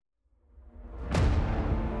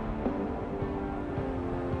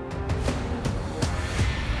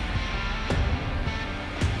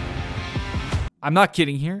I'm not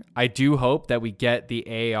kidding here. I do hope that we get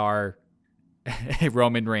the AR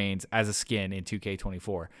Roman Reigns as a skin in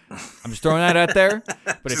 2K24. I'm just throwing that out there.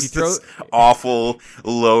 But if you throw awful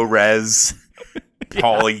low res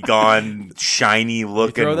polygon shiny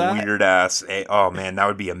looking weird ass, oh man, that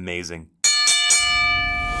would be amazing.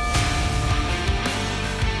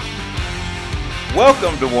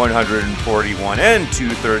 Welcome to 141 and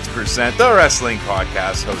 2/3%, the wrestling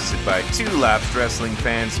podcast hosted by two lapsed wrestling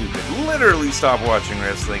fans who could literally stop watching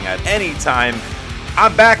wrestling at any time.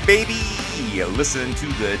 I'm back, baby. Listen to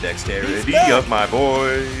the dexterity of my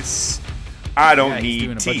voice. I don't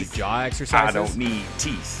need teeth. Jaw exercises. I don't need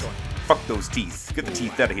teeth. Fuck those teeth. Get the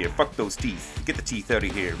teeth out of here. Fuck those teeth. Get the teeth out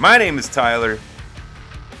of here. My name is Tyler.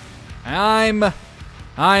 I'm a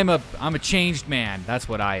changed man. That's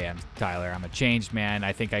what I am, Tyler. I'm a changed man.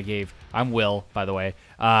 I'm Will, by the way.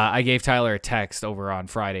 I gave Tyler a text over on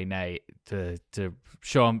Friday night to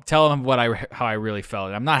tell him how I really felt.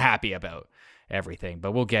 And I'm not happy about everything,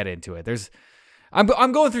 but we'll get into it. I'm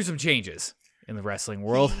going through some changes in the wrestling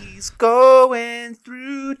world. He's going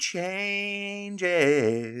through changes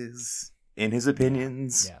in his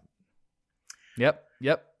opinions. Yeah.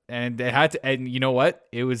 Yep. And they had to, and you know what?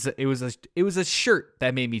 It was a shirt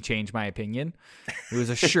that made me change my opinion. It was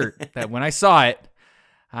a shirt that when I saw it,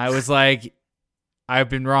 I was like, I've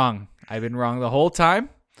been wrong. I've been wrong the whole time.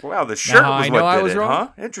 Wow, the shirt was what did it, wrong.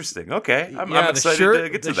 Huh? Interesting. Okay, I'm excited to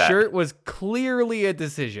get to that. The shirt was clearly a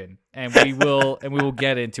decision, and we will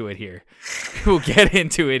get into it here. We'll get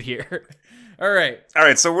into it here. All right.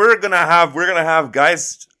 So we're gonna have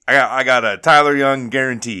guys. I got a Tyler Young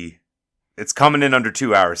guarantee. It's coming in under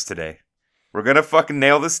 2 hours today. We're going to fucking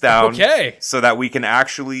nail this down. Okay. So that we can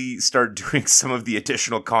actually start doing some of the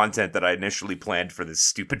additional content that I initially planned for this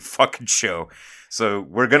stupid fucking show. So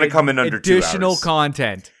we're going to come in under 2 hours. Additional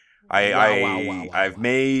content. I've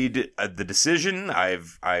made the decision. I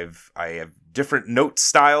have different note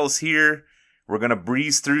styles here. We're going to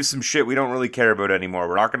breeze through some shit we don't really care about anymore.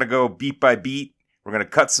 We're not going to go beat by beat. We're going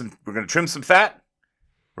to trim some fat.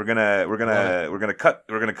 We're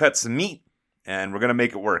gonna cut some meat, and we're gonna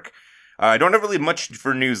make it work. I don't have really much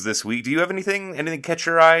for news this week. Do you have anything catch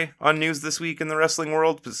your eye on news this week in the wrestling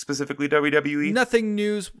world, specifically WWE? Nothing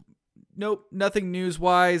news. Nope, nothing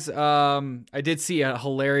news-wise. I did see a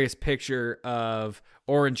hilarious picture of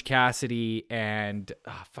Orange Cassidy and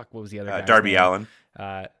what was the other guy? Darby Allin.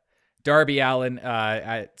 Darby Allin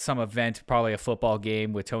at some event, probably a football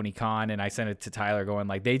game with Tony Khan, and I sent it to Tyler going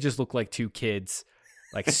like, they just look like two kids.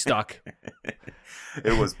 Like stuck.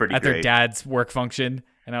 It was pretty at great. Their dad's work function.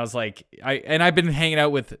 And I was like, I've been hanging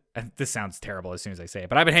out with, this sounds terrible as soon as I say it,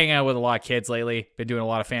 but I've been hanging out with a lot of kids lately, been doing a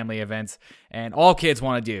lot of family events, and all kids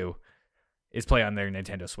want to do is play on their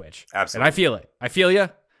Nintendo Switch. Absolutely. And I feel it. I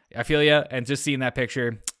feel you. And just seeing that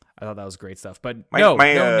picture, I thought that was great stuff. But no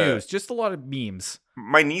news, just a lot of memes.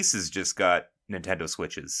 My nieces just got Nintendo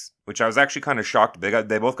Switches, which I was actually kind of shocked.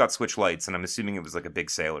 They both got Switch Lites, and I'm assuming it was like a big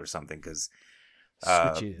sale or something, because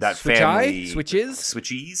that family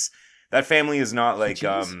Switchies. That family is not like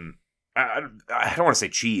I don't want to say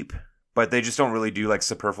cheap, but they just don't really do like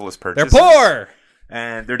superfluous purchases. They're poor,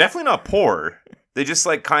 and they're definitely not poor. They just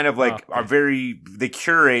like kind of like are they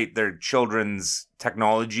curate their children's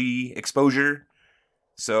technology exposure.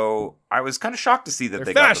 So I was kind of shocked to see that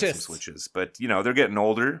they got some Switches, but they're getting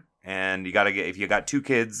older, and if you got two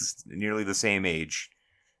kids nearly the same age,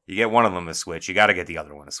 you get one of them a Switch, you got to get the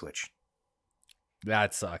other one a Switch.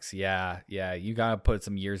 That sucks. Yeah. You gotta put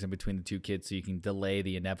some years in between the two kids so you can delay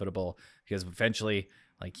the inevitable. Because eventually,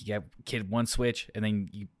 like, you get a kid one Switch, and then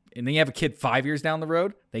you have a kid 5 years down the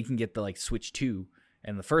road. They can get the like Switch 2,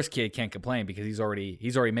 and the first kid can't complain because he's already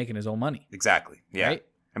making his own money. Exactly. Yeah. Right?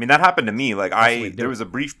 I mean, that happened to me. Like there was a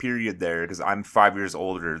brief period there because I'm 5 years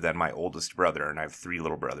older than my oldest brother, and I have three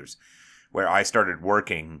little brothers, where I started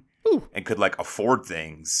working and could like afford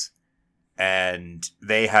things, and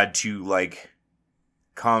they had to like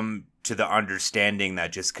come to the understanding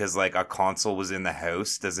that just because like a console was in the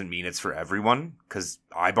house doesn't mean it's for everyone. Because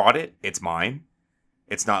I bought it, it's mine.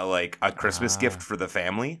 It's not like a Christmas gift for the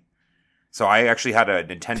family. So I actually had a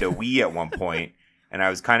Nintendo Wii at one point, and I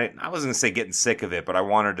wasn't gonna say getting sick of it, but I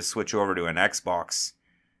wanted to switch over to an Xbox.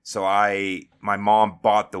 So my mom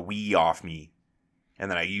bought the Wii off me,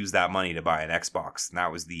 and then I used that money to buy an Xbox. And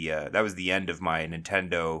that was the end of my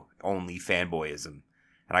Nintendo only fanboyism.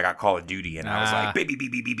 And I got Call of Duty, and I was like, beep, beep, beep,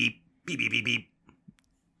 beep, beep, beep, beep, beep, beep.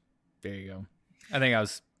 There you go. I think I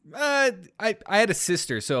was... I had a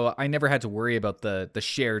sister, so I never had to worry about the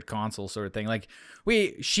shared console sort of thing. Like,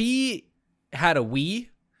 she had a Wii,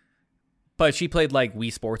 but she played, like,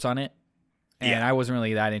 Wii Sports on it. And I wasn't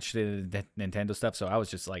really that interested in the Nintendo stuff, so I was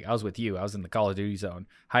just like, I was with you. I was in the Call of Duty zone,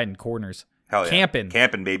 hiding corners, Hell yeah.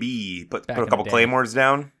 Camping, baby. Put a couple claymores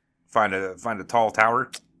down. Find a tall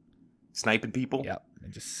tower. Sniping people. Yep.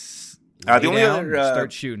 And just the only other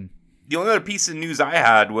start shooting. The only other piece of news I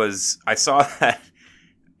had was I saw that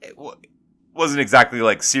it wasn't exactly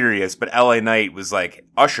like serious, but LA Knight was like,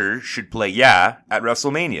 Usher should play Yeah at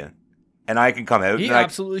WrestleMania. And I can come out. He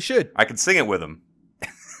absolutely should. I can sing it with him,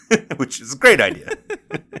 which is a great idea.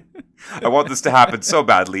 I want this to happen so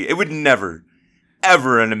badly. It would never,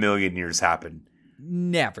 ever in a million years happen.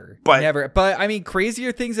 Never. But I mean,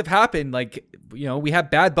 crazier things have happened. Like, you know, we had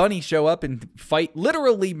Bad Bunny show up and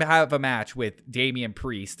literally have a match with Damian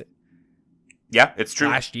Priest. Yeah, it's true.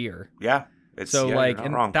 Last year. Yeah.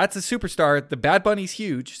 And wrong. That's a superstar. The Bad Bunny's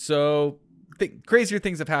huge. So crazier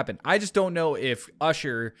things have happened. I just don't know if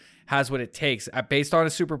Usher has what it takes. Based on a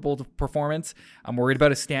Super Bowl performance, I'm worried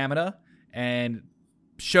about his stamina, and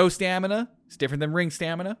show stamina is different than ring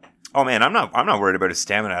stamina. Oh man, I'm not worried about his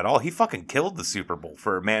stamina at all. He fucking killed the Super Bowl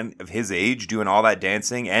for a man of his age, doing all that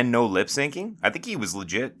dancing and no lip syncing. I think he was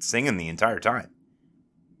legit singing the entire time.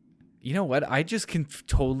 You know what? I just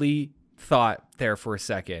totally thought there for a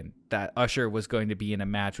second that Usher was going to be in a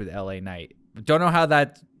match with LA Knight. Don't know how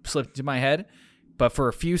that slipped into my head, but for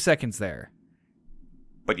a few seconds there.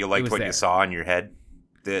 But you liked what you saw in your head?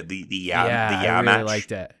 The I really match?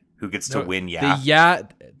 Liked it. Who gets to win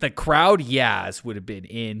The crowd Yas would have been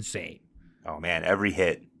insane. Oh man, every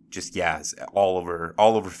hit just Yas all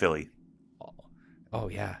over Philly. Oh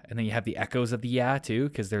yeah, and then you have the echoes of the yeah too,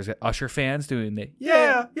 because there's Usher fans doing the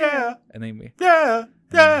yeah, and then yeah.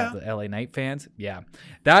 The LA Knight fans. Yeah.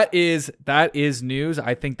 That is news.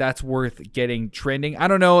 I think that's worth getting trending. I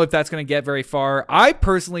don't know if that's going to get very far. I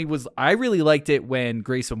really liked it when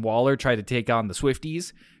Grayson Waller tried to take on the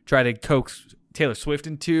Swifties, try to coax Taylor Swift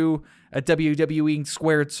into a WWE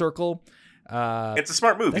squared circle. It's a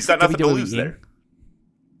smart move. He's got nothing to lose there.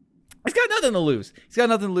 He's got nothing to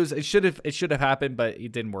lose. It should have happened, but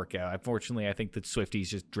it didn't work out. Unfortunately, I think the Swifties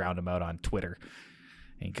just drowned him out on Twitter.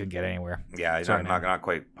 And he couldn't get anywhere. Yeah, he's not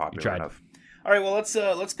quite popular enough. All right, well,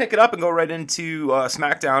 let's pick it up and go right into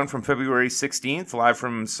SmackDown from February 16th, live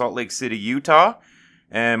from Salt Lake City, Utah.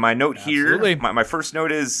 And my note here, my first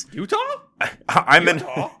note is Utah. I'm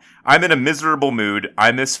in a miserable mood.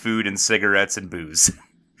 I miss food and cigarettes and booze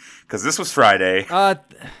because this was Friday.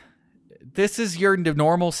 This is your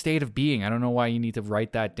normal state of being. I don't know why you need to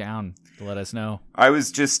write that down to let us know. I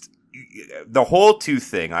was just the whole tooth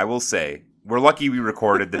thing. I will say. We're lucky we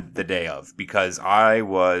recorded the day of, because I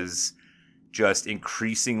was just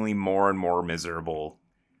increasingly more and more miserable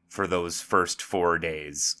for those first 4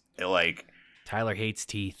 days. Like, Tyler hates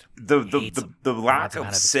teeth. The lack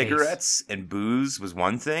of cigarettes and booze was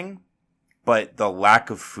one thing, but the lack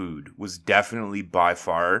of food was definitely by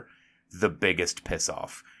far the biggest piss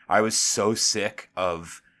off. I was so sick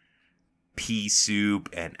of pea soup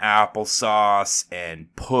and applesauce and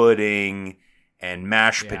pudding and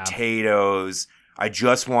mashed potatoes. I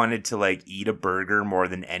just wanted to eat a burger more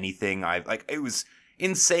than anything. It was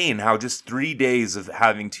insane how just 3 days of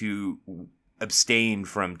having to abstain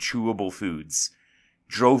from chewable foods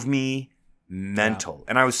drove me mental. Yeah.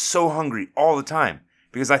 And I was so hungry all the time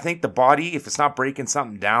because I think the body, if it's not breaking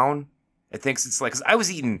something down, it thinks it's like, 'cause I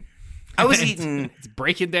was eating it's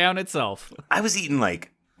breaking down itself. I was eating like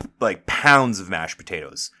pounds of mashed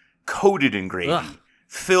potatoes coated in gravy. Ugh.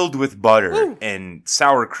 Filled with butter and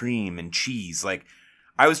sour cream and cheese.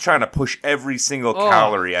 I was trying to push every single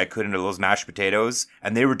calorie I could into those mashed potatoes,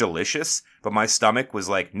 and they were delicious, but my stomach was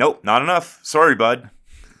like, nope, not enough. Sorry, bud.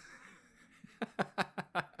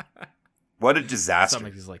 What a disaster.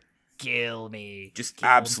 Stomach is like, kill me. Just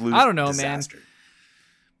absolute I don't know, disaster. Man.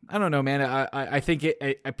 I don't know, man. I think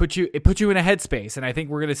it put you in a headspace, and I think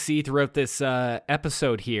we're gonna see throughout this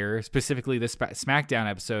episode here, specifically this SmackDown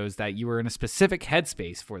episodes, that you were in a specific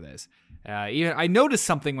headspace for this. Even I noticed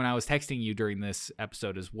something when I was texting you during this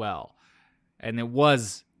episode as well, and it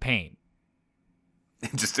was pain.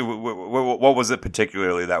 Just what was it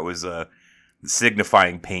particularly that was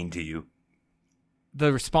signifying pain to you?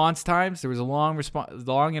 The response times. There was a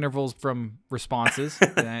long intervals from responses.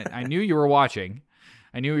 And I knew you were watching.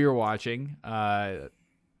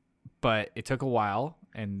 But it took a while,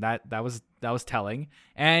 and that was telling.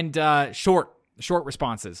 And short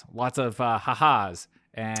responses, lots of ha-has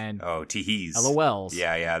and teehees, LOLs.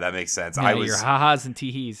 Yeah, that makes sense. Yeah, your ha-has and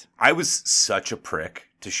teehees. I was such a prick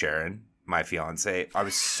to Sharon, my fiance. I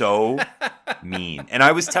was so mean, and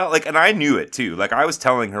I was and I knew it too. I was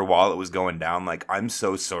telling her while it was going down, I'm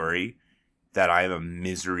so sorry that I am a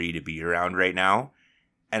misery to be around right now.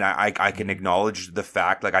 and I can acknowledge the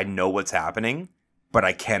fact, like, I know what's happening, but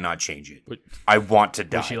I cannot change it. I want to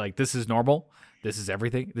die. Was she like, this is normal? This is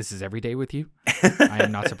everything? This is every day with you? I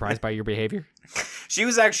am not surprised by your behavior? She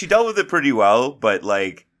dealt with it pretty well, but,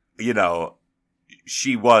 like, you know,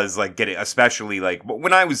 she was, like, getting, especially, like,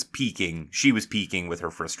 when I was peaking, she was peaking with her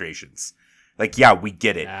frustrations. Like, yeah, we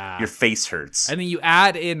get it. Yeah. Your face hurts. And then you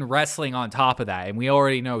add in wrestling on top of that, and we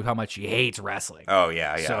already know how much she hates wrestling. Oh,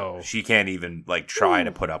 yeah. So she can't even, like, try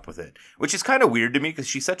to put up with it. Which is kind of weird to me, because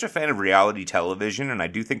she's such a fan of reality television, and I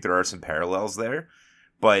do think there are some parallels there.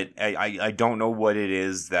 But I don't know what it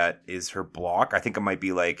is that is her block. I think it might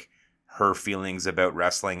be, like, her feelings about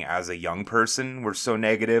wrestling as a young person were so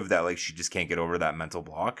negative that, like, she just can't get over that mental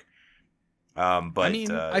block. But I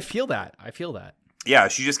mean, I feel that. Yeah,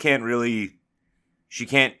 she just can't really...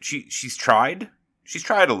 She's tried. She's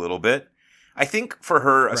tried a little bit. I think for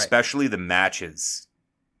her, especially the matches,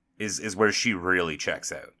 is where she really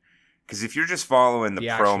checks out. Because if you're just following the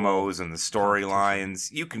promos and the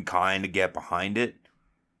storylines, you can kind of get behind it.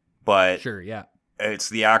 But sure, yeah, it's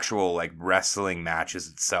the actual, like, wrestling matches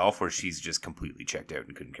itself where she's just completely checked out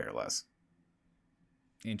and couldn't care less.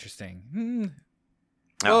 Interesting.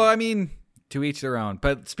 Well, I mean, to each their own.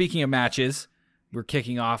 But speaking of matches, we're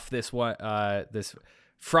kicking off this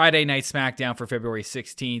Friday night SmackDown for February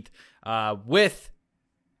 16th with,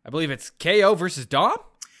 I believe it's KO versus Dom.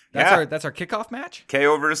 That's our kickoff match.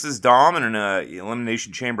 KO versus Dom in an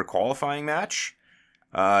Elimination Chamber qualifying match.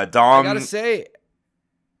 Dom. I gotta say,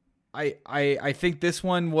 I think this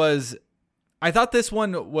one was. I thought this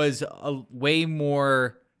one was a way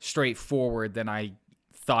more straightforward than I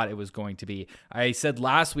thought it was going to be. I said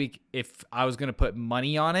last week if I was going to put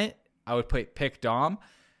money on it, I would pick Dom.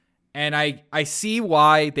 And I see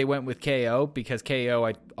why they went with KO, because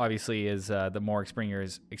KO obviously is the more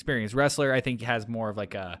experienced wrestler. I think has more of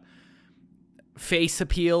like a face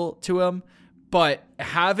appeal to him. But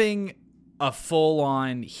having a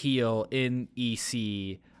full-on heel in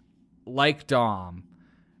EC like Dom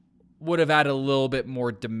would have added a little bit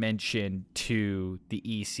more dimension to the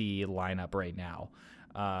EC lineup right now.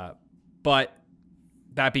 But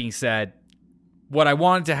that being said, what I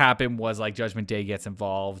wanted to happen was like Judgment Day gets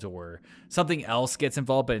involved or something else gets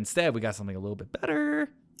involved, but instead we got something a little bit better.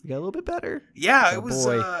 Yeah, it was,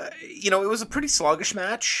 it was a pretty sluggish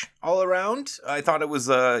match all around. I thought it was,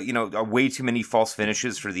 a way too many false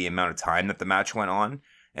finishes for the amount of time that the match went on,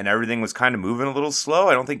 and everything was kind of moving a little slow.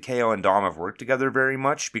 I don't think KO and Dom have worked together very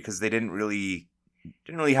much because they didn't really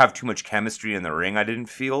have too much chemistry in the ring, I didn't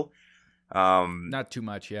feel. Not too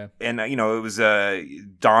much, yeah. And, it was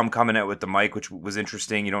Dom coming out with the mic, which was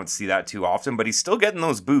interesting. You don't see that too often, but he's still getting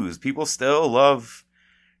those boos. People still love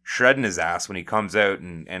shredding his ass when he comes out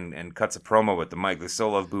and cuts a promo with the mic. They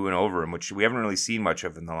still love booing over him, which we haven't really seen much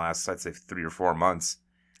of in the last, I'd say, 3 or 4 months.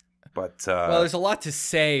 But well, there's a lot to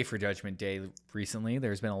say for Judgment Day recently.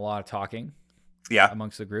 There's been a lot of talking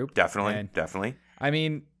amongst the group. Definitely. I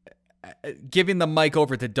mean, giving the mic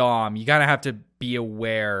over to Dom, you gotta have to be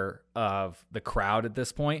aware of the crowd at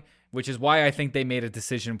this point, which is why I think they made a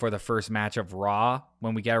decision for the first match of Raw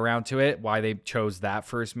when we get around to it, why they chose that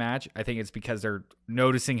first match. I think it's because they're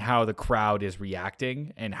noticing how the crowd is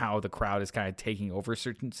reacting and how the crowd is kind of taking over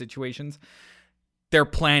certain situations. They're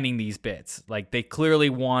planning these bits. Like, they clearly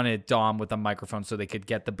wanted Dom with a microphone so they could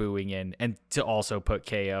get the booing in and to also put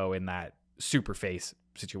KO in that super face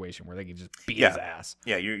situation where they can just beat his ass.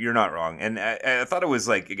 Yeah, you're not wrong. And I thought it was,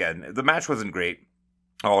 like, again, the match wasn't great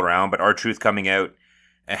all around, but R-Truth coming out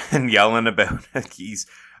and yelling about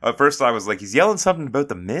at first I was like, he's yelling something about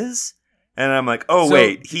the Miz? And I'm like,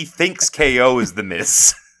 wait, he thinks KO is the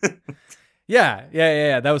Miz.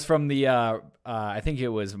 Yeah. That was from the I think it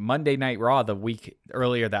was Monday Night Raw the week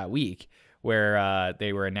earlier that week, where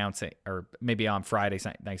they were announcing, or maybe on Friday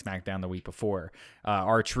Night SmackDown the week before,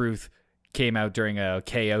 R-Truth came out during a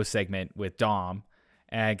KO segment with Dom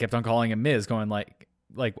and kept on calling him Miz, going like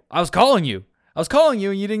I was calling you and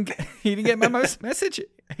you didn't get my message.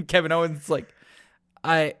 And Kevin Owens like,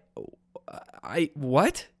 I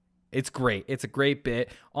what? It's great. It's a great bit.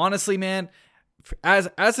 Honestly, man, as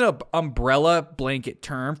an umbrella blanket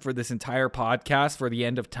term for this entire podcast for the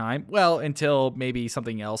end of time, well, until maybe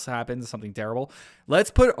something else happens, something terrible, let's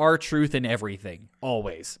put R-Truth in everything,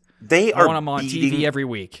 always. I want them on TV every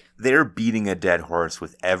week. They're beating a dead horse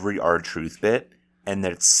with every R-Truth bit, and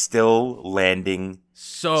they're still landing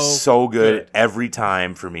so good every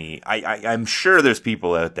time for me. I'm sure there's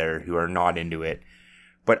people out there who are not into it,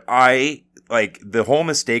 but I like the whole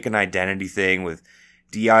mistaken identity thing with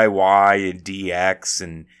DIY and DX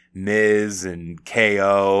and Miz and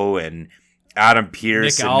KO and Adam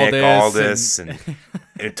Pearce Nick and Nick Aldis Aldis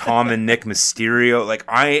and Tom and Nick Mysterio. Like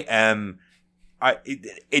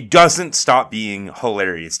it doesn't stop being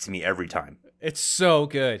hilarious to me every time. It's so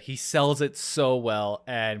good. He sells it so well.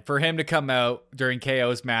 And for him to come out during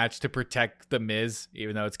KO's match to protect The Miz,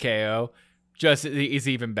 even though it's KO, just is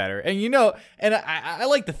even better. And and I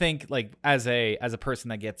like to think, like, as a person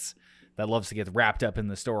that loves to get wrapped up in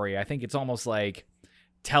the story, I think it's almost like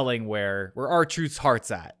telling where R-Truth's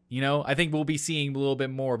heart's at. I think we'll be seeing a little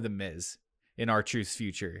bit more of The Miz in R-Truth's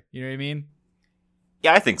future. You know what I mean?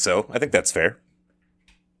 Yeah, I think so. I think that's fair.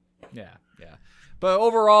 Yeah. But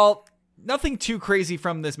overall, nothing too crazy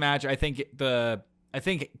from this match. I think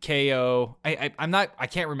KO. I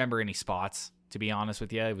can't remember any spots, to be honest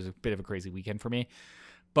with you. It was a bit of a crazy weekend for me.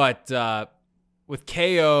 But with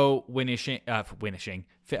KO winning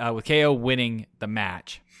the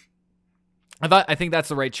match, I think that's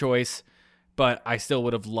the right choice. But I still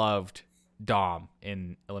would have loved Dom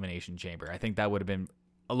in Elimination Chamber. I think that would have been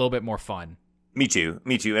a little bit more fun. Me too.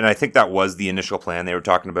 And I think that was the initial plan they were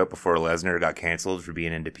talking about before Lesnar got canceled for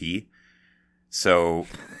being into P. So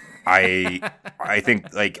I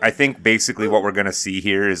think basically what we're going to see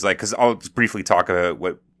here is, like, because I'll just briefly talk about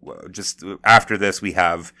what just after this we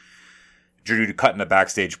have Drew cutting a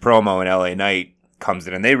backstage promo, and LA Knight comes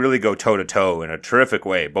in and they really go toe to toe in a terrific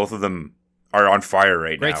way. Both of them are on fire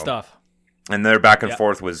right now. Great stuff. And their back and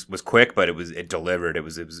forth was quick, but it delivered. It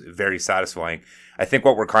was very satisfying. I think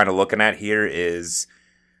what we're kind of looking at here is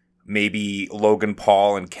maybe Logan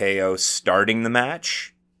Paul and KO starting the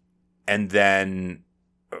match, and then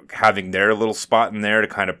having their little spot in there to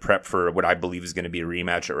kind of prep for what I believe is going to be a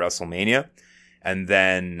rematch at WrestleMania. And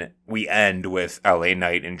then we end with LA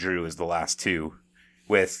Knight and Drew as the last two.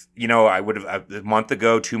 With, I would have, 2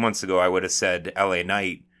 months ago, I would have said LA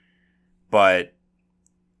Knight, but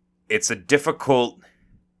it's a difficult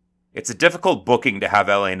booking to have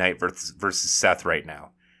LA Knight versus Seth right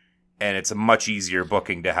now. And it's a much easier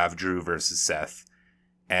booking to have Drew versus Seth.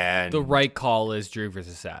 And the right call is Drew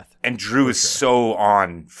versus Seth. And Drew is so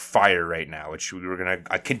on fire right now, which we were going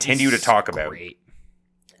to continue to talk about.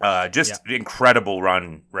 Incredible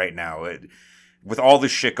run right now. With all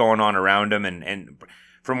this shit going on around him. And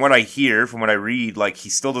from what I hear, from what I read, like, he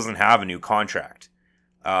still doesn't have a new contract.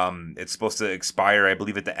 It's supposed to expire, I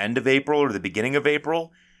believe, at the end of April or the beginning of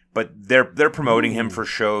April. But they're promoting him for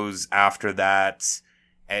shows after that.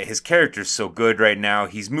 His character's so good right now.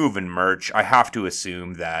 He's moving merch. I have to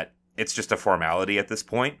assume that it's just a formality at this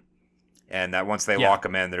point, and that once they lock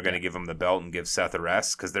him in, they're going to give him the belt and give Seth a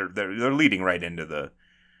rest, because they're leading right into the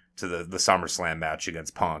SummerSlam match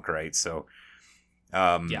against Punk, right? So,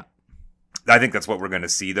 I think that's what we're going to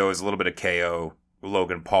see, though, is a little bit of KO,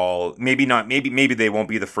 Logan Paul. Maybe not. Maybe they won't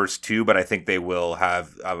be the first two, but I think they will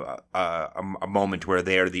have a moment where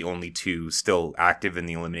they are the only two still active in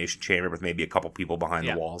the Elimination Chamber, with maybe a couple people behind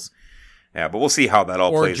the walls. Yeah, but we'll see how that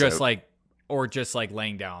all plays out. Or just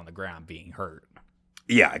laying down on the ground being hurt.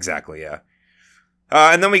 Yeah, exactly. Yeah.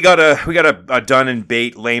 And then we got a Dunn and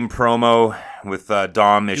Bate lame promo with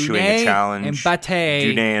Dom issuing a challenge.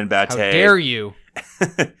 Dune and Bate. How dare you?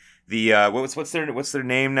 The what's their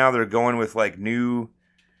name now? They're going with, like, new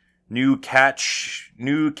catch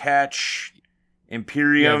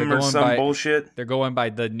Imperium or some bullshit. They're going by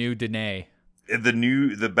the new Dune.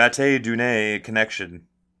 The Bate Dune connection.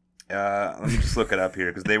 Let me just look it up here,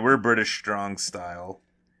 because they were British Strong Style,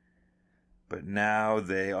 but now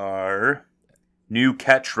they are New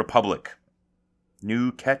Catch Republic.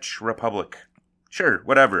 New Catch Republic. Sure,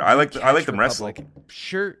 whatever. I like them wrestling.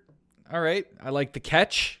 Sure. All right. I like the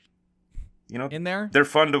catch. In there, they're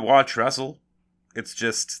fun to watch wrestle. It's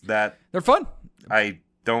just that they're fun. I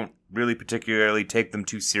don't really particularly take them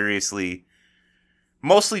too seriously,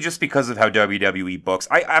 mostly just because of how WWE books.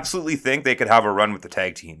 I absolutely think they could have a run with the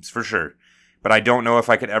tag teams, for sure, but I don't know if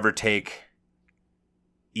I could ever take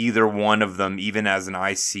either one of them, even as an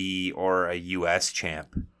IC or a US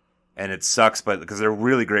champ. And it sucks, but because they're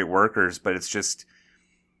really great workers, but it's just,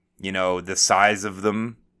 the size of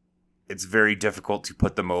them. It's very difficult to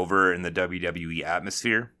put them over in the WWE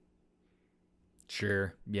atmosphere.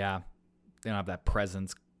 Sure, yeah. They don't have that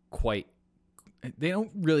presence quite. They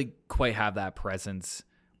don't really quite have that presence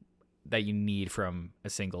that you need from a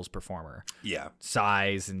singles performer. Yeah.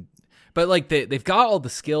 Size but, like, they've got all the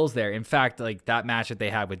skills there. In fact, like, that match that they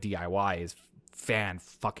had with DIY is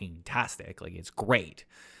fan-fucking-tastic. Like, it's great.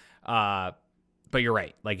 But you're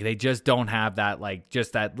right. Like, they just don't have that, like,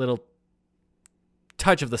 just that little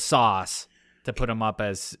touch of the sauce to put them up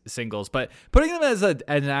as singles. But putting them as an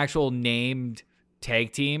actual named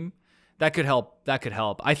tag team That could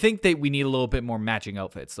help. I think that we need a little bit more matching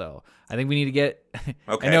outfits, though. I think we need to get.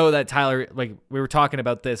 Okay. I know that Tyler, like we were talking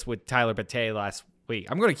about this with Tyler Bate last week.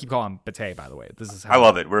 I'm going to keep calling him Bate, by the way. This is. I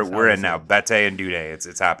love it. We're in now. Bate and Dude.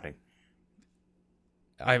 It's happening.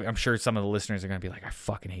 I'm sure some of the listeners are going to be like, I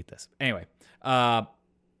fucking hate this. Anyway,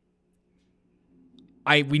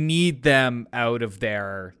 we need them out of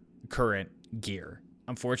their current gear.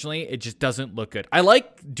 Unfortunately, it just doesn't look good. I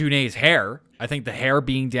like Dune's hair. I think the hair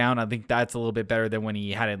being down, I think that's a little bit better than when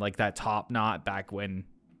he had it like that top knot back when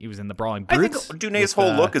he was in the Brawling Brutes. I think Dune's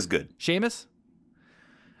whole look is good. Sheamus.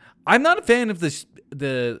 I'm not a fan of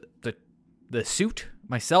the suit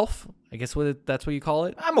myself. I guess that's what you call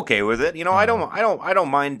it. I'm okay with it. You know, I don't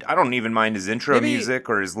mind. I don't even mind his intro music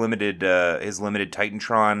or his limited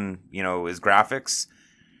Titantron. You know, his graphics.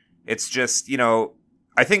 It's just, you know,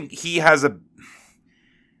 I think he has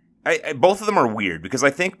both of them are weird because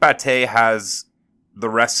I think Bate has the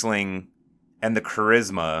wrestling and the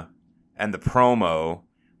charisma and the promo,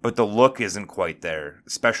 but the look isn't quite there,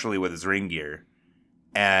 especially with his ring gear.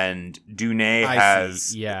 And Dune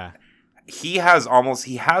has, he has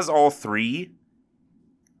all three,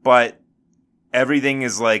 but everything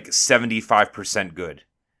is like 75% good.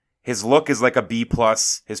 His look is like a B+,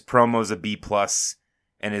 his promo's a B+,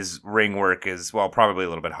 and his ring work is, well, probably a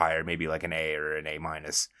little bit higher, maybe like an A or an A-.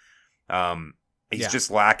 He's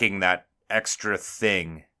just lacking that extra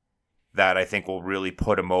thing that I think will really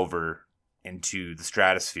put him over into the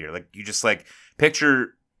stratosphere. Like, you just like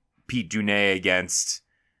picture Pete Dune against,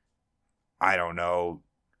 I don't know,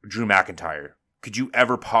 Drew McIntyre. Could you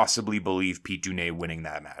ever possibly believe Pete Dune winning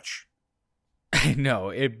that match?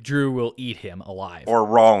 No, Drew will eat him alive. Or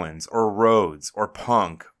Rollins, or Rhodes, or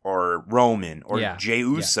Punk, or Roman, or Jey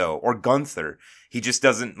Uso, or Gunther. He just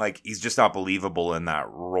doesn't, like, he's just not believable in that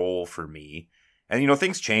role for me. And, you know,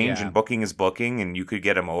 things change, and booking is booking, and you could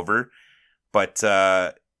get him over. But,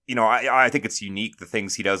 you know, I think it's unique, the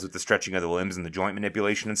things he does with the stretching of the limbs and the joint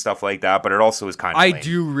manipulation and stuff like that, but it also is kind of lame. I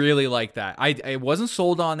do really like that. I wasn't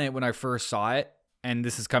sold on it when I first saw it, and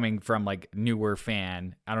this is coming from, like, newer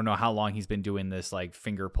fan. I don't know how long he's been doing this, like,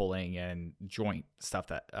 finger pulling and joint stuff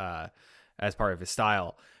that as part of his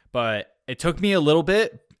style. But it took me a little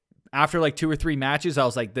bit. After, like, 2 or 3 matches, I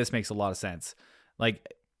was like, this makes a lot of sense.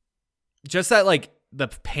 Like, just that, like, the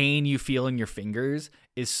pain you feel in your fingers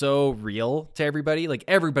is so real to everybody. Like,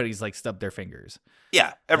 everybody's, like, stubbed their fingers.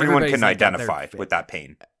 Yeah, everyone can identify with that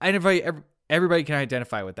pain. Everybody can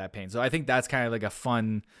identify with that pain. So I think that's kind of like a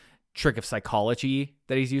fun trick of psychology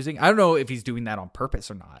that he's using. I don't know if he's doing that on purpose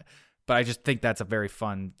or not, but I just think that's a very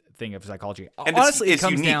fun thing of psychology. And honestly, it's it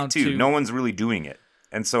comes unique down too. to No one's really doing it,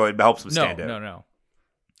 and so it helps him stand out. No.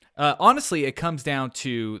 Honestly, it comes down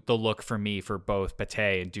to the look for me for both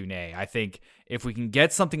Bate and Dune. I think if we can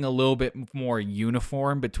get something a little bit more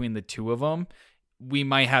uniform between the two of them, we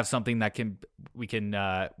might have something that we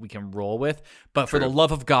can roll with. But for the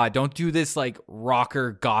love of God, don't do this like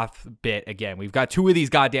rocker goth bit again. We've got 2 of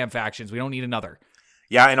these goddamn factions. We don't need another.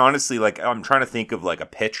 Yeah, and honestly, like, I'm trying to think of like a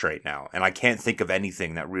pitch right now, and I can't think of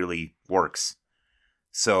anything that really works.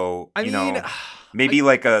 So, you know, maybe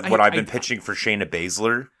what I've been pitching for Shayna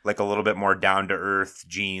Baszler, like a little bit more down to earth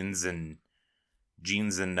jeans and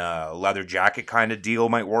leather jacket kind of deal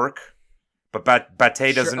might work. But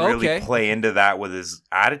Bate doesn't really play into that with his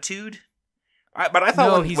attitude. But I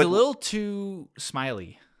thought he's a little too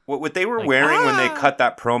smiley. What they were wearing when they cut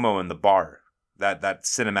that promo in the bar, that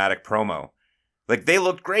cinematic promo, like, they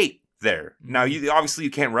looked great there. Now, you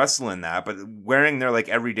can't wrestle in that, but wearing their like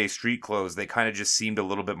everyday street clothes, they kind of just seemed a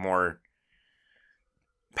little bit more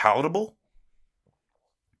palatable.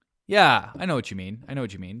 Yeah, I know what you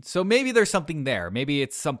mean. So maybe there's something there. Maybe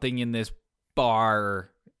it's something in this bar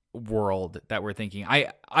world that we're thinking.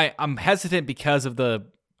 I'm hesitant because of the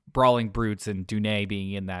Brawling Brutes and Dune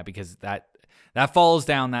being in that, because that falls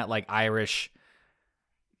down that like Irish.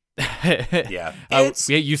 Yeah.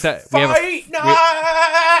 You said fight night.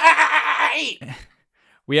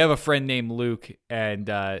 We have a friend named Luke, and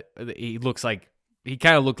he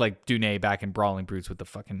kind of looked like Dune back in Brawling Brutes with the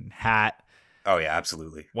fucking hat. Oh yeah,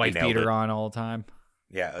 absolutely. White beater on all the time.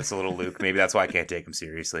 Yeah, that's a little Luke. Maybe that's why I can't take him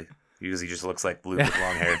seriously. Because he just looks like Luke with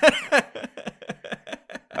long hair.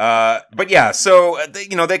 But yeah, so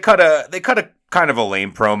they cut a kind of a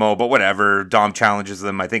lame promo, but whatever. Dom challenges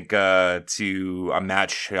them, I think, to a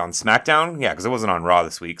match on SmackDown. Yeah, because it wasn't on Raw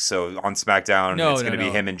this week. So on SmackDown, it's going to be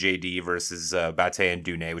him and JD versus Bate and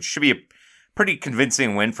Dune, which should be a pretty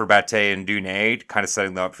convincing win for Bate and Dune, kind of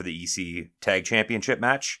setting them up for the EC Tag Championship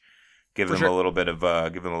match. Give them a little bit of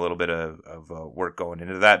work going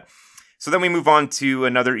into that. So then we move on to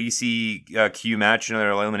another ECQ match,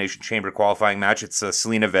 another Elimination Chamber qualifying match. It's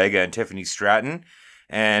Selena Vega and Tiffany Stratton.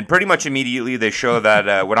 And pretty much immediately they show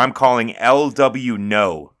that what I'm calling LW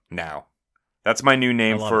No now. That's my new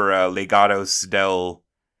name for Legados del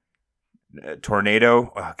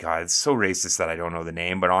Tornado. Oh, God, it's so racist that I don't know the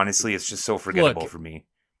name. But honestly, it's just so forgettable for me.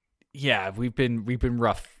 Yeah, we've been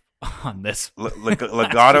rough on this.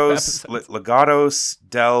 Legados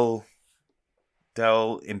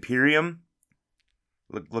del Imperium.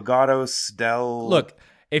 Legados del. Look,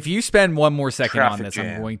 if you spend one more second on this,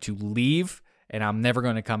 Jam. I'm going to leave and I'm never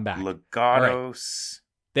going to come back. Legados. Right.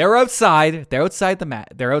 They're outside. They're outside the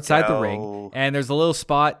mat. They're outside the ring, and there's a little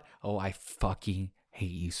spot. Oh, I fucking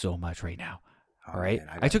hate you so much right now. All right,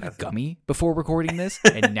 man, I took a gummy before recording this,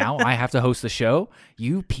 and now I have to host the show.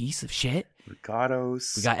 You piece of shit.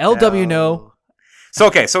 Legados. We got LW No. So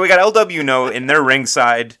we got LW No in their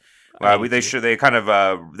ringside. They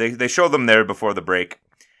show them there before the break,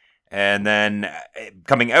 and then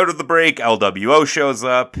coming out of the break, LWO shows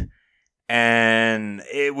up, and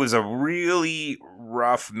it was a really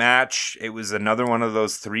rough match. It was another one of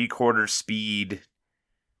those 3/4 speed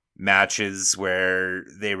matches where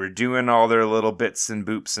they were doing all their little bits and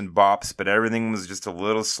boops and bops, but everything was just a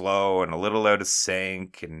little slow and a little out of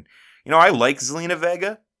sync. And I like Zelina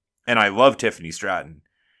Vega, and I love Tiffany Stratton.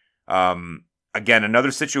 Again,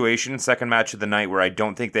 another situation, second match of the night, where I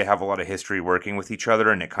don't think they have a lot of history working with each other,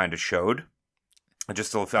 and it kind of showed.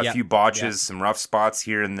 Just a few botches, some rough spots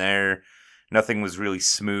here and there. Nothing was really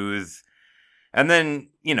smooth. And then,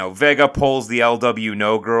 Vega pulls the LW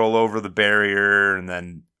No girl over the barrier, and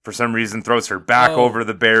then for some reason throws her back over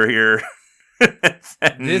the barrier.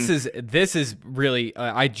 This is really.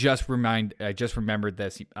 I just remembered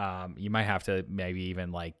this. You might have to maybe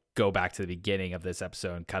even go back to the beginning of this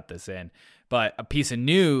episode and cut this in. But a piece of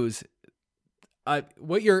news.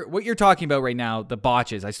 What you're talking about right now, the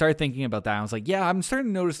botches. I started thinking about that. I was like, yeah, I'm starting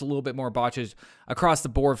to notice a little bit more botches across the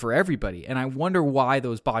board for everybody, and I wonder why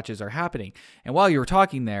those botches are happening. And while you were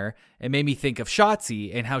talking there, it made me think of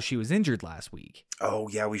Shotzi and how she was injured last week. Oh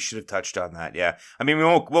yeah, we should have touched on that. Yeah, I mean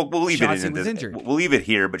we'll leave Shotzi it was injured. We'll leave it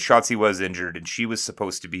here, but Shotzi was injured, and she was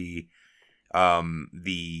supposed to be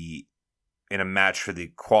in a match for the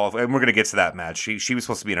qualifying. And we're gonna get to that match. She was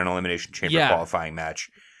supposed to be in an Elimination Chamber qualifying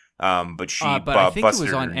match. But she I think busted it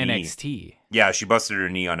was on her knee. NXT. Yeah, she busted her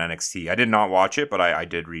knee on NXT. I did not watch it, but I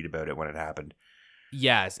did read about it when it happened.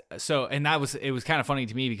 Yes. So, and it was kind of funny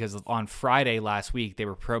to me because on Friday last week, they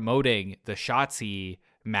were promoting the Shotzi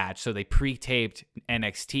match. So they pre-taped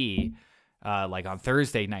NXT on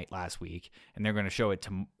Thursday night last week, and they're going to show it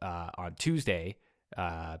on Tuesday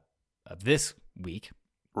of this week.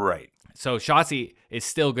 Right. So Shotzi is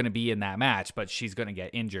still going to be in that match, but she's going to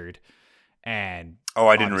get injured. And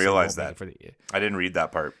I didn't realize that. I didn't read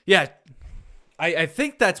that part. Yeah, I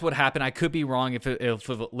think that's what happened. I could be wrong. If a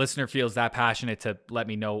listener feels that passionate to let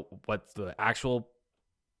me know what the actual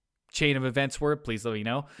chain of events were, please let me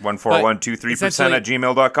know. 14123% at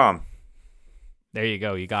gmail.com. There you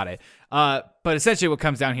go. You got it. But essentially what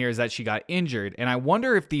comes down here is that she got injured. And I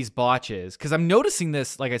wonder if these botches, because I'm noticing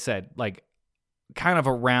this, like I said, kind of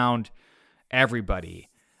around everybody.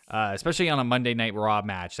 Especially on a Monday Night Raw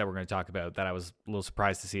match that we're going to talk about, that I was a little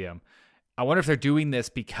surprised to see them. I wonder if they're doing this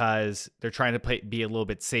because they're trying to be a little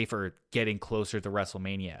bit safer getting closer to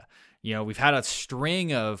WrestleMania. We've had a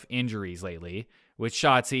string of injuries lately with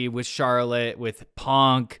Shotzi, with Charlotte, with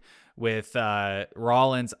Punk, with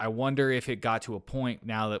Rollins. I wonder if it got to a point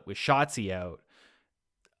now that with Shotzi out,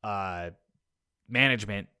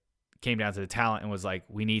 management came down to the talent and was like,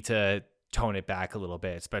 we need to tone it back a little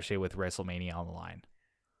bit, especially with WrestleMania on the line.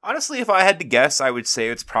 Honestly, if I had to guess, I would say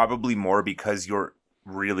it's probably more because you're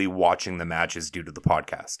really watching the matches due to the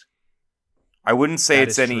podcast. I wouldn't say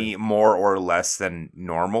it's any more or less than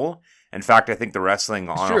normal. In fact, I think the wrestling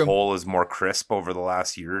on a whole is more crisp over the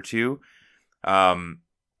last year or two.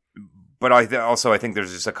 But I think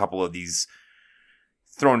there's just a couple of these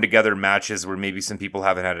thrown together matches where maybe some people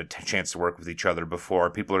haven't had a chance to work with each other before.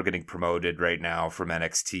 People are getting promoted right now from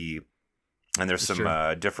NXT. And there's some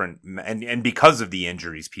different, and because of the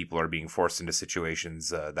injuries, people are being forced into situations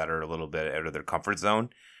that are a little bit out of their comfort zone.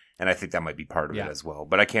 And I think that might be part of it as well.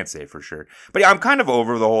 But I can't say for sure. But yeah, I'm kind of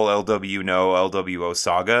over the whole LWO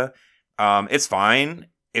saga. It's fine.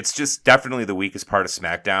 It's just definitely the weakest part of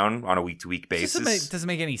SmackDown on a week-to-week basis. It doesn't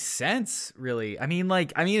make any sense, really. I mean,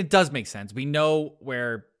 it does make sense. We know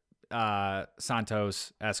where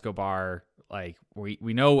Santos Escobar, we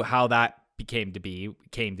know how that came to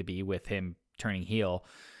be with him turning heel,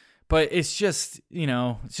 but it's just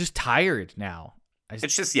it's just tired now.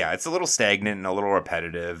 It's just it's a little stagnant and a little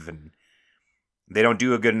repetitive, and They don't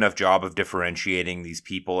do a good enough job of differentiating these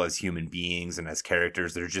people as human beings and as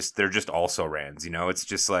characters. They're just also Rans, you know? It's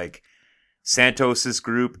just like Santos's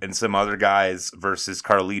group and some other guys versus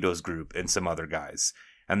Carlito's group and some other guys.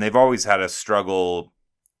 And they've always had a struggle.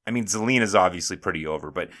 I mean, Zelina's obviously pretty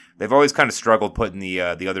over, but they've always kind of struggled putting the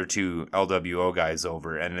other two LWO guys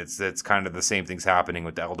over. And it's kind of the same things happening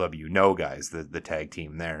with the LW No guys, the tag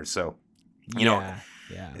team there. So, you know,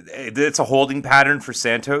 it's a holding pattern for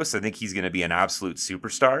Santos. I think he's going to be an absolute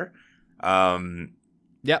superstar.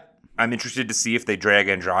 Yep. I'm interested to see if they drag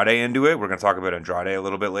Andrade into it. We're going to talk about Andrade a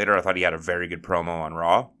little bit later. I thought he had a very good promo on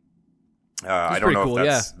Raw. I don't know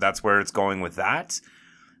if that's where it's going with that.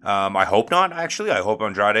 I hope not, actually. I hope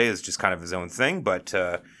Andrade is just kind of his own thing. But,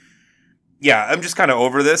 yeah, I'm just kind of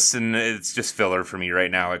over this, and it's just filler for me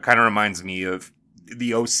right now. It kind of reminds me of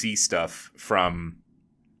the OC stuff from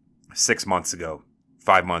 6 months ago,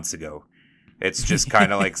 5 months ago. It's just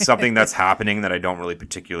kind of like something that's happening that I don't really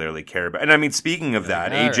particularly care about. And I mean, speaking of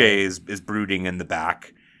that, AJ is brooding in the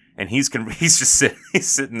back, and he's just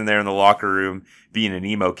sitting there in the locker room being an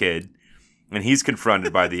emo kid, and he's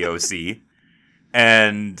confronted by the OC,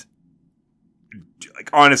 and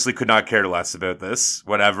like honestly could not care less about this.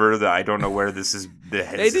 Whatever, I don't know where this is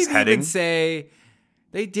heading.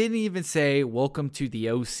 They didn't even say welcome to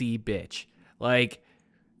the OC, bitch. Like.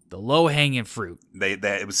 The low-hanging fruit.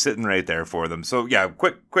 It was sitting right there for them. So yeah,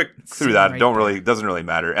 quick through that. Doesn't really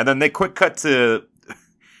matter. And then they quick cut to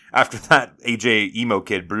after that AJ emo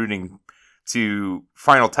kid brooding to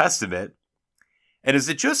Final Testament. And is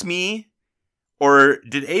it just me, or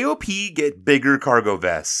did AOP get bigger cargo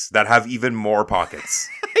vests that have even more pockets?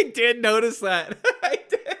 I did notice that. I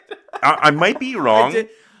did. I might be wrong.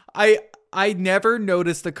 I never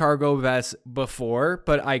noticed the cargo vests before,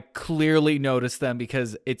 but I clearly noticed them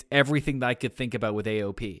because it's everything that I could think about with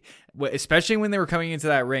AOP. Especially when they were coming into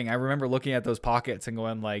that ring. I remember looking at those pockets and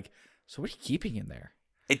going like, so what are you keeping in there?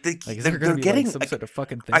 They're getting some sort of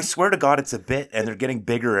fucking thing? I swear to God, it's a bit, and they're getting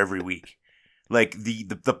bigger every week. Like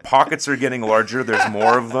the pockets are getting larger. There's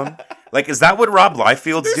more of them. Like, is that what Rob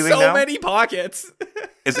Liefeld's doing now? So many pockets.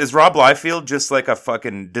 Is Rob Liefeld just like a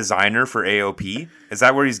fucking designer for AOP? Is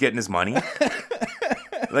that where he's getting his money?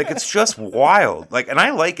 Like, it's just wild. Like, and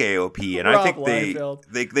I like AOP, and I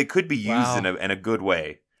think they could be used in a good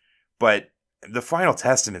way. But the Final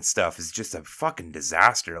Testament stuff is just a fucking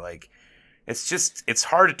disaster. Like, it's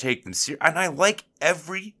hard to take them serious. And I like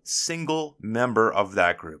every single member of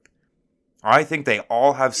that group. I think they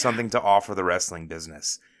all have something to offer the wrestling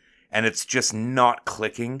business. And it's just not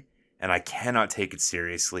clicking, and I cannot take it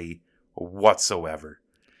seriously whatsoever.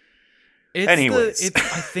 Anyways. I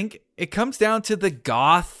think it comes down to the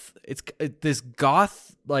goth. It's this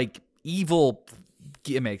goth, like, evil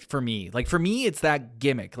gimmick for me. Like, for me, it's that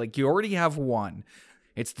gimmick. Like, you already have one.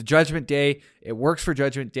 It's the Judgment Day. It works for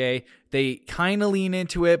Judgment Day. They kind of lean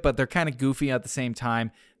into it, but they're kind of goofy at the same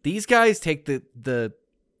time. These guys take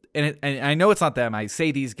and I know it's not them. I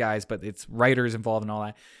say these guys, but it's writers involved and all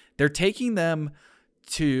that. They're taking them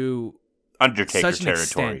to Undertaker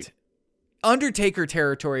territory. Undertaker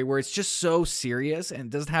territory, where it's just so serious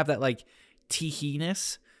and doesn't have that like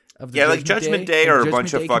tee-ness of the Judgment Day are a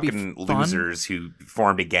bunch of fucking losers who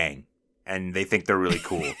formed a gang and they think they're really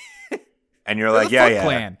cool. And you're like, yeah.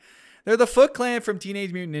 Clan. They're the Foot Clan from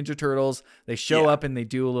Teenage Mutant Ninja Turtles. They show up and they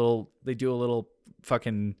do a little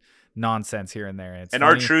fucking nonsense here and there. And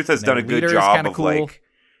R-Truth has done a good job of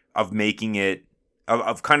of making it.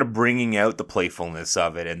 Of kind of bringing out the playfulness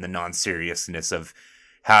of it and the non-seriousness of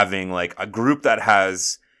having like a group that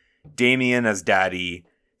has Damien as daddy,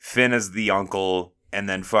 Finn as the uncle, and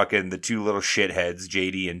then fucking the two little shitheads,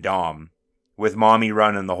 JD and Dom, with mommy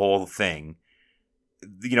running the whole thing.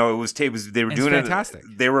 You know, they were doing fantastic.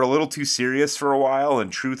 They were a little too serious for a while, and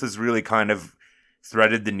Truth has really kind of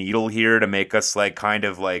threaded the needle here to make us like kind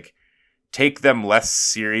of like take them less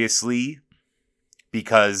seriously.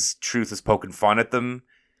 Because Truth is poking fun at them,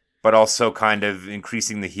 but also kind of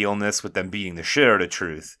increasing the heelness with them beating the shit out of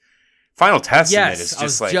Truth. Final Testament is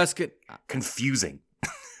just confusing.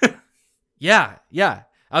 Yeah. I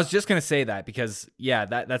was just gonna say that because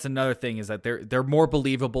that's another thing is that they're more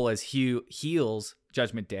believable as heels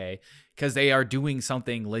Judgment Day because they are doing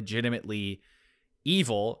something legitimately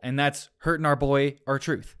evil, and that's hurting our boy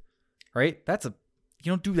R-Truth, right? You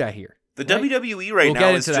don't do that here. The WWE right now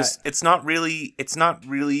is just, it's not really,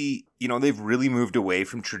 you know, they've really moved away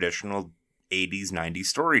from traditional 80s, 90s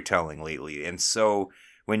storytelling lately. And so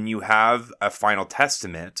when you have a Final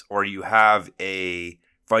Testament or you have a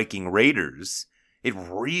Viking Raiders, it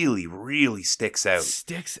really, really sticks out.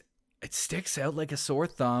 It sticks out like a sore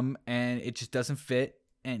thumb, and it just doesn't fit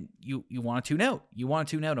and you want to tune out. You want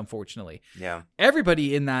to tune out, unfortunately. Yeah.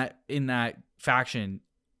 Everybody in that faction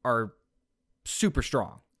are super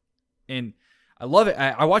strong. And I love it.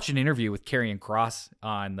 I watched an interview with Karrion Kross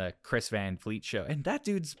on the Chris Van Vliet show, and that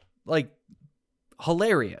dude's like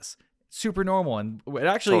hilarious, super normal. And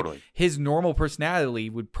actually, his normal personality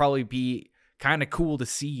would probably be kind of cool to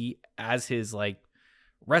see as his like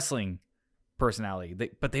wrestling personality.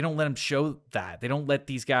 But they don't let him show that. They don't let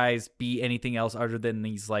these guys be anything else other than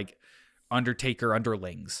these like Undertaker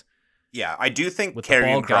underlings. Yeah, I do think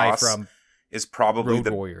Karrion Kross from is probably Road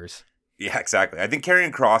Warriors. Yeah, exactly. I think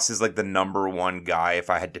Karrion Kross is like the number one guy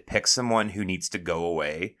if I had to pick someone who needs to go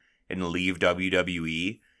away and leave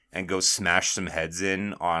WWE and go smash some heads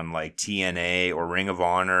in on like TNA or Ring of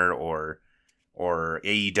Honor or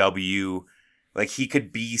AEW. Like he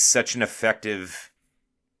could be such an effective,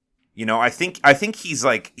 I think he's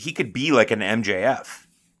like, he could be like an MJF.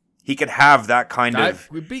 He could have that kind of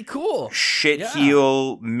would be cool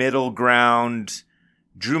heel middle ground.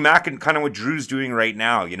 Drew Mackin, kind of what Drew's doing right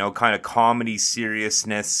now, kind of comedy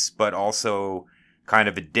seriousness, but also kind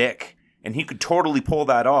of a dick. And he could totally pull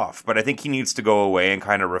that off. But I think he needs to go away and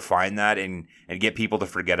kind of refine that and get people to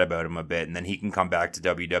forget about him a bit. And then he can come back to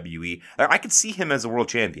WWE. I could see him as a world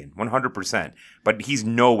champion, 100%. But he's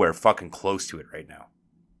nowhere fucking close to it right now.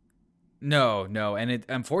 No. And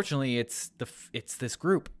unfortunately, it's this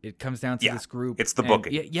group. It comes down to this group. It's the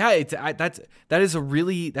booking. That is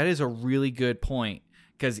a really good point.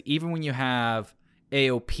 Because even when you have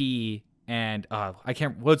AOP and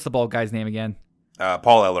what's the bald guy's name again?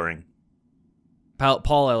 Paul Ellering.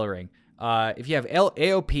 Paul Ellering. If you have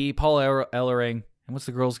AOP, Paul Ellering, and what's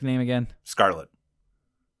the girl's name again? Scarlett.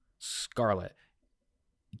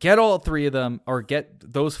 Get all three of them, or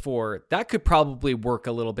get those four. That could probably work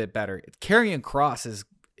a little bit better. Karrion Kross is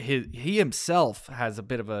he himself has a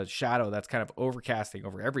bit of a shadow that's kind of overcasting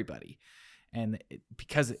over everybody. And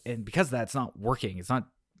because that's not working, it's not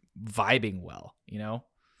vibing well,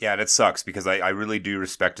 Yeah, and it sucks because I really do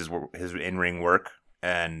respect his in-ring work,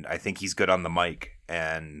 and I think he's good on the mic,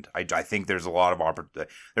 and I think there's a lot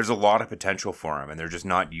of potential for him, and they're just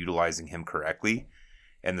not utilizing him correctly.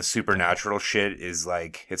 And the supernatural shit is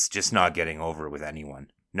like, it's just not getting over with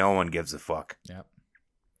anyone. No one gives a fuck. Yep.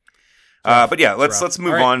 But yeah, let's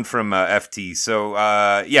move on from FT. So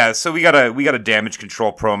so we got a damage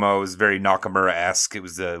control promo. It was very Nakamura-esque. It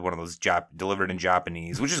was one of those delivered in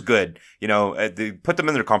Japanese, which is good. They put them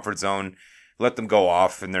in their comfort zone, let them go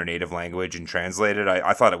off in their native language and translate it.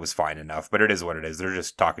 I thought it was fine enough, but it is what it is. They're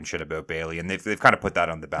just talking shit about Bayley, and they've kind of put that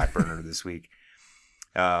on the back burner this week.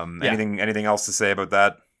 Anything else to say about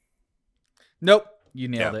that? Nope, you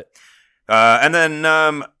nailed it. And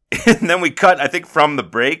then. And then we cut, I think, from the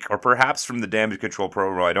break, or perhaps from the damage control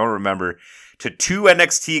promo, I don't remember, to two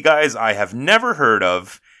NXT guys I have never heard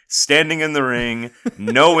of, standing in the ring,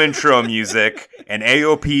 no intro music, and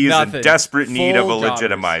AOP is in desperate need of a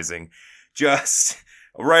legitimizing. Just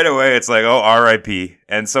right away, it's like, oh, RIP.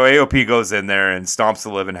 And so AOP goes in there and stomps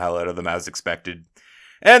the living hell out of them as expected.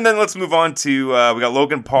 And then let's move on to, we got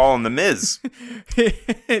Logan Paul and The Miz.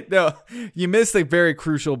 No, you missed a very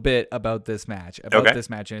crucial bit about this match. And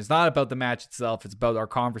it's not about the match itself. It's about our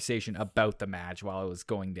conversation about the match while it was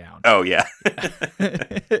going down. Oh, yeah.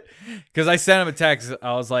 Because I sent him a text.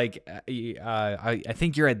 I was like, I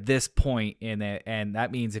think you're at this point in it. And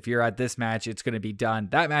that means if you're at this match, it's going to be done.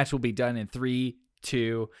 That match will be done in 3,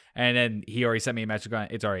 2. And then he already sent me a message going,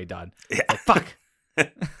 it's already done. Yeah. Like, fuck.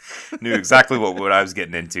 Knew exactly what I was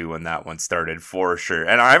getting into when that one started, for sure.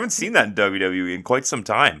 And I haven't seen that in WWE in quite some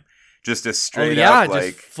time. Just a straight up,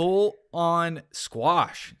 like, just full on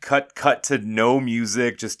squash. Cut to no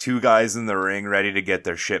music, just two guys in the ring ready to get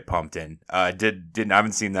their shit pumped in. I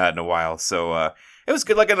haven't seen that in a while, so it was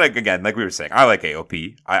good. Like we were saying, I like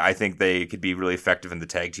AOP. I think they could be really effective in the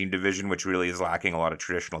tag team division, which really is lacking a lot of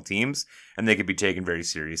traditional teams, and they could be taken very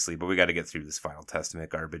seriously. But we got to get through this Final Testament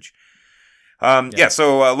garbage.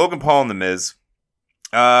 So Logan Paul and The Miz.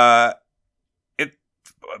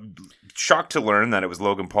 Shocked to learn that it was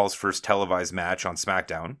Logan Paul's first televised match on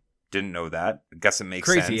SmackDown. Didn't know that. I guess it makes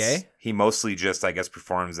sense. Crazy, eh? He mostly just, I guess,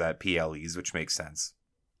 performs at PLEs, which makes sense.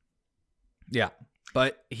 Yeah,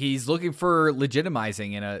 but he's looking for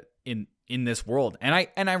legitimizing in this world, and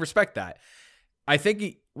I respect that. I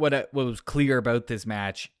think what was clear about this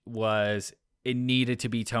match was it needed to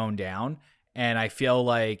be toned down, and I feel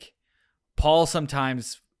like Paul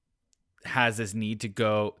sometimes has this need to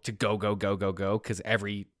go because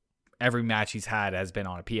every match he's had has been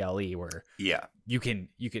on a PLE where you can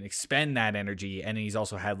expend that energy, and he's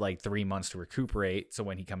also had like 3 months to recuperate. So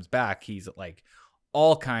when he comes back, he's like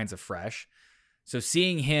all kinds of fresh. So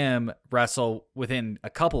seeing him wrestle within a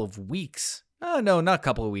couple of weeks. Oh, no, not a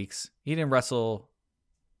couple of weeks. He didn't wrestle.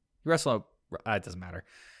 He wrestled. It doesn't matter.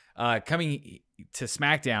 Coming to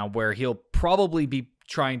SmackDown, where he'll probably be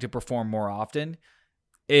trying to perform more often.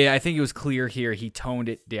 I think it was clear here he toned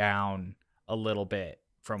it down a little bit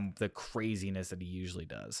from the craziness that he usually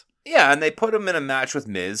does. Yeah, and they put him in a match with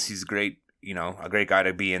Miz. He's a great guy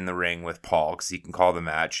to be in the ring with Paul because he can call the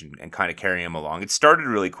match and kind of carry him along. It started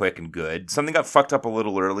really quick and good. Something got fucked up a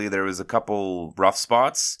little early. There was a couple rough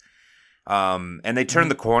spots. And they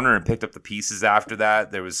turned the corner and picked up the pieces after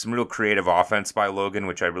that. There was some real creative offense by Logan,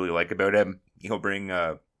 which I really like about him. He'll bring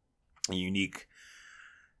unique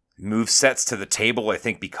move sets to the table, I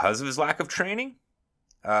think, because of his lack of training.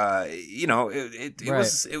 It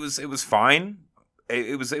was fine.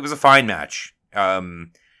 It was a fine match.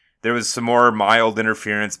 There was some more mild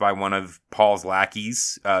interference by one of Paul's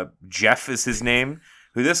lackeys. Jeff is his name.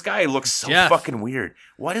 Who this guy looks so fucking weird.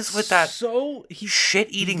 What is with that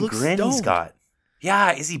shit-eating grin he's got?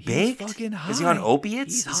 Yeah, is he baked? Is he on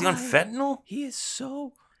opiates? Is he on fentanyl?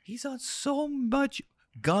 He's on so much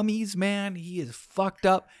gummies, man. He is fucked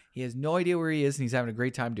up. He has no idea where he is, and he's having a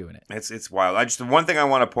great time doing it. It's wild. The one thing I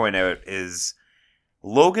want to point out is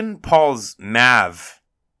Logan Paul's Mav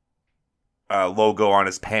logo on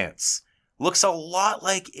his pants looks a lot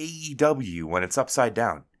like AEW when it's upside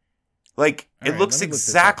down. Like, it looks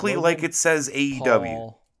exactly like it says AEW.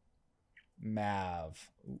 Paul, Mav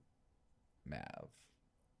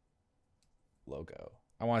logo.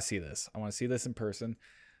 I want to see this. I want to see this in person.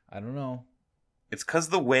 I don't know. It's because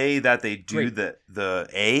the way that they do the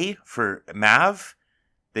A for Mav,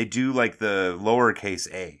 they do like the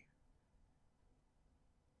lowercase a.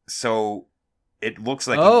 So it looks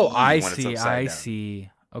like I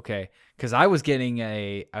see. Okay, because I was getting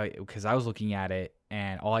because I was looking at it.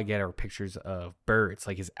 And all I get are pictures of birds,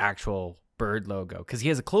 like his actual bird logo. Because he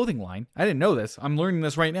has a clothing line. I didn't know this. I'm learning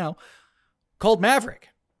this right now. Called Maverick.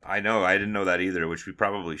 I know. I didn't know that either, which we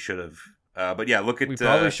probably should have. But yeah, we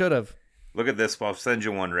probably should have. Look at this. I'll send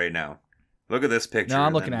you one right now. Look at this picture. No,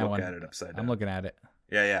 I'm looking at one. At it upside down. I'm looking at it.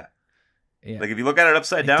 Yeah. Like if you look at it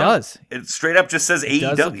upside down, it straight up just says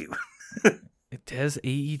AEW. It says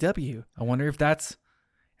AEW. I wonder if that's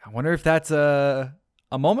a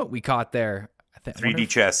moment we caught there. 3D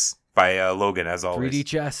chess by Logan, as always. 3D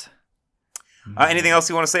chess. Anything else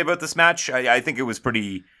you want to say about this match? I think it was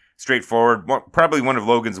pretty straightforward. Probably one of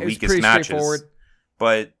Logan's weakest matches,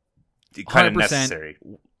 but kind of necessary.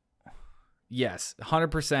 Yes,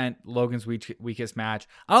 100% Logan's weakest match.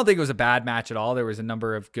 I don't think it was a bad match at all. There was a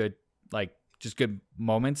number of good, just good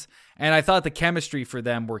moments. And I thought the chemistry for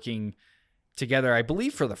them working together, I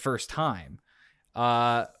believe for the first time,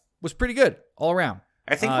 was pretty good all around.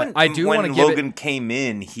 I think when Logan came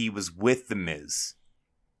in, he was with The Miz.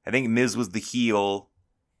 I think Miz was the heel,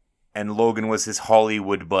 and Logan was his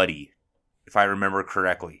Hollywood buddy, if I remember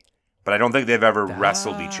correctly. But I don't think they've ever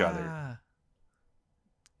wrestled each other.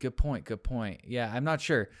 Good point. Yeah, I'm not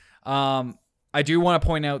sure. I do want to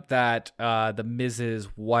point out that the Miz's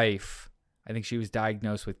wife, I think she was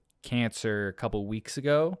diagnosed with cancer a couple weeks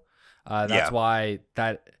ago. That's why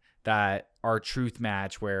that R-Truth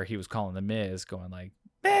match where he was calling the Miz, going like,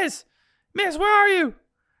 Miz, where are you?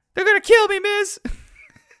 They're gonna kill me, Miz.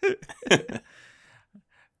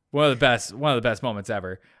 One of the best moments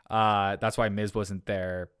ever. That's why Miz wasn't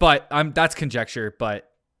there. But that's conjecture. But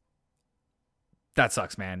that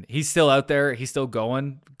sucks, man. He's still out there. He's still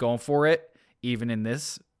going for it, even in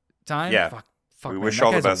this time. Yeah. Fuck, we man. wish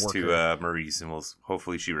all the best to Maryse, and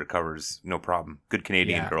hopefully she recovers. No problem. Good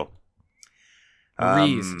Canadian girl.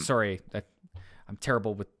 Maryse. Sorry, I'm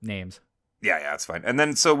terrible with names. Yeah, that's fine. And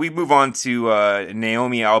then so we move on to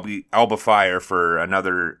Naomi Alba Fire for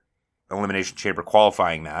another Elimination Chamber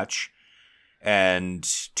qualifying match. And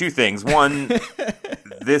two things. One,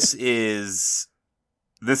 this is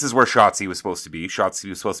where Shotzi was supposed to be. Shotzi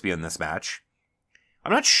was supposed to be in this match.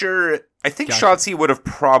 I'm not sure. I think Shotzi would have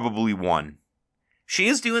probably won. She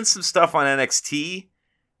is doing some stuff on NXT.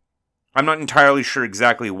 I'm not entirely sure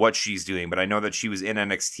exactly what she's doing, but I know that she was in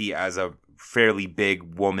NXT as a fairly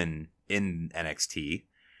big woman in NXT.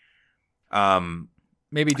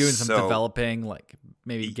 Maybe doing some developing, like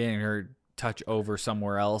maybe getting her touch over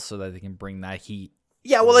somewhere else so that they can bring that heat.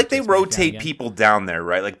 Yeah, well, like they rotate people down there,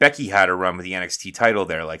 right? Like Becky had a run with the NXT title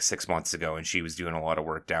there like 6 months ago, and she was doing a lot of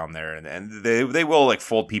work down there. And they will like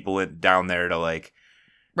fold people down there to like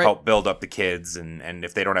help build up the kids, and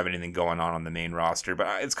if they don't have anything going on the main roster.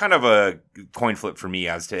 But it's kind of a coin flip for me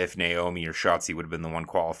as to if Naomi or Shotzi would have been the one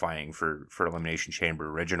qualifying for Elimination Chamber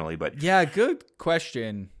originally. But yeah, good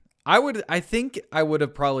question. I think I would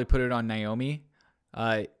have probably put it on Naomi.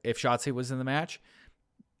 if Shotzi was in the match.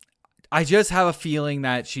 I just have a feeling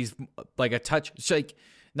that she's like a touch. Like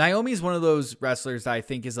Naomi's one of those wrestlers that I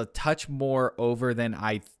think is a touch more over than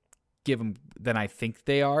I think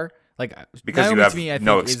they are. Like because Naomi, you have to me, I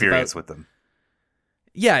no think, experience with them.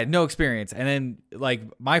 Yeah, no experience. And then like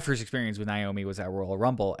my first experience with Naomi was at Royal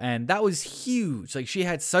Rumble, and that was huge. Like she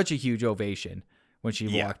had such a huge ovation when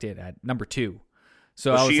she walked in at number 2.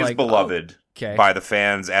 So I was she is like, beloved by the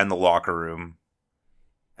fans and the locker room.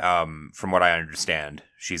 From what I understand,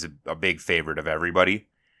 she's a big favorite of everybody.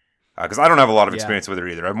 Because I don't have a lot of experience with her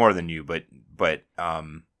either. I have more than you, but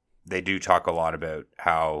they do talk a lot about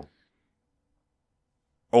how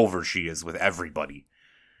over she is with everybody.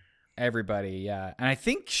 Everybody, yeah. And I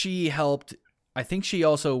think she helped. I think she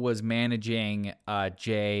also was managing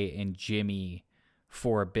Jay and Jimmy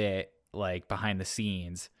for a bit, like behind the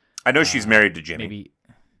scenes. I know she's married to Jimmy. Maybe.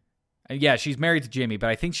 Yeah, she's married to Jimmy, but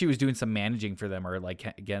I think she was doing some managing for them, or like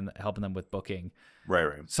again helping them with booking,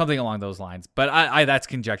 right, something along those lines. But I that's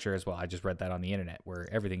conjecture as well. I just read that on the internet, where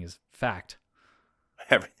everything is fact.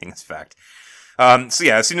 Everything is fact. So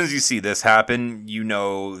yeah, as soon as you see this happen, you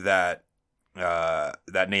know that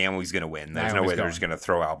Naomi's going to win. There's no way they're just going to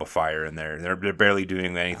throw Alba Fire in there. They're barely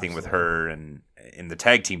doing anything with her, and in the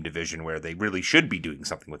tag team division, where they really should be doing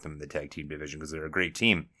something with them in the tag team division because they're a great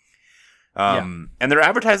team. And they're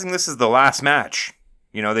advertising this as the last match.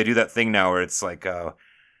 You know, they do that thing now where it's like,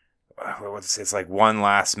 it's like one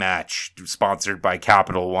last match sponsored by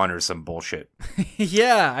Capital One or some bullshit.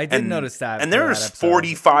 Yeah, I did notice that. And there's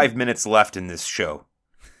 45 minutes left in this show.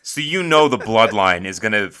 So you know the Bloodline is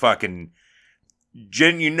going to fucking...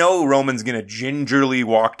 Roman's going to gingerly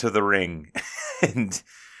walk to the ring and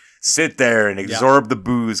sit there and absorb the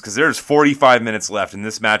booze because there's 45 minutes left and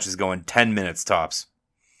this match is going 10 minutes tops.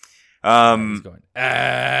 He's going,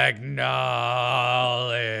 acknowledge.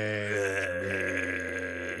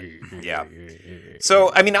 Yeah.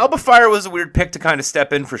 So, I mean, Alba Fire was a weird pick to kind of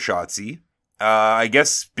step in for Shotzi. I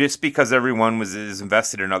guess just because everyone is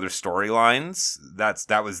invested in other storylines,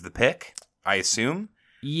 that was the pick, I assume.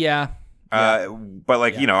 Yeah. But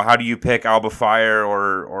like, you know, how do you pick Alba Fire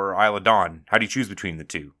or Isla Dawn? How do you choose between the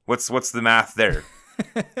two? What's the math there?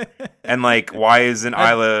 And like, why isn't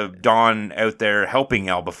Isla Dawn out there helping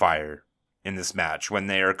Alba Fire in this match when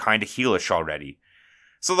they are kind of heelish already?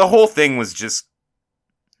 So the whole thing was just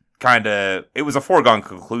it was a foregone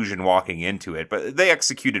conclusion walking into it, but they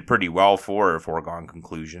executed pretty well for a foregone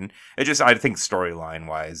conclusion. It just, I think storyline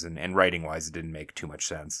wise and writing wise, it didn't make too much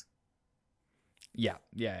sense. Yeah.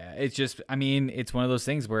 It's just, I mean, it's one of those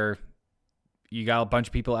things where you got a bunch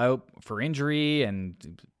of people out for injury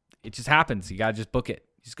and it just happens. You got to just book it.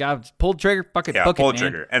 You just got to pull the trigger, book it, pull the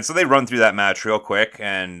trigger. And so they run through that match real quick,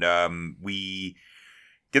 and we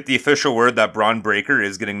get the official word that Braun Breaker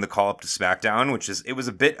is getting the call up to SmackDown, it was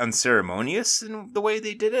a bit unceremonious in the way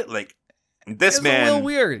they did it. Like, this man... a little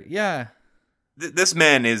weird, yeah. This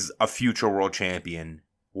man is a future world champion,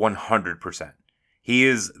 100%. He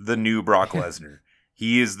is the new Brock Lesnar.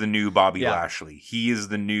 He is the new Bobby Lashley. He is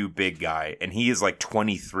the new big guy. And he is like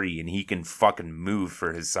 23 and he can fucking move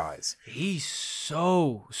for his size. He's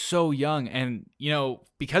so young. And, you know,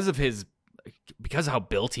 because of how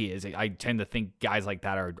built he is, I tend to think guys like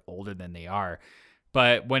that are older than they are.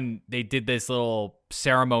 But when they did this little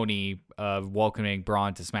ceremony of welcoming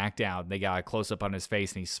Braun to SmackDown, they got a close up on his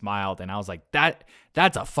face and he smiled. And I was like,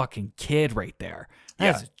 that's a fucking kid right there.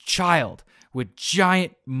 That's a child with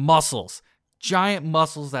giant muscles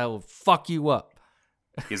that will fuck you up.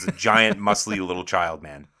 He's a giant, muscly little child,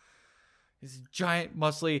 man. He's giant,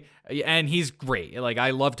 muscly, and he's great. Like,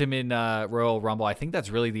 I loved him in Royal Rumble. I think that's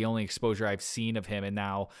really the only exposure I've seen of him, and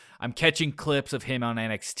now I'm catching clips of him on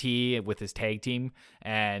NXT with his tag team,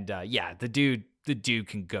 and the dude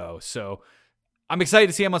can go. So I'm excited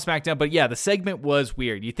to see him on SmackDown, but yeah, the segment was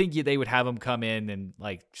weird. You think they would have him come in and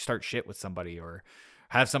like start shit with somebody, or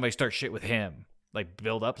have somebody start shit with him, like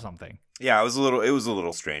build up something. Yeah, it was a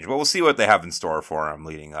little strange, but we'll see what they have in store for him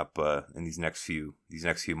leading up in these next few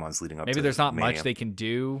months leading up. Maybe to there's not Mania. much they can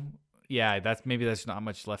do. Yeah, there's not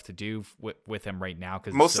much left to do with him right now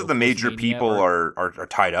because most of the major people are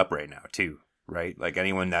tied up right now too, right? Like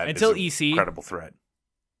anyone that until is a credible threat.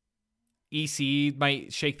 EC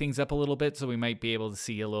might shake things up a little bit, so we might be able to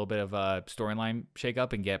see a little bit of a storyline shake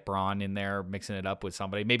up and get Braun in there mixing it up with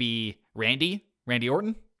somebody. Maybe Randy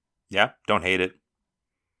Orton. Yeah, don't hate it.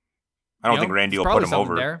 I don't think Randy will put him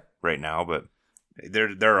over right now, but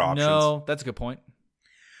there are options. No, that's a good point.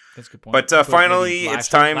 But finally, it's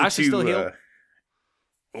time to...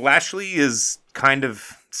 Lashley is kind of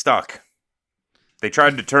stuck. They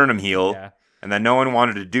tried to turn him heel, and then no one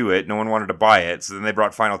wanted to do it. No one wanted to buy it, so then they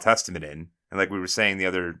brought Final Testament in. And like we were saying the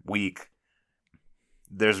other week,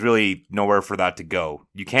 there's really nowhere for that to go.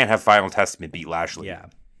 You can't have Final Testament beat Lashley. Yeah.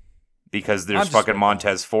 Because there's fucking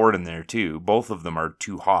Montez Ford in there too. Both of them are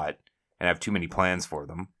too hot and have too many plans for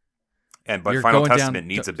them. But Final Testament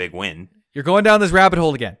needs a big win. You're going down this rabbit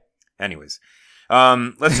hole again. Anyways,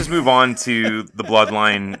 let's just move on to the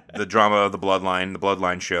Bloodline, the drama of the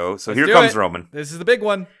Bloodline show. So here comes Roman. This is the big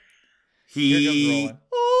one. He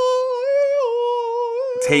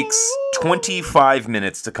takes 25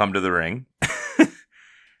 minutes to come to the ring.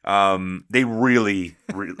 They really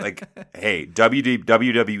like, hey,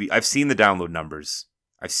 WWE, I've seen the download numbers.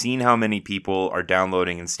 I've seen how many people are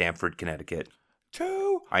downloading in Stamford, Connecticut.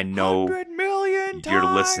 200 million you're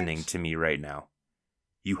listening to me right now.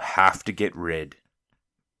 You have to get rid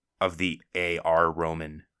of the AR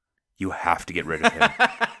Roman. You have to get rid of him.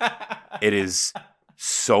 It is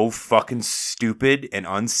so fucking stupid and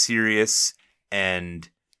unserious, and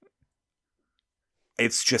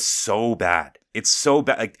it's just so bad. It's so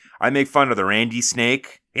bad. Like, I make fun of the Randy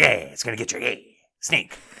Snake. Yeah, it's gonna get your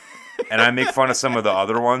snake. And I make fun of some of the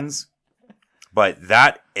other ones, but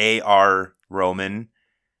that AR Roman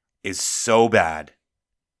is so bad.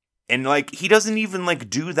 And like, he doesn't even like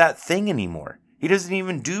do that thing anymore. He doesn't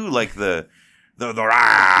even do like the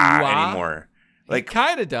rah anymore. Like, he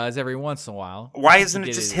kind of does every once in a while. Why isn't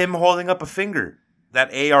it just him holding up a finger?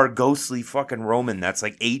 That AR ghostly fucking Roman that's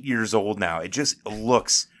like 8 years old now. It just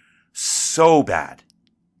looks so bad.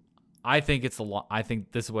 I think I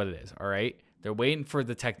think this is what it is. All right, they're waiting for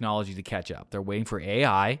the technology to catch up. They're waiting for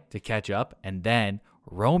AI to catch up, and then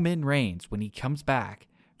Roman Reigns, when he comes back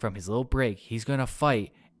from his little break, he's gonna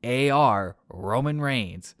fight AR Roman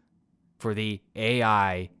Reigns for the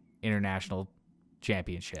AI International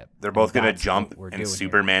Championship. They're both gonna jump and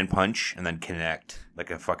Superman punch and then connect like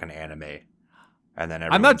a fucking anime. And then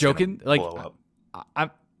I'm not joking. Like,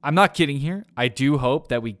 I'm not kidding here. I do hope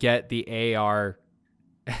that we get the AR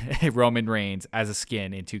Roman Reigns as a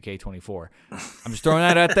skin in 2K24. I'm just throwing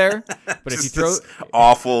that out there. But if you throw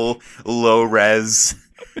awful low res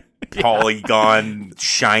polygon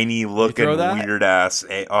shiny looking weird ass,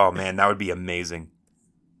 oh man, that would be amazing.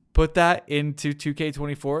 Put that into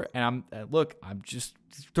 2K24, and I'm just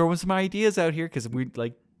throwing some ideas out here because we,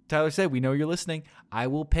 like Tyler said, we know you're listening. I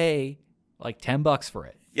will pay like $10 for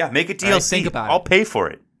it. Yeah, make it DLC. Right, think about I'll pay for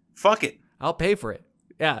it. Fuck it. I'll pay for it.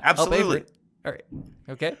 Yeah, absolutely. I'll pay for it. All right.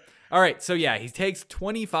 Okay. All right. So yeah, he takes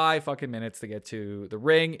 25 fucking minutes to get to the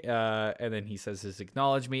ring, and then he says his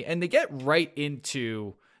acknowledge me, and they get right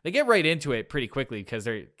into it pretty quickly because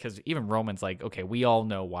even Roman's like, okay, we all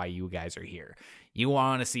know why you guys are here. You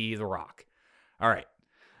want to see The Rock. All right.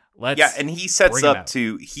 And he sets up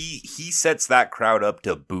to he sets that crowd up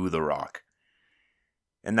to boo The Rock.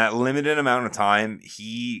 In that limited amount of time,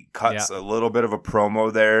 he cuts a little bit of a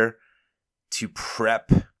promo there to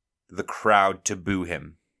prep the crowd to boo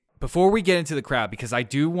him. Before we get into the crowd, because I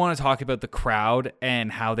do want to talk about the crowd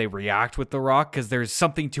and how they react with The Rock, because there's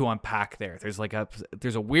something to unpack there. There's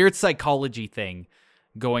a weird psychology thing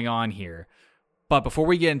going on here. But before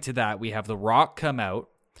we get into that, we have The Rock come out,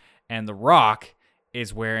 and The Rock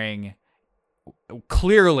is wearing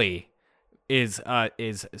clearly is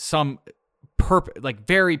some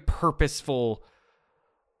very purposefully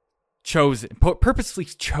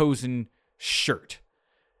chosen shirt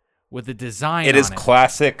with a design on it. It is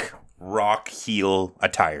classic Rock heel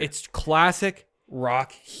attire. It's classic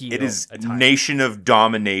Rock heel attire. It is Nation of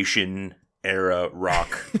Domination era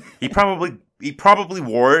Rock. He probably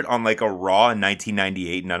wore it on like a Raw in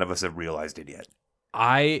 1998. None of us have realized it yet.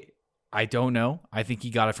 I don't know. I think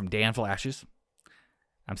he got it from Dan Flashes.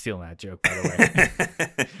 I'm stealing that joke, by the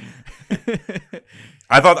way.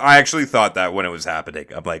 I actually thought that when it was happening.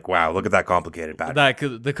 I'm like, wow, look at that complicated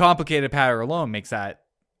pattern. The complicated pattern alone makes that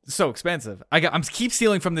so expensive. I'm keep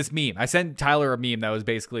stealing from this meme. I sent Tyler a meme that was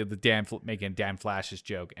basically making Dan Flashes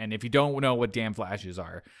joke. And if you don't know what Dan Flashes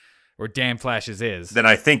are, or Dan Flashes is, then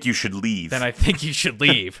I think you should leave.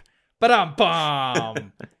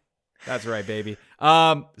 Ba-dum-bum. That's right, baby.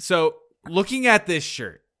 So looking at this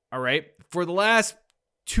shirt, all right, for the last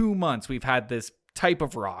 2 months, we've had this type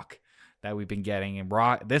of Rock that we've been getting, and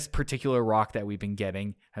this particular Rock that we've been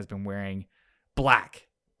getting has been wearing black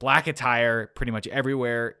attire pretty much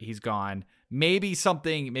everywhere he's gone. Maybe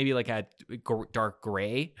like a dark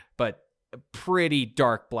gray, but a pretty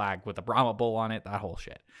dark black with a Brahma bull on it, that whole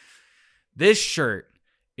shit. This shirt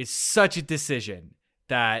is such a decision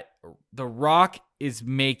that The Rock is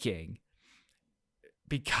making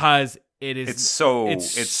because it's so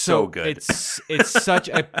good. It's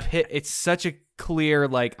such a clear,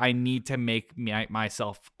 like, I need to make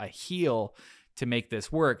myself a heel to make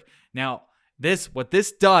this work. Now, what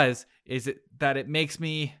this does is that it makes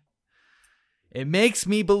me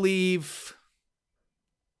believe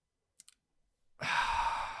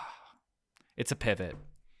it's a pivot.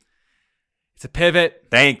 It's a pivot.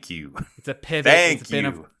 Thank you. It's a pivot. Thank it's you.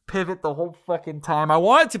 been a pivot the whole fucking time. I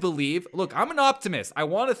wanted to believe. Look, I'm an optimist. I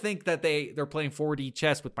want to think that they're playing 4D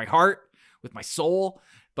chess with my heart, with my soul.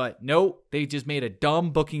 But no, they just made a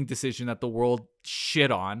dumb booking decision that the world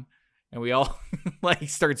shit on. And we all like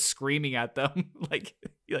started screaming at them. like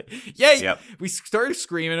yeah. Yep. We started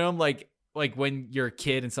screaming at them like when you're a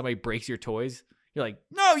kid and somebody breaks your toys. You're like,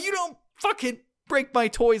 no, you don't fucking break my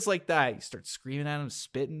toys like that. You start screaming at them,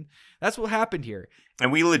 spitting. That's what happened here.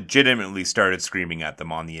 And we legitimately started screaming at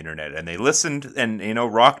them on the internet. And they listened. And,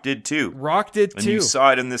 Rock did too. And you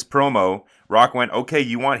saw it in this promo. Rock went, okay,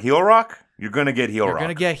 you want heel Rock? You're going to get heel Rock. You're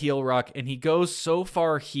going to get heel Rock. And he goes so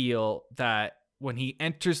far heel that when he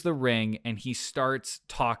enters the ring and he starts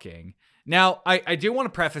talking. Now, I do want to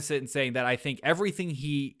preface it in saying that I think everything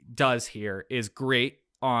he does here is great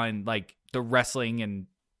on like the wrestling and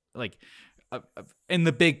like in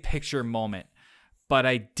the big picture moment. But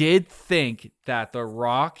I did think that The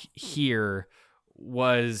Rock here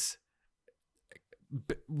was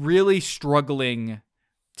really struggling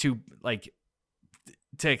to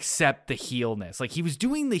accept the heelness. Like he was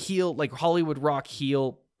doing the heel, like Hollywood Rock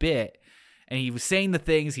heel bit. And he was saying the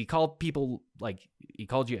things. He called people like he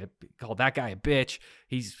called that guy a bitch.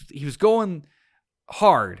 He was going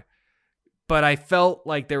hard, but I felt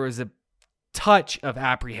like there was a touch of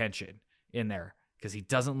apprehension in there because he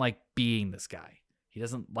doesn't like being this guy. He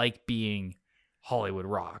doesn't like being Hollywood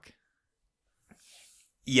Rock.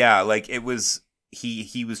 Yeah, like it was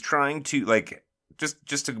he was trying to like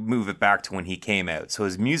just to move it back to when he came out. So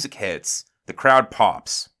his music hits, the crowd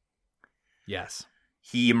pops. Yes.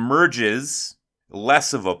 He emerges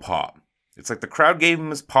less of a pop. It's like the crowd gave him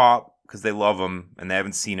his pop because they love him and they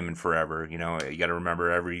haven't seen him in forever. You got to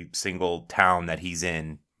remember every single town that he's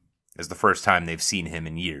in is the first time they've seen him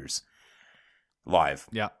in years live.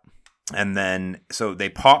 Yeah. And then, so they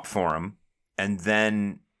pop for him and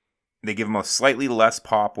then they give him a slightly less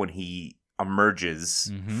pop when he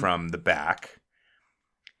emerges from the back.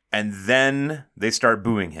 And then they start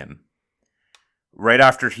booing him. Right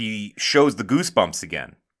after he shows the goosebumps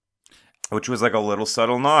again, which was like a little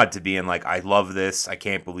subtle nod to being like, I love this. I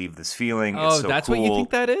can't believe this feeling. Oh, it's so that's cool. What you think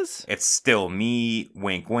that is? It's still me.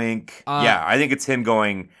 Wink, wink. Yeah, I think it's him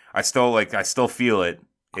going, I still feel it.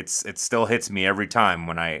 It still hits me every time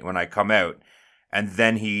when I come out. And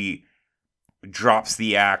then he drops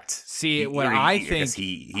the act. See,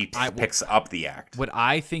 he picks up the act. What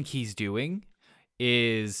I think he's doing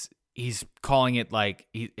is he's calling it like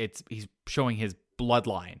he's showing his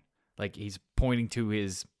bloodline, like he's pointing to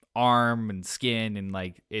his arm and skin and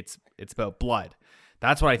like it's about blood.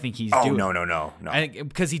 That's what I think he's doing. No.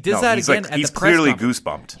 Because he does that again at the press conference. He's clearly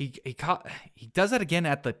goosebumped. He does that again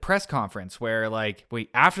at the press conference where like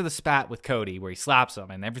after the spat with Cody where he slaps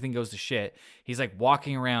him and everything goes to shit, he's like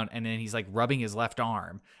walking around and then he's like rubbing his left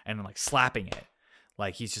arm and then like slapping it.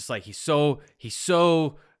 Like he's just like he's so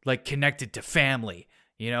like connected to family,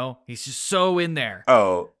 He's just so in there.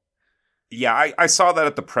 Oh. Yeah, I saw that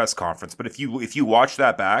at the press conference, but if you watch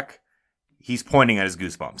that back, he's pointing at his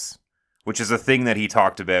goosebumps, which is a thing that he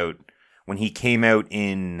talked about when he came out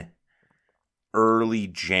in early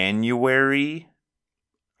January,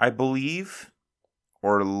 I believe,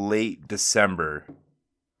 or late December,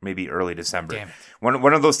 maybe early December. Damn it.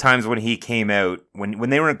 One of those times when he came out, when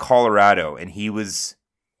they were in Colorado, and he was...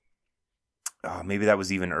 Oh, maybe that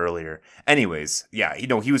was even earlier. Anyways, yeah,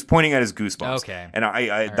 he was pointing at his goosebumps. Okay. And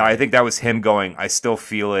I think that was him going, I still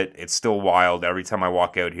feel it. It's still wild. Every time I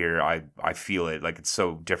walk out here, I feel it. Like, it's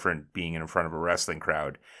so different being in front of a wrestling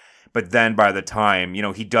crowd. But then by the time,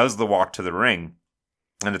 he does the walk to the ring,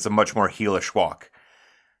 and it's a much more heelish walk.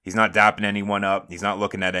 He's not dapping anyone up. He's not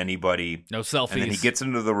looking at anybody. No selfies. And then he gets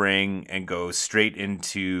into the ring and goes straight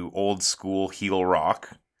into old school heel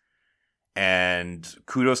Rock. And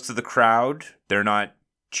kudos to the crowd. They're not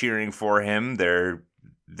cheering for him. They're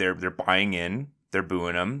buying in. They're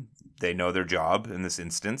booing him. They know their job in this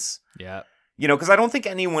instance. Yeah. Because I don't think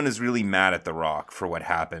anyone is really mad at The Rock for what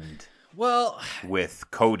happened. Well, with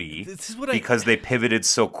Cody, this is what because they pivoted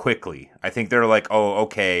so quickly. I think they're like, oh,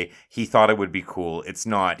 okay, he thought it would be cool. It's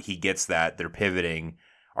not. He gets that. They're pivoting.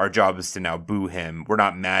 Our job is to now boo him. We're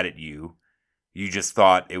not mad at you. You just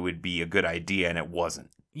thought it would be a good idea, and it wasn't.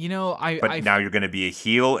 But now you're going to be a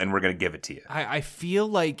heel, and we're going to give it to you. I feel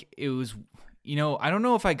like it was, I don't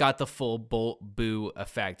know if I got the full boo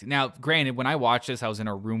effect. Now, granted, when I watched this, I was in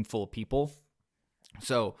a room full of people,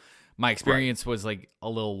 so my experience was like a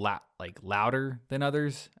little louder than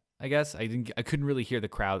others. I guess. I couldn't really hear the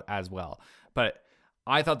crowd as well. But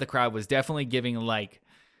I thought the crowd was definitely giving like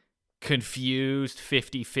confused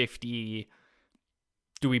 50-50,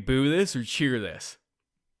 do we boo this or cheer this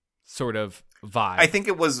sort of vibe. I think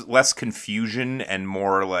it was less confusion and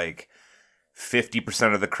more like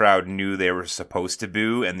 50% of the crowd knew they were supposed to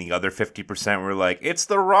boo, and the other 50% were like, "It's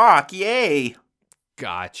The Rock, yay!"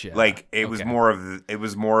 Gotcha. Like it was more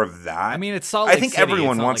of that. I mean, it's Salt Lake I think City.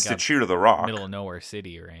 everyone wants to cheer The Rock. Middle of nowhere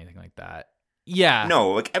city or anything like that. Yeah.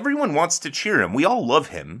 No, like everyone wants to cheer him. We all love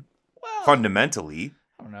him. Well, fundamentally.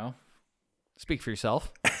 I don't know. Speak for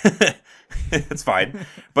yourself. It's fine.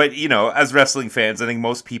 But, as wrestling fans, I think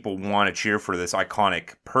most people want to cheer for this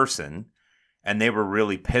iconic person. And they were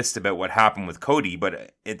really pissed about what happened with Cody.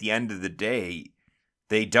 But at the end of the day,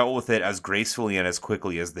 they dealt with it as gracefully and as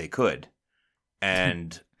quickly as they could.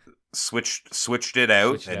 And switched it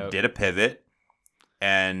out did a pivot.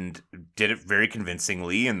 And did it very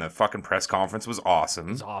convincingly, and the fucking press conference was awesome.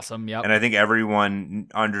 It was awesome, yep. And I think everyone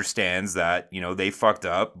understands that, they fucked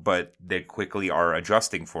up, but they quickly are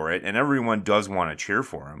adjusting for it, and everyone does want to cheer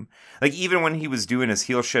for him. Like, even when he was doing his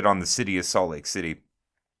heel shit on the city of Salt Lake City,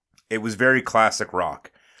 it was very classic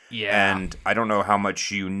Rock. Yeah. And I don't know how much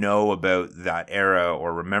you know about that era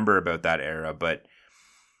or remember about that era, but,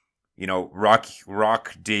 Rock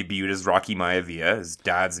debuted as Rocky Maivia, his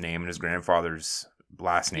dad's name and his grandfather's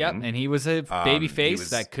last name. Yep, and he was a baby face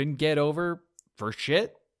that couldn't get over for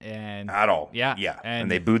shit and at all. Yeah. And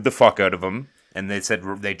they booed the fuck out of him, and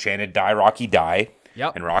they chanted "Die Rocky Die."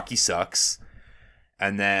 Yep. And Rocky sucks.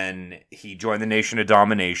 And then he joined the Nation of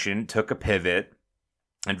Domination, took a pivot,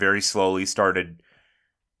 and very slowly started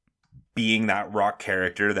being that Rock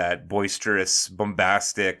character, that boisterous,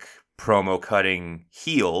 bombastic, promo cutting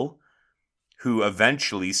heel, who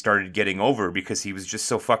eventually started getting over because he was just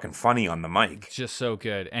so fucking funny on the mic. Just so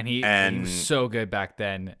good. And he was so good back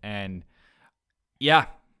then. And yeah.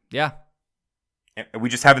 We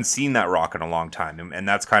just haven't seen that Rock in a long time. And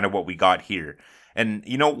that's kind of what we got here. And,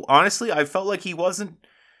 honestly, I felt like he wasn't...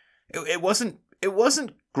 It wasn't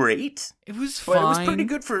great. It was fine. But it was pretty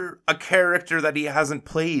good for a character that he hasn't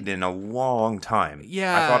played in a long time.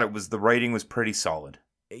 Yeah. I thought the writing was pretty solid.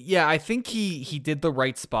 Yeah, I think he did the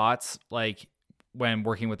right spots, like when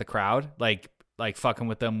working with the crowd, like fucking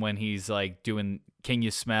with them when he's like doing "Can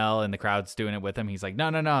You Smell" and the crowd's doing it with him. He's like, no,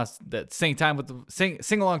 the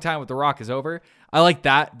sing along time with the Rock is over. I like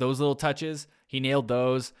that, those little touches. He nailed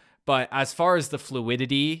those. But as far as the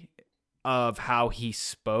fluidity of how he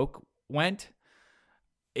spoke went,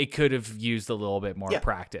 it could have used a little bit more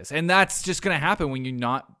practice, and that's just gonna happen when you're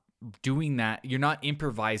not doing that. You're not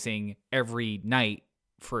improvising every night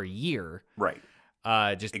for a year, right?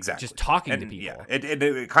 Just talking to people. Yeah,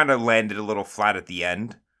 it kind of landed a little flat at the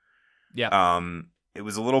end. Yeah. It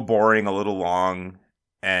was a little boring, a little long,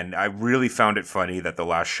 and I really found it funny that the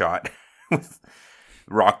last shot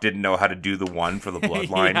Rock didn't know how to do the one for the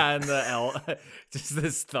Bloodline. Yeah, and the L, just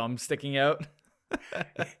this thumb sticking out.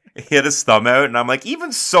 He had his thumb out, and I'm like,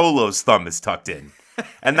 even Solo's thumb is tucked in.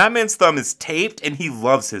 And that man's thumb is taped, and he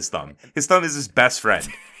loves his thumb. His thumb is his best friend.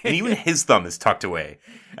 And even his thumb is tucked away.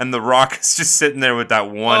 And The Rock is just sitting there with that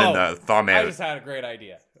one and the thumb out. I just had a great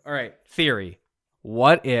idea. All right, theory.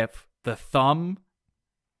 What if the thumb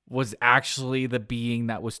was actually the being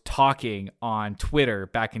that was talking on Twitter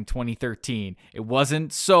back in 2013? It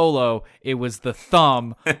wasn't Solo. It was the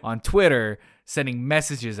thumb on Twitter sending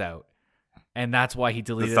messages out. And that's why he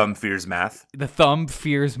deleted it. The thumb fears math. The thumb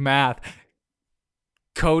fears math.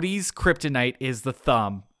 Cody's kryptonite is the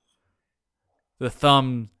thumb. The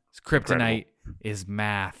thumb's kryptonite is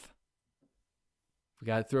math. We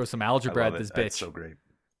got to throw some algebra at this bitch. That's so great.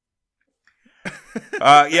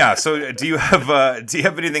 Yeah. So, do you have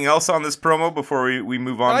anything else on this promo before we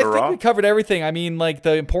move on to Raw? I think we covered everything. I mean, like,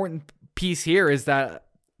 the important piece here is that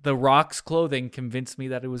the Rock's clothing convinced me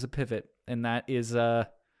that it was a pivot, and that is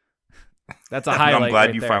that's a highlight. I'm glad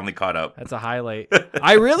right you there. finally caught up. That's a highlight.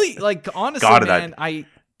 I really, like, honestly, man, I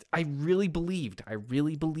really believed. I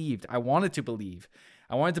wanted to believe.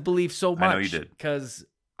 I wanted to believe so much. I know you did. Because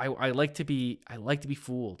I like to be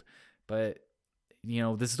fooled. But,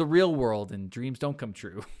 this is the real world, and dreams don't come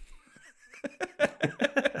true.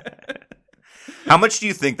 How much do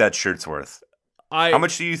you think that shirt's worth? How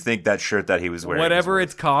much do you think that shirt that he was wearing? Whatever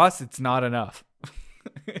it costs, it's not enough.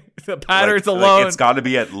 The patterns alone. It's got to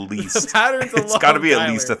be at least. The patterns alone. It's got to be at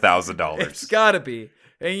least $1,000. It's got to be.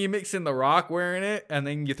 And you mix in The Rock wearing it, and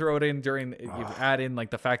then you throw it in you add in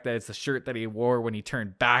like the fact that it's the shirt that he wore when he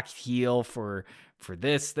turned back heel for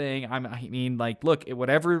this thing. I mean, like, look,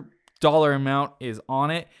 whatever dollar amount is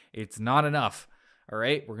on it, it's not enough. All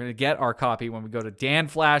right, we're gonna get our copy when we go to Dan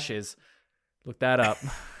Flash's. Look that up.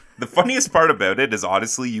 The funniest part about it is,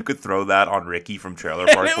 honestly, you could throw that on Ricky from Trailer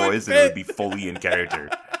Park Boys and it would be fully in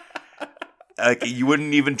character. Like, you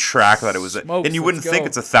wouldn't even track that it was and you wouldn't think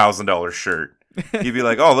it's $1,000 shirt. You'd be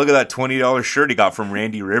like, oh, look at that $20 shirt he got from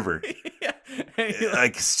Randy River. Yeah.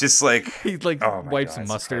 Like, it's just like... He wipes some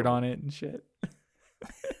mustard on it and shit.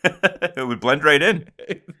 It would blend right in.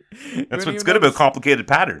 That's what's good about complicated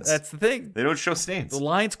patterns. That's the thing. They don't show stains. The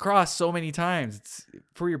lines cross so many times. It's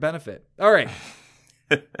for your benefit. All right.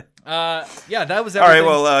 Yeah, that was everything. All right,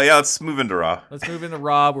 well, let's move into Raw. Let's move into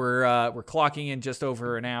Raw. We're clocking in just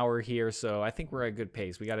over an hour here, so I think we're at a good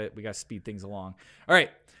pace. We got to speed things along. All right.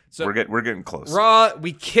 So we're getting close. Raw,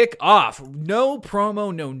 we kick off. No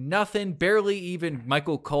promo, no nothing. Barely even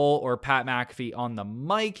Michael Cole or Pat McAfee on the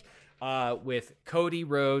mic. With Cody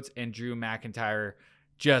Rhodes and Drew McIntyre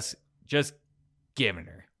just giving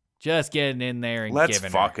her. Just getting in there and Let's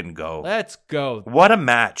giving fucking go. Let's go. What a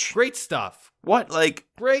match. Great stuff. What, like...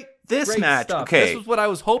 Great match. Stuff. Okay. This was what I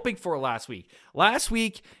was hoping for last week. Last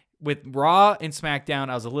week, with Raw and SmackDown,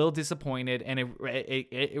 I was a little disappointed, and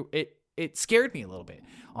it scared me a little bit.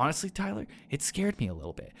 Honestly, Tyler, it scared me a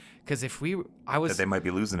little bit. Because that they might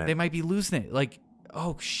be losing it. They might be losing it. Like,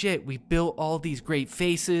 oh shit, we built all these great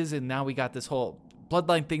faces and now we got this whole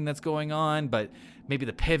Bloodline thing that's going on, but maybe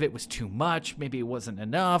the pivot was too much, maybe it wasn't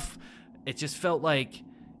enough. It just felt like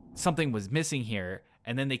something was missing here,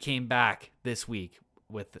 and then they came back this week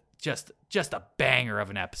with just a banger of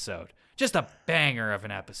an episode.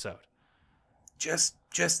 Just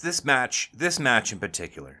this match in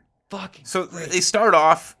particular. Fucking so great. They start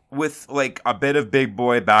off with like a bit of big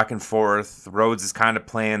boy back and forth. Rhodes is kind of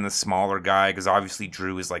playing the smaller guy because obviously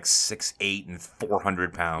Drew is like 6'8" and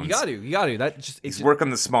 400 pounds. You got to. He's working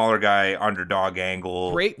the smaller guy underdog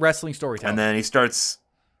angle. Great wrestling storytelling. And then he starts.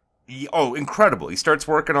 Incredible! He starts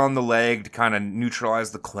working on the leg to kind of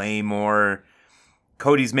neutralize the Claymore.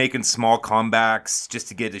 Cody's making small comebacks just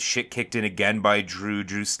to get his shit kicked in again by Drew.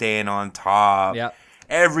 Drew staying on top. Yeah.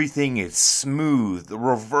 Everything is smooth. The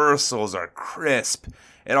reversals are crisp.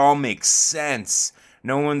 It all makes sense.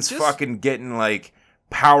 No one's fucking getting like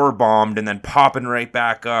power bombed and then popping right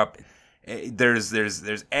back up. There's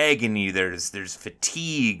agony. There's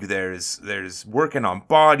fatigue. There's working on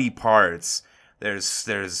body parts. There's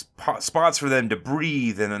spots for them to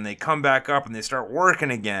breathe, and then they come back up and they start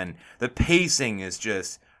working again. The pacing is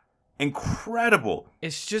just incredible.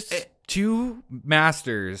 It's just two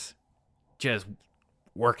masters just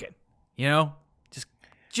working, you know,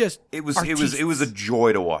 just it was a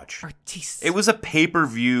joy to watch. Artistes. It was a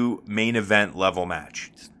pay-per-view main event level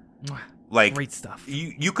match. Like, great stuff.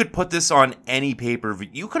 You could put this on any pay-per-view.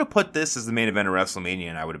 You could have put this as the main event of WrestleMania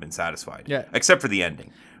and I would have been satisfied. Yeah. Except for the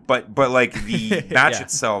ending. But like the match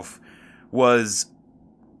itself was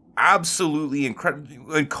absolutely incredible.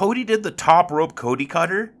 When Cody did the top rope Cody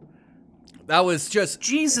cutter, that was just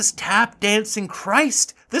Jesus tap dancing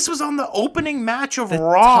Christ. This was on the opening match of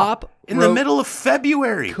Raw in the middle of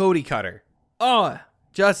February. Cody cutter. And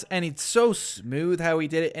it's so smooth how he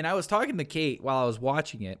did it. And I was talking to Kate while I was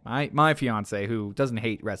watching it, my fiance, who doesn't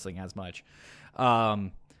hate wrestling as much. I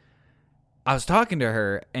was talking to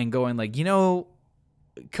her and going like, you know,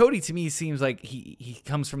 Cody to me seems like he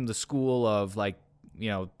comes from the school of like, you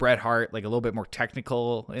know, Bret Hart, like a little bit more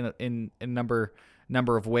technical in a number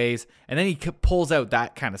of ways, and then he pulls out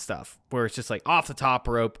that kind of stuff where it's just like off the top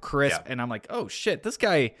rope, crisp, and I'm like, oh shit, this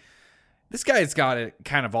guy's got it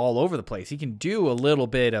kind of all over the place. He can do a little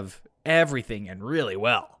bit of everything and really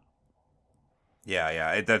well.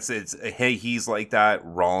 Yeah, he's like that.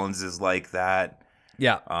 Rollins is like that.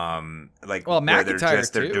 Yeah.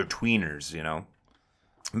 McIntyre too. They're tweeners, you know.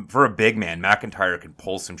 For a big man, McIntyre can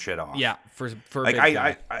pull some shit off. Yeah, for a like big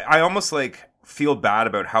guy. I almost like feel bad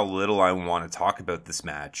about how little I want to talk about this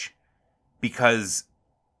match because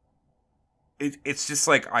it's just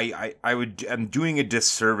like I'm doing a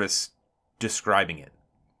disservice describing it.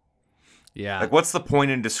 Yeah. Like, what's the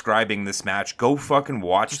point in describing this match? Go fucking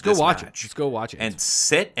watch Just this go watch match. it. Just go watch it. And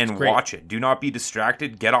sit and watch it. Do not be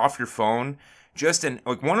distracted. Get off your phone.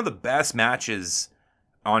 One of the best matches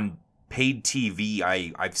on paid TV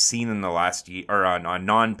I've seen in the last year, or on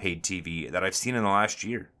non-paid TV that I've seen in the last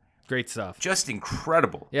year. Great stuff. Just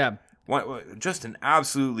incredible. Yeah. Just an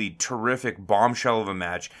absolutely terrific bombshell of a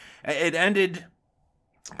match. It ended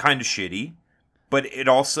kind of shitty, but it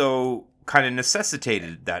also kind of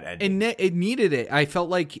necessitated that ending. It needed it. I felt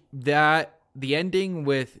like that the ending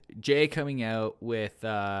with Jay coming out, with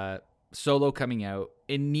Solo coming out,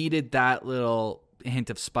 it needed that little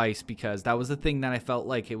hint of spice because that was the thing that I felt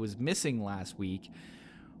like it was missing last week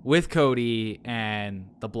with Cody and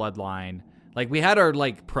the Bloodline. Like, we had our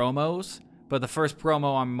like promos, But the first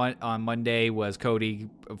promo on Monday was Cody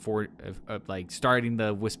for like starting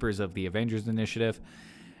the Whispers of the Avengers Initiative.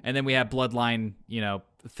 And then we had Bloodline,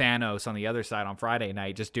 Thanos on the other side on Friday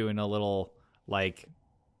night, just doing a little like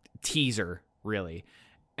teaser, really.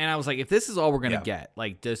 And I was like, if this is all we're going to get,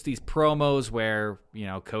 like just these promos where,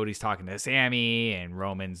 Cody's talking to Sammy and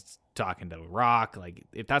Roman's talking to Rock, like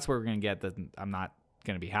if that's what we're going to get, then I'm not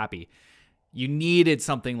going to be happy. You needed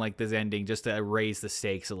something like this ending just to raise the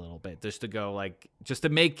stakes a little bit, just to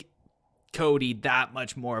make Cody that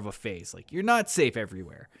much more of a face. Like, you're not safe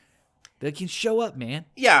everywhere. They can show up, man.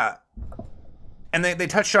 Yeah. And they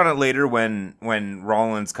touched on it later when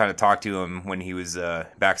Rollins kind of talked to him when he was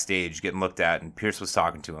backstage getting looked at and Pierce was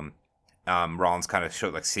talking to him. Rollins kind of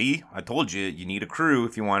showed, like, see, I told you, you need a crew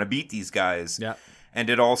if you want to beat these guys. Yeah. And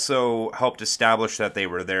it also helped establish that they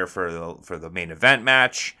were there for the main event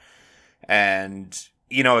match. And,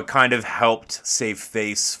 it kind of helped save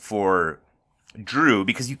face for Drew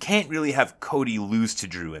because you can't really have Cody lose to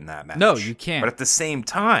Drew in that match. No, you can't. But at the same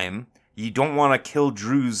time, you don't want to kill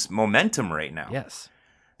Drew's momentum right now. Yes.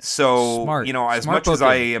 So, Smart. As Smart much as booking.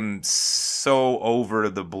 I am so over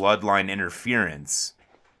the Bloodline interference,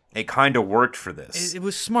 it kind of worked for this. It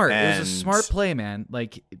was smart. It was a smart play, man.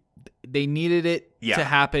 Like, they needed it to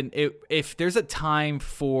happen. If there's a time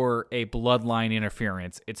for a Bloodline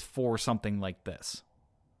interference, it's for something like this.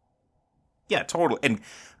 Yeah, totally. And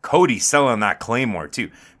Cody selling that Claymore,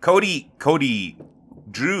 too.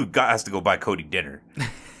 Drew has to go buy Cody dinner.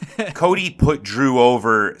 Cody put Drew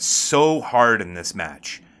over so hard in this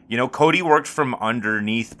match. Cody worked from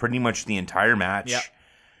underneath pretty much the entire match. Yep.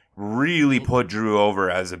 Really put Drew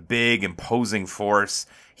over as a big, imposing force.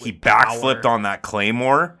 He backflipped on that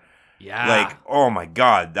Claymore. Yeah. Like, oh my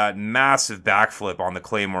God, that massive backflip on the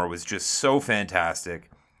Claymore was just so fantastic.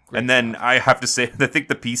 Great then I have to say, I think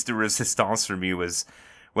the piece de resistance for me was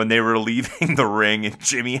when they were leaving the ring and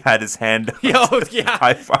Jimmy had his hand up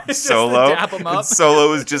high five Solo. To dap him up. And Solo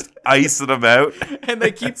was just icing him out. And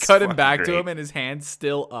they keep cutting back to him and his hand's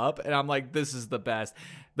still up. And I'm like, this is the best.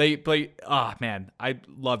 They play. Oh, man. I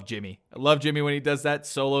love Jimmy. I love Jimmy when he does that.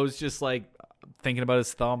 Solo's just like thinking about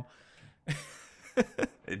his thumb.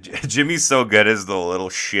 Jimmy's so good as the little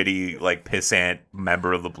shitty, like, pissant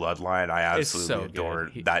member of the Bloodline. I absolutely adore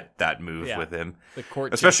that move with him. The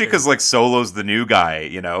court especially because, like, Solo's the new guy,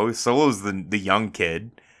 Solo's the young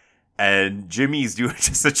kid. And Jimmy's doing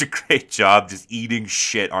just such a great job just eating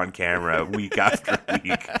shit on camera week after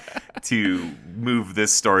week to move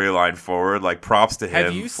this storyline forward. Like, props to him.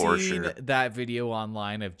 Have you for seen sure. that video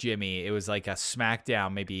online of Jimmy? It was like a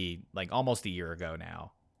SmackDown maybe like almost a year ago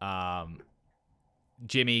now.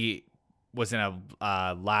 Jimmy was in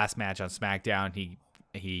a last match on SmackDown.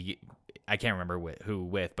 He I can't remember who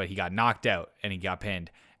with, but he got knocked out and he got pinned.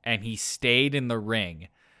 And he stayed in the ring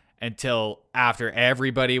until after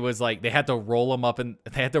everybody was like, they had to roll him up and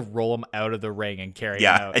they had to roll him out of the ring and carry him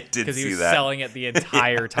out. I did see that. Because he was selling it the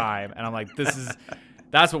entire time. And I'm like,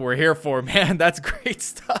 that's what we're here for, man. That's great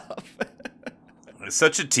stuff.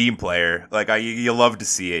 Such a team player. Like, you love to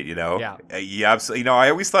see it, Yeah. You absolutely, I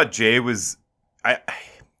always thought Jay was,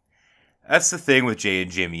 that's the thing with Jay and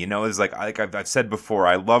Jimmy, is like I've said before,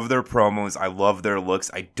 I love their promos. I love their looks.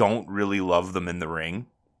 I don't really love them in the ring.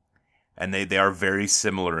 And they are very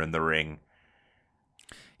similar in the ring.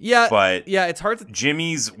 Yeah. But it's hard to.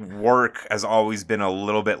 Jimmy's work has always been a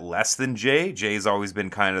little bit less than Jay. Jay's always been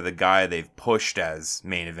kind of the guy they've pushed as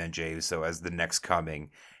main event Jay. So as the next coming,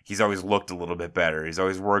 he's always looked a little bit better. He's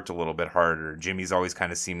always worked a little bit harder. Jimmy's always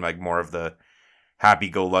kind of seemed like more of the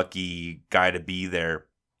happy-go-lucky guy to be there.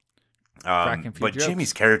 But jokes.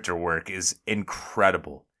 Jimmy's character work is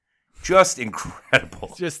incredible. Just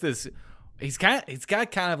incredible. Just this. He's got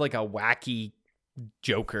kind of like a wacky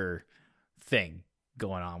Joker thing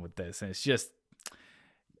going on with this. And it's just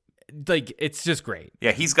like, it's just great.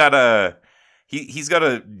 Yeah, he's got a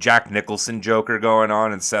Jack Nicholson Joker going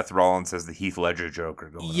on, and Seth Rollins has the Heath Ledger Joker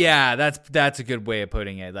going on. Yeah, that's a good way of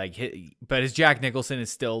putting it. Like, but his Jack Nicholson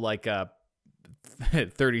is still like a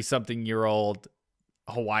 30-something-year-old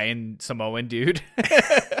Hawaiian Samoan dude.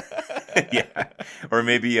 Yeah, or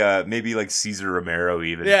maybe like Cesar Romero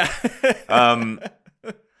even. Yeah.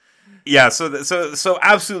 Yeah, so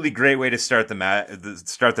absolutely great way to start the night.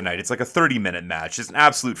 It's like a 30-minute match. It's an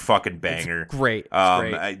absolute fucking banger. It's great.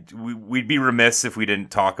 It's great. We'd be remiss if we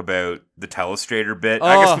didn't talk about the Telestrator bit.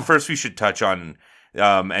 I guess first we should touch on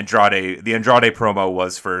Andrade. The Andrade promo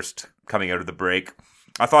was first coming out of the break.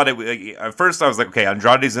 I thought at first I was like, okay,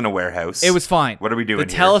 Andrade's in a warehouse. It was fine. What are we doing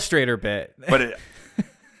the here? Telestrator bit. But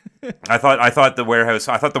I thought the warehouse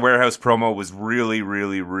promo was really,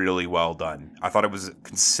 really, really well done. I thought it was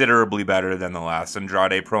considerably better than the last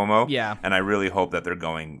Andrade promo. Yeah. And I really hope that they're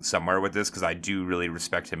going somewhere with this because I do really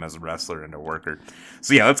respect him as a wrestler and a worker.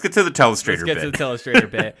 So yeah, let's get to the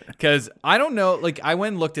Telestrator bit. Because I don't know, like I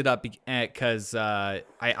went and looked it up because I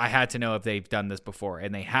had to know if they've done this before.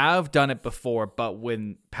 And they have done it before, but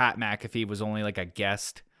when Pat McAfee was only like a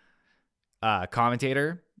guest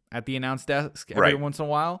commentator at the announce desk every once in a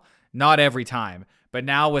while. Not every time. But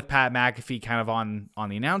now with Pat McAfee kind of on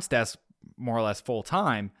the announce desk more or less full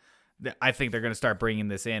time, I think they're going to start bringing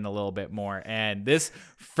this in a little bit more. And this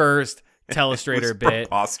first Telestrator bit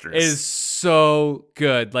is so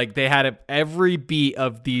good. Like they had every beat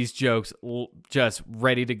of these jokes just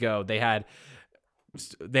ready to go. They had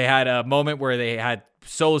a moment where they had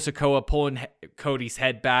Solo Sikoa pulling Cody's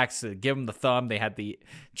head back to give him the thumb. They had the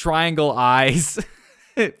triangle eyes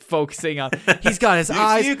focusing on. He's got his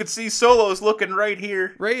eyes. You could see Solo's looking right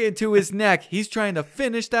here, right into his neck. He's trying to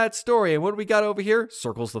finish that story. And what do we got over here?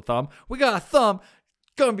 Circles the thumb. We got a thumb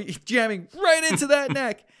gonna be jamming right into that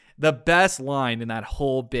neck. The best line in that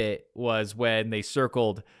whole bit was when they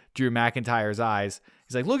circled Drew McIntyre's eyes.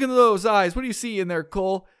 He's like, "Look into those eyes. What do you see in there,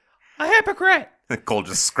 Cole? A hypocrite." Cole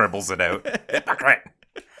just scribbles it out. Hypocrite.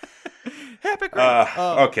 Hypocrite.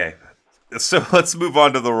 Okay. So let's move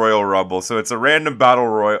on to the Royal Rumble. So it's a random battle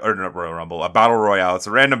a battle royale. It's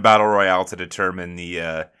a random battle royale to determine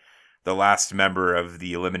the last member of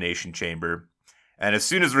the Elimination Chamber. And as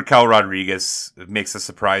soon as Raquel Rodriguez makes a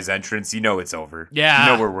surprise entrance, you know it's over. Yeah.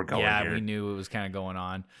 You know where we're going here. Yeah, we knew it was kind of going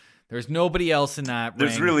on. There's nobody else in that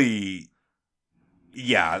There's ring. really...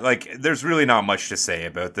 Yeah, like there's really not much to say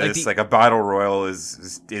about this. Like a battle royal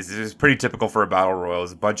is pretty typical for a battle royal.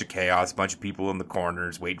 It's a bunch of chaos, a bunch of people in the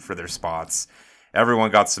corners waiting for their spots. Everyone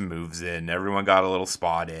got some moves in. Everyone got a little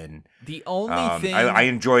spot in. The only thing I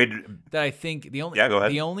enjoyed that I think go ahead.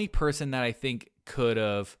 The only person that I think could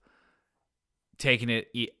have taken it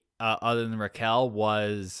other than Raquel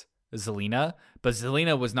was Zelina, but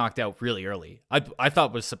Zelina was knocked out really early. I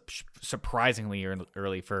thought it was surprisingly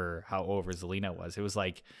early for how over Zelina was. It was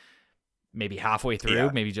like maybe halfway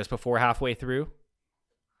through, maybe just before halfway through.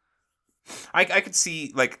 I could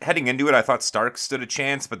see, like, heading into it, I thought Stark stood a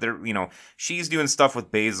chance, but she's doing stuff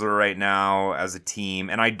with Baszler right now as a team,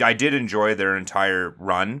 and I did enjoy their entire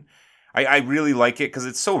run. I really like it because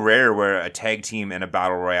it's so rare where a tag team in a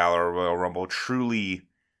battle royale or a Royal Rumble truly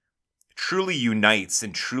unites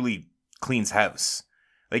and truly cleans house.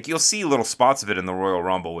 Like, you'll see little spots of it in the Royal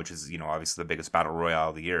Rumble, which is, obviously the biggest battle royale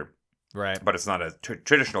of the year. Right. But it's not a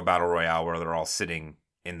traditional battle royale where they're all sitting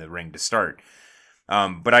in the ring to start.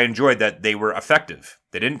 But I enjoyed that they were effective.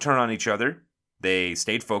 They didn't turn on each other. They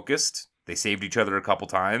stayed focused. They saved each other a couple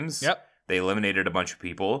times. Yep. They eliminated a bunch of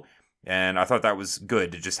people. And I thought that was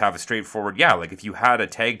good to just have a straightforward, like if you had a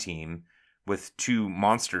tag team with two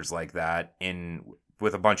monsters like that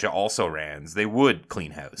with a bunch of also-rans, they would clean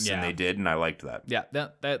house. Yeah. And they did, and I liked that. Yeah,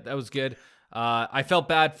 that was good. I felt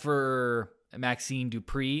bad for Maxine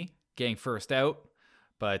Dupree getting first out,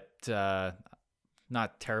 but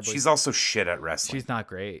not terribly. She's also shit at wrestling. She's not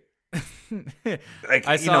great.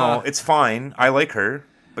 It's fine. I like her,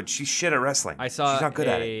 but she's shit at wrestling. She's not good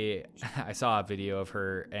at it. I saw a video of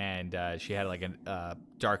her, and she had like a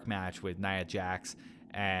dark match with Nia Jax,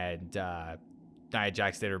 and Nia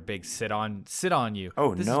Jax did her big sit on you.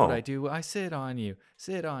 Oh, this no. This is what I do. I sit on you.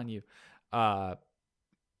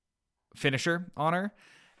 Finisher on her,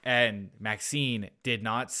 and Maxine did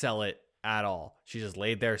not sell it at all. She just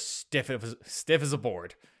laid there stiff as a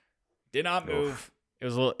board. Did not move. Oof. It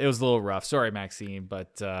was a little rough. Sorry, Maxine,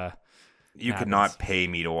 but you could not pay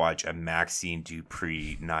me to watch a Maxine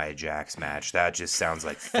Dupree Nia Jax match. That just sounds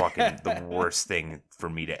like fucking the worst thing for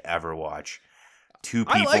me to ever watch. Two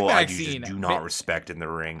people I just do not respect in the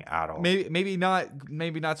ring at all. Maybe not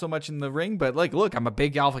so much in the ring, but like, look, I'm a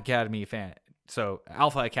big Alpha Academy fan. So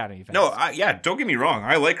Alpha Academy fan. No, don't get me wrong.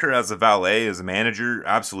 I like her as a valet, as a manager,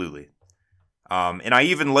 absolutely. And I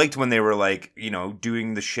even liked when they were like,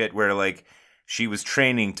 doing the shit where like she was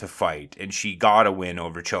training to fight and she got a win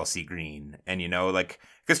over Chelsea Green, and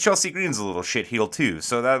because Chelsea Green's a little shit heel too,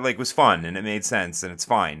 so that like was fun and it made sense and it's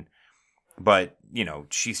fine. But,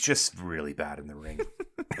 she's just really bad in the ring.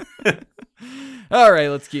 All right,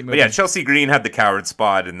 let's keep moving. But yeah, Chelsea Green had the coward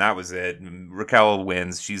spot, and that was it. Raquel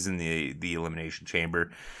wins. She's in the Elimination Chamber.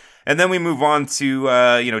 And then we move on to,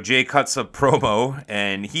 Jay cuts a promo,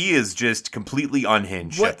 and he is just completely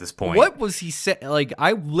unhinged at this point. What was he saying? Like,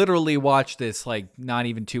 I literally watched this, like, not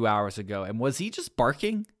even 2 hours ago, and was he just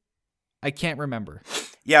barking? I can't remember.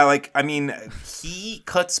 Yeah, like, I mean, he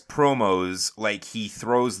cuts promos like he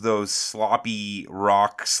throws those sloppy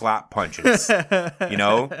rock slap punches, you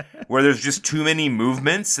know, where there's just too many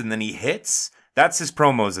movements and then he hits. That's his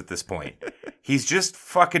promos at this point. He's just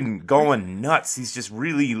fucking going nuts. He's just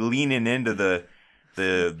really leaning into the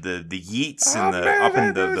yeets and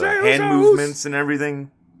the hand movements and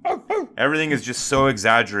everything. Everything is just so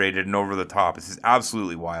exaggerated and over the top. This is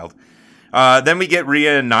absolutely wild. Then we get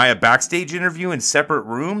Rhea and Nia backstage interview in separate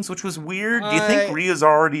rooms, which was weird. Do you think Rhea's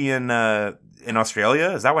already in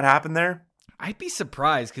Australia? Is that what happened there? I'd be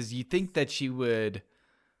surprised because you think that she would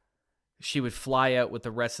fly out with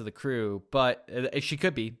the rest of the crew, but she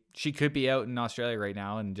could be. She could be out in Australia right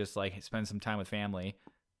now and just like spend some time with family.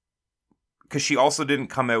 Because she also didn't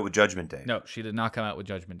come out with Judgment Day. No, she did not come out with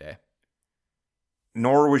Judgment Day.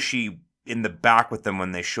 Nor was she in the back with them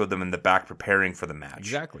when they showed them in the back preparing for the match.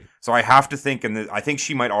 Exactly. So I have to think, I think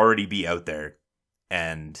she might already be out there,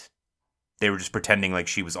 and they were just pretending like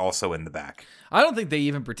she was also in the back. I don't think they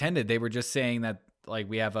even pretended. They were just saying that like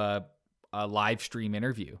we have a live stream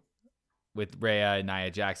interview with Rhea and Nia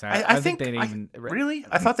Jax. I think they didn't even really.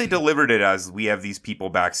 I thought they delivered it as we have these people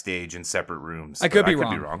backstage in separate rooms. I could be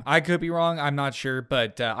wrong. I could be wrong. I'm not sure,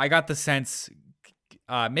 but I got the sense.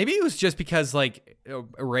 Maybe it was just because like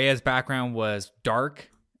Rhea's background was dark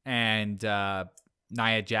and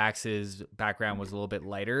Nia Jax's background was a little bit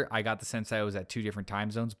lighter. I got the sense that it was at two different time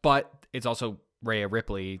zones, but it's also Rhea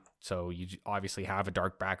Ripley, so you obviously have a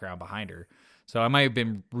dark background behind her. So I might have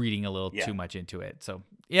been reading a little too much into it. So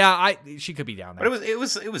yeah, she could be down there. But it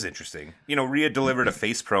was interesting. You know, Rhea delivered a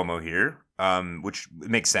face promo here, which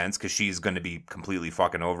makes sense because she's going to be completely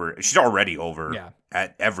fucking over. She's already over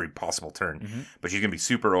at every possible turn, but she's going to be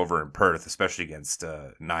super over in Perth, especially against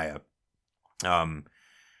Nia.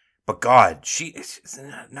 But God,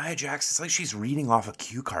 Nia Jax, it's like she's reading off of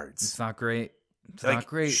cue cards. It's not great. It's like, not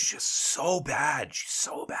great. She's just so bad. She's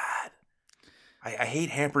so bad. I hate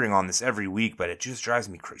hampering on this every week, but it just drives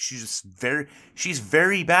me crazy. She's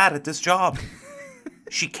very bad at this job.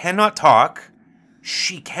 She cannot talk.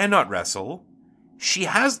 She cannot wrestle. She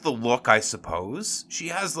has the look, I suppose. She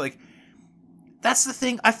has that's the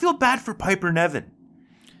thing. I feel bad for Piper Niven.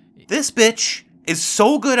 This bitch is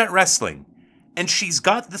so good at wrestling, and she's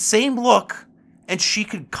got the same look, and she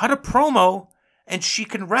can cut a promo, and she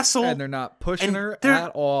can wrestle. And they're not pushing her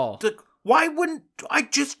at all. Why wouldn't I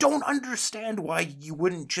just don't understand why you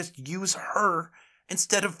wouldn't just use her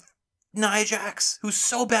instead of Nia Jax, who's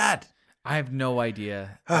so bad? I have no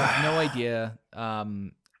idea.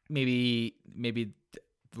 Maybe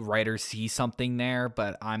writers see something there,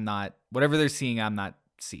 but I'm not. Whatever they're seeing, I'm not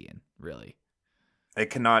seeing really.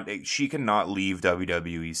 She cannot leave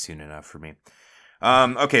WWE soon enough for me.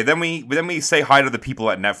 Okay, then we say hi to the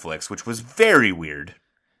people at Netflix, which was very weird.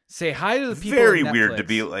 Say hi to the people. Very at Netflix. Weird to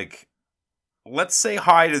be like. Let's say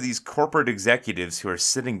hi to these corporate executives who are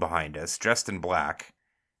sitting behind us, dressed in black.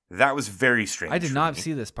 That was very strange. I did not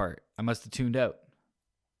see this part. I must have tuned out.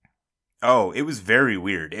 Oh, it was very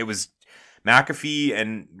weird. It was McAfee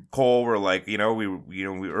and Cole were like, we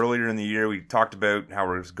earlier in the year we talked about how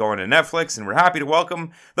we're going to Netflix and we're happy to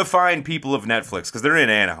welcome the fine people of Netflix because they're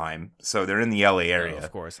in Anaheim, so they're in the LA area,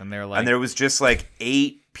 of course. And they're and there was just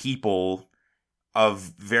 8 people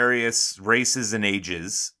of various races and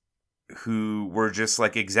ages who were just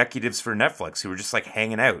executives for Netflix who were just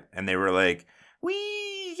hanging out, and they were like,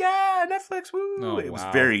 Netflix, woo. Oh, it was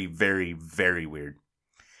very, very, very weird.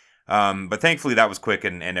 But thankfully that was quick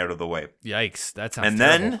and out of the way. Yikes, that sounds and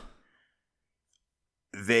terrible.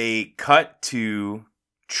 Then they cut to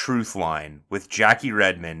Truth Line with Jackie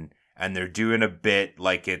Redmond, and they're doing a bit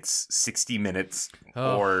like it's 60 Minutes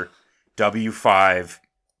or W5,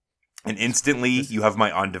 and instantly you have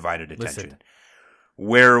my undivided attention. Listen.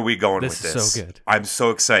 Where are we going with this? This is so good. I'm so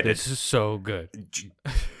excited. This is so good.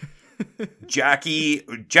 Jackie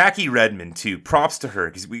Redmond, too. Props to her,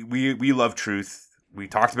 because we love Truth. We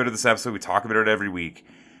talked about it this episode. We talk about it every week.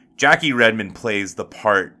 Jackie Redmond plays the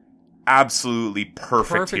part absolutely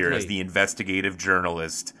perfectly here as the investigative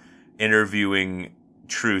journalist interviewing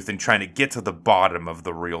Truth and trying to get to the bottom of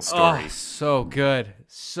the real story. Oh, so good.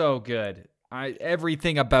 So good.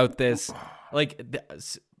 Everything about this,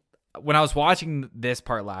 when I was watching this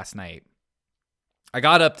part last night, I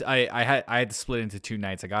got up. I had to split into 2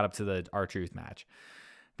 nights. I got up to the R-Truth match,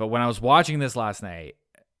 but when I was watching this last night,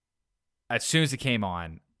 as soon as it came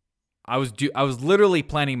on, I was literally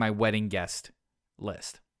planning my wedding guest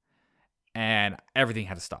list, and everything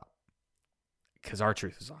had to stop because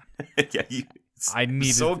R-Truth was on. Yeah, I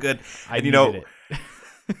needed so good. I needed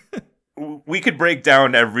it. we could break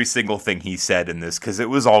down every single thing he said in this because it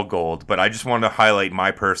was all gold. But I just want to highlight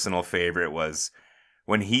my personal favorite was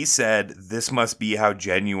when he said, "This must be how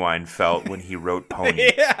Genuine felt when he wrote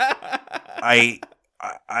Pony." Yeah.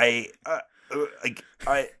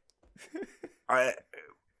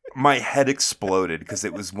 My head exploded because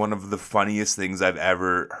it was one of the funniest things I've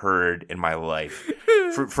ever heard in my life.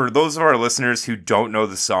 For those of our listeners who don't know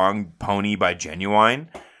the song Pony by Genuine,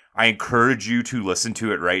 I encourage you to listen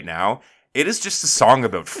to it right now. It is just a song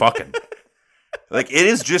about fucking. Like, it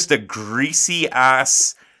is just a greasy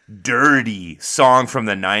ass, dirty song from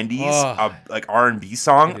the 90s, like R&B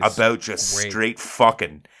song about just straight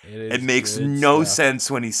fucking. It makes no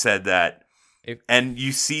sense when he said that. And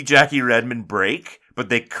you see Jackie Redmond break, but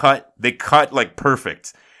they cut like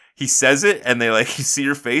perfect. He says it, and you see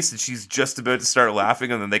her face, and she's just about to start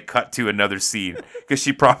laughing, and then they cut to another scene because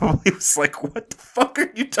she probably was like, "What the fuck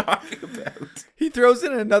are you talking about?" He throws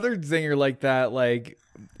in another zinger like that, like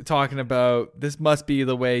talking about this must be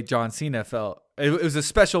the way John Cena felt. It was a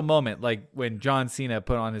special moment, like when John Cena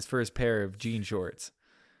put on his first pair of jean shorts.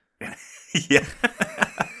 Yeah.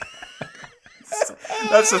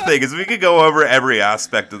 That's the thing, is we could go over every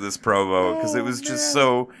aspect of this promo because it was just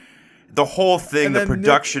so. The whole thing, the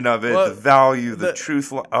production of it, the value, the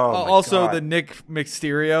truth. Oh, also God. The Nick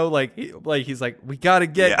Mysterio, he's like, we got to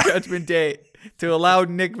get Judgment Day to allow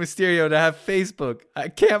Nick Mysterio to have Facebook. I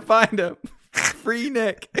can't find him. Free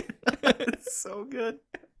Nick. It's so good.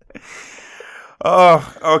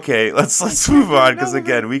 Oh, okay. Let's move on because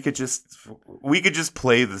again, we could just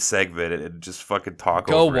play the segment and just fucking talk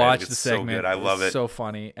Go over it. Go watch it's the segment. So good. I love it. So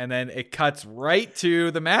funny, and then it cuts right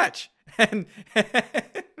to the match and.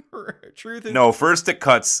 Truth is first it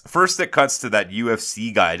cuts to that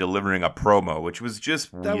UFC guy delivering a promo, which was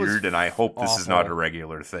just weird, and I hope this is not a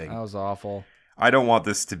regular thing. That was awful. I don't want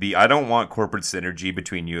corporate synergy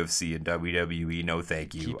between UFC and WWE. No,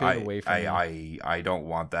 thank you. Keep it away from me. I don't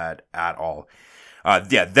want that at all.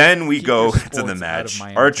 Then we go to the match.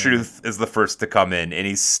 R-Truth is the first to come in, and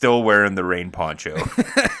he's still wearing the rain poncho.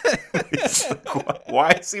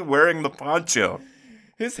 Why is he wearing the poncho?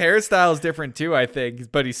 His hairstyle is different too, I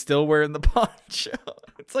think, but he's still wearing the poncho.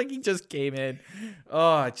 It's like he just came in.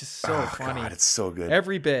 Oh, it's just so funny. God, it's so good.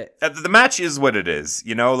 Every bit. The match is what it is.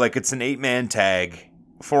 Like it's an 8-man tag,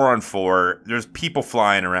 4-on-4. There's people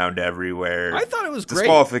flying around everywhere. I thought it was great.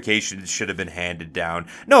 Disqualifications should have been handed down.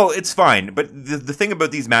 No, it's fine. But the thing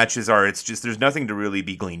about these matches it's just there's nothing to really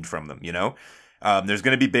be gleaned from them, There's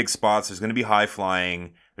going to be big spots. There's going to be high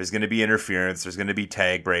flying. There's going to be interference. There's going to be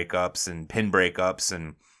tag breakups and pin breakups.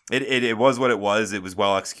 And it was what it was. It was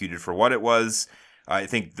well executed for what it was. I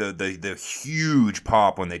think the huge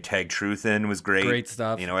pop when they tagged Truth in was great. Great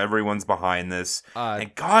stuff. Everyone's behind this.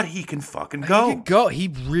 And God, he can fucking go. He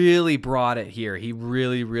really brought it here. He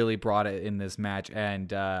really, really brought it in this match.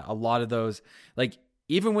 And a lot of those,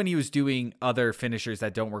 even when he was doing other finishers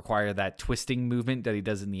that don't require that twisting movement that he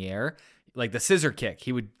does in the air, like the scissor kick,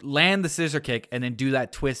 he would land the scissor kick and then do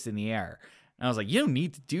that twist in the air. And I was like, you don't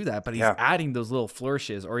need to do that, but he's adding those little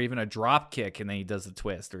flourishes, or even a drop kick and then he does the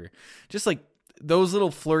twist, or just like those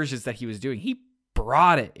little flourishes that he was doing. He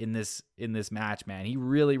brought it in this match, man. He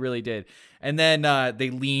really, really did. And then they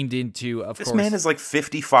leaned into, of course. This man is like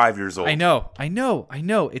 55 years old. I know.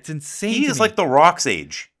 It's insane. He is like The Rock's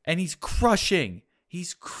age. And he's crushing.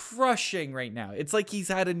 He's crushing right now. It's like he's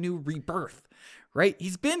had a new rebirth. Right?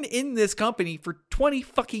 He's been in this company for 20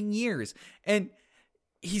 fucking years, and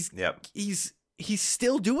he's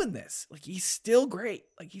still doing this. Like, he's still great.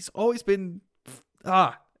 Like, he's always been,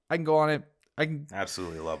 I can go on it. I can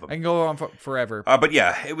absolutely love him. I can go on forever. But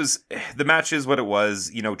yeah, the match is what it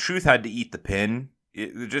was. Truth had to eat the pin.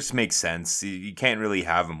 It just makes sense. You can't really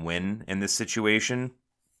have him win in this situation.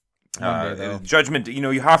 Judgment,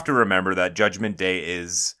 you have to remember that Judgment Day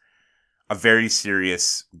is a very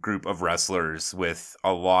serious group of wrestlers with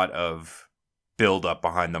a lot of build up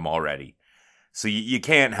behind them already. So you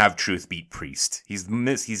can't have Truth beat Priest.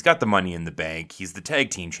 He's got the money in the bank. He's the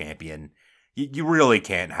tag team champion. You really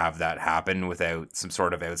can't have that happen without some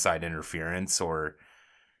sort of outside interference, or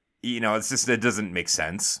it's just, it doesn't make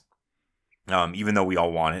sense. Even though we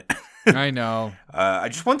all want it. I know.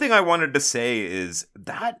 One thing I wanted to say is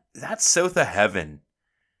that South of Heaven.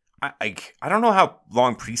 I don't know how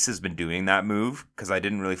long Priest has been doing that move because I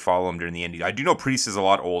didn't really follow him during the Indies. I do know Priest is a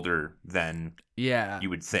lot older than you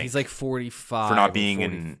would think. He's like 45 for not being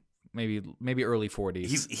 40, in maybe early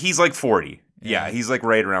 40s. He's like 40. Yeah, he's like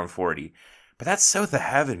right around 40. But that's South of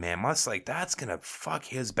Heaven, man. That's gonna fuck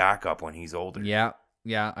his back up when he's older. Yeah,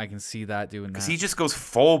 I can see that doing that. Because he just goes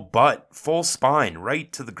full butt, full spine,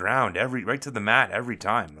 right to the ground, right to the mat every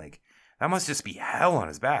time. Like, that must just be hell on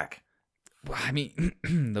his back. Well, I mean,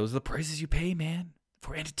 those are the prices you pay, man,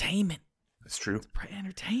 for entertainment. That's true. For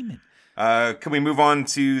entertainment. Can we move on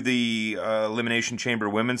to the Elimination Chamber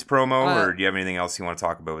women's promo, or do you have anything else you want to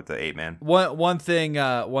talk about with the 8-man? One thing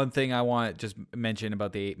I want to just mention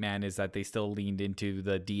about the 8-man is that they still leaned into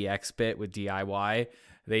the DX bit with DIY.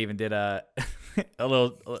 They even did a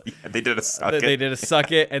little. Yeah, they did a suck it. They did a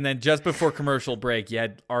suck it, and then just before commercial break, you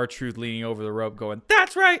had R-Truth leaning over the rope, going,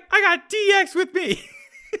 "That's right, I got DX with me."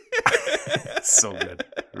 So good.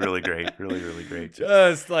 Really great. Really, really great.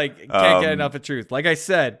 Just like can't get enough of Truth. Like I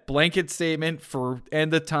said, blanket statement for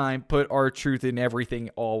end of time. Put R-Truth in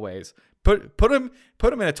everything always. Put him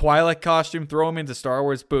in a Twilight costume. Throw him into Star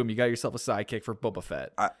Wars. Boom, you got yourself a sidekick for Boba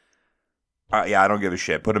Fett. Yeah, I don't give a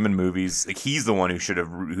shit. Put him in movies. Like, he's the one who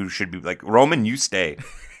should be like, Roman, you stay.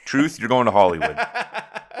 Truth, you're going to Hollywood.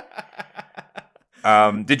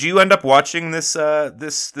 Did you end up watching this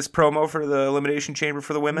promo for the Elimination Chamber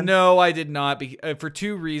for the women? No, I did not. For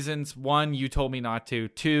two reasons. One, you told me not to.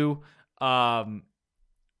 Two, it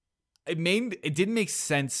didn't make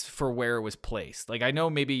sense for where it was placed. Like, I know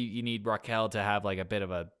maybe you need Raquel to have like a bit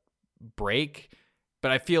of a break,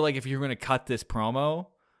 but I feel like if you're going to cut this promo,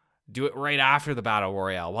 do it right after the Battle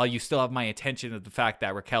Royale while you still have my attention of the fact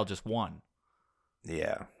that Raquel just won.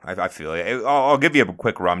 Yeah, I feel it. I'll give you a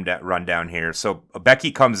quick rundown here. So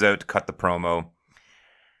Becky comes out to cut the promo.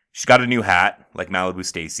 She's got a new hat, like Malibu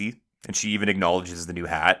Stacy, and she even acknowledges the new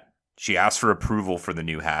hat. She asked for approval for the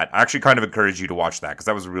new hat. I actually kind of encourage you to watch that because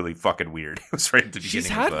that was really fucking weird. It was right at the beginning. She's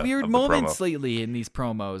had weird moments lately in these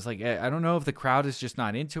promos. Like, I don't know if the crowd is just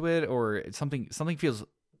not into it or something feels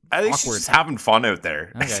I think awkward. She's having fun out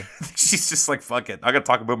there. Okay. She's just like, fuck it. I got to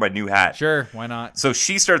talk about my new hat. Sure, why not? So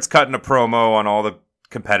she starts cutting a promo on all the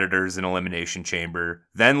competitors in Elimination Chamber.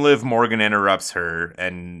 Then Liv Morgan interrupts her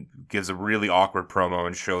and gives a really awkward promo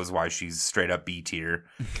and shows why she's straight up B tier.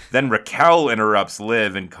 Then Raquel interrupts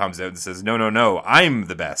Liv and comes out and says, no, I'm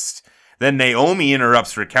the best. Then Naomi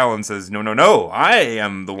interrupts Raquel and says, no, I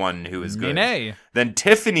am the one who is good. Nene. Then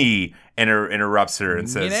Tiffany interrupts her and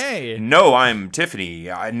says, Nene. No, I'm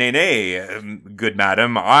Tiffany. Nene, good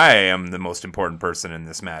madam, I am the most important person in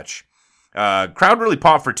this match. Crowd really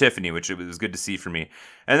popped for Tiffany, which it was good to see for me.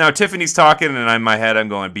 And now Tiffany's talking, and in my head I'm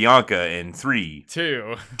going, Bianca in 3,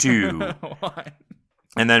 2, 1.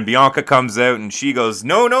 And then Bianca comes out and she goes,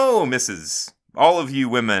 No, Mrs. All of you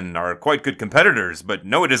women are quite good competitors, but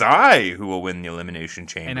no, it is I who will win the Elimination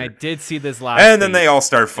Chamber. And I did see this last And then they all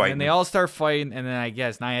start fighting. And then I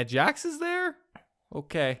guess Nia Jax is there?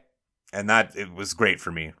 Okay. And it was great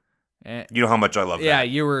for me. You know how much I love that. Yeah,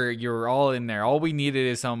 you were all in there. All we needed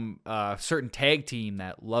is some certain tag team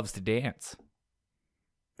that loves to dance.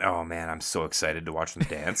 Oh, man, I'm so excited to watch them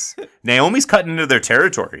dance. Naomi's cutting into their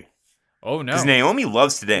territory. Oh, no. Because Naomi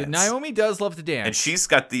loves to dance. Naomi does love to dance. And she's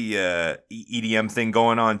got the EDM thing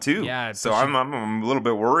going on, too. Yeah. So I'm a little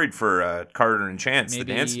bit worried for Carter and Chance, the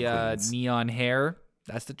dancing queens. Neon hair.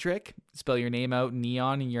 That's the trick. Spell your name out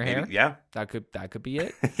neon in your hair. Yeah. That could be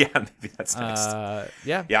it. Yeah, maybe that's next.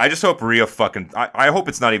 Yeah. Yeah, I just hope Rhea I hope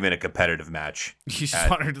it's not even a competitive match. You just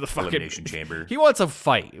want her to the fucking Elimination Chamber. He wants a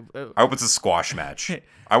fight. I hope it's a squash match.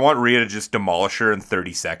 I want Rhea to just demolish her in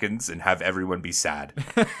 30 seconds and have everyone be sad.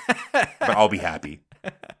 But I'll be happy.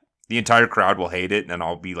 The entire crowd will hate it, and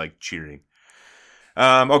I'll be like cheering.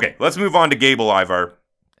 Okay, let's move on to Gable Ivar.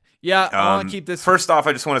 Yeah, I want to keep this. First off,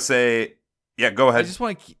 I just want to say, yeah, go ahead. I just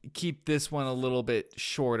want to keep this one a little bit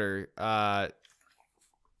shorter. I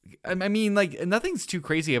mean, like, nothing's too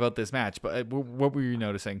crazy about this match, but what were you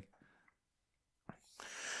noticing?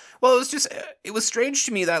 Well, it was strange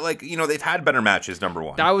to me that, like, you know, they've had better matches, number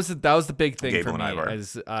one. That was the big thing Gable for me, and Ivar.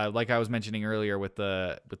 as like I was mentioning earlier with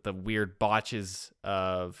the weird botches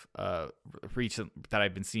of recent that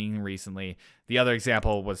I've been seeing recently. The other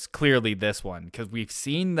example was clearly this one, because we've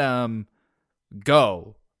seen them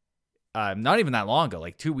go not even that long ago,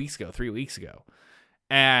 like 2 weeks ago, 3 weeks ago,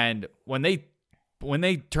 and when they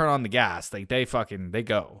turn on the gas, like they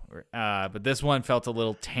go. But this one felt a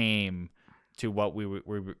little tame to what we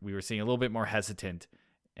were seeing, a little bit more hesitant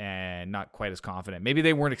and not quite as confident. Maybe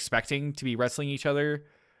they weren't expecting to be wrestling each other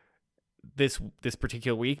this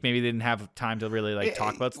particular week. Maybe they didn't have time to really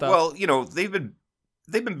talk about stuff. Well, you know, they've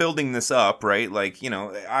been building this up, right? Like, you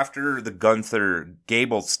know, after the Gunther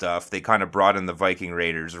Gable stuff, they kind of brought in the Viking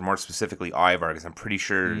Raiders, or more specifically Ivar, because I'm pretty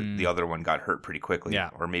sure the other one got hurt pretty quickly,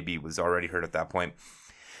 or maybe was already hurt at that point.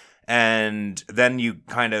 And then you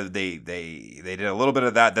kind of they did a little bit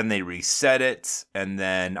of that. Then they reset it, and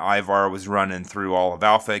then Ivar was running through all of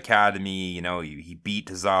Alpha Academy. You know, he beat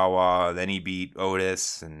Tozawa, then he beat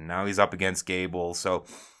Otis, and now he's up against Gable. So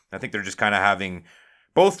I think they're just kind of having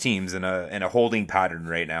both teams in a holding pattern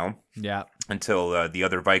right now. Yeah. Until the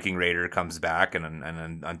other Viking Raider comes back, and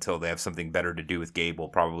until they have something better to do with Gable,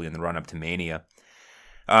 probably in the run up to Mania.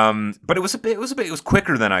 But it was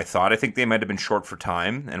quicker than I thought. I think they might have been short for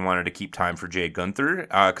time and wanted to keep time for Jay Gunther,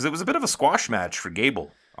 because it was a bit of a squash match for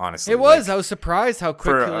Gable. Honestly, it was. I was surprised how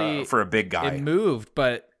quickly for a big guy it moved.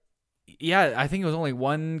 But yeah, I think it was only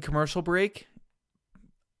one commercial break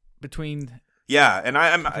between. Yeah, and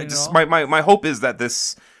I just my hope is that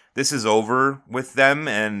this is over with them,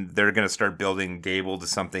 and they're going to start building Gable to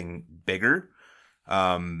something bigger,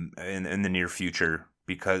 in the near future.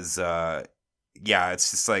 Because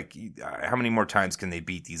it's just like, how many more times can they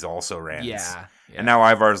beat these also rans? Yeah. And now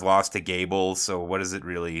Ivar's lost to Gable, so what is it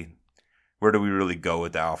really? Where do we really go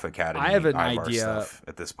with the Alpha Academy? I have an Ivar idea stuff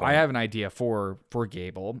at this point. I have an idea for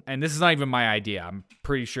Gable, and this is not even my idea. I'm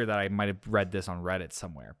pretty sure that I might have read this on Reddit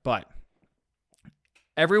somewhere. But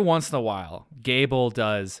every once in a while, Gable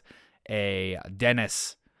does a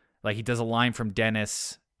Dennis, like he does a line from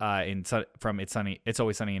Dennis from It's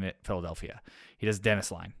Always Sunny in Philadelphia. He does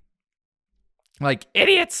Dennis line, like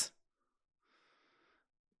idiots.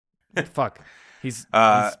 Fuck, he's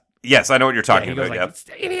yes, I know what you're talking about. Like,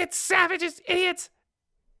 idiots, savages, idiots.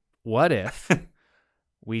 What if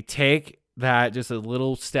we take that just a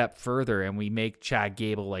little step further and we make Chad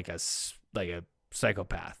Gable like a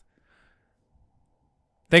psychopath?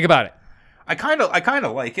 Think about it. I kind of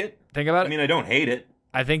like it. Think about it. I mean, I don't hate it.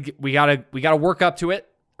 I think we gotta work up to it.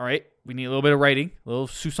 All right, we need a little bit of writing, a little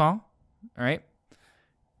sousson. All right,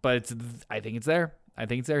 but I think it's there.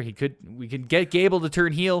 We could get Gable to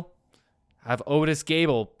turn heel. Have Otis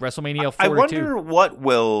Gable WrestleMania 42. I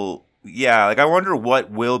wonder what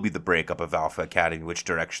will be the breakup of Alpha Academy, which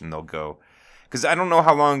direction they'll go. Because I don't know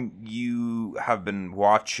how long you have been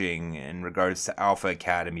watching in regards to Alpha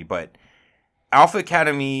Academy, but Alpha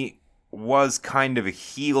Academy was kind of a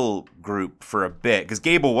heel group for a bit. Because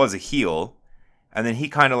Gable was a heel, and then he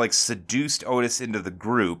kind of like seduced Otis into the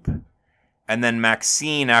group. And then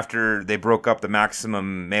Maxine, after they broke up the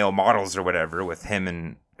Maximum Male Models or whatever with him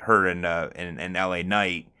and her and LA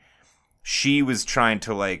Knight, she was trying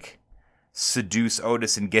to like seduce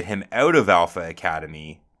Otis and get him out of Alpha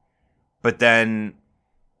Academy, but then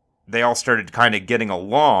they all started kind of getting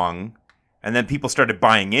along, and then people started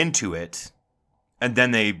buying into it, and then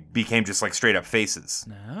they became just like straight up faces.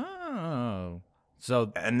 Oh,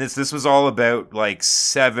 so and this was all about like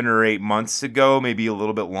 7 or 8 months ago, maybe a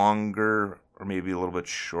little bit longer or maybe a little bit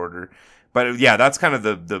shorter, but yeah, that's kind of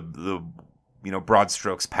the broad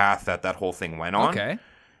strokes path that whole thing went on. Okay.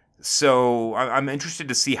 So I'm interested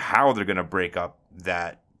to see how they're going to break up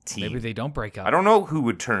that team. Maybe they don't break up. I don't know who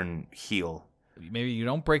would turn heel. Maybe you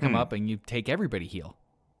don't break them up and you take everybody heel.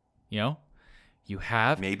 You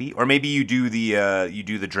have maybe you do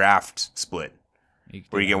the draft split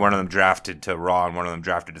where you get one of them drafted to Raw and one of them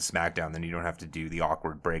drafted to SmackDown. Then you don't have to do the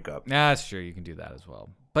awkward breakup. That's true. You can do that as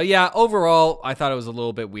well. But yeah, overall, I thought it was a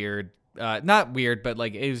little bit weird. Not weird, but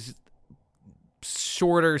like it was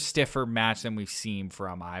shorter, stiffer match than we've seen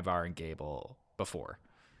from Ivar and Gable before.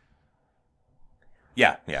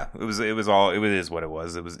 Yeah. It is what it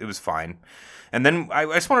was. It was fine. And then I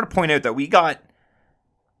just wanted to point out that we got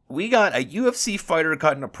a UFC fighter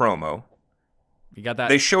cutting a promo. You got that?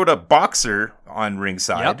 They showed a boxer on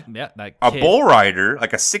ringside. Yep. That a bull rider,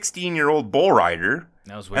 like a 16-year-old bull rider.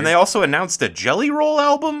 That was weird. And they also announced a Jelly Roll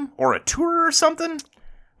album or a tour or something.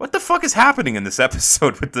 What the fuck is happening in this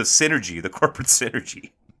episode with the synergy, the corporate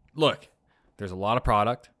synergy? Look, there's a lot of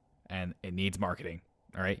product, and it needs marketing.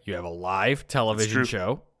 All right, you have a live television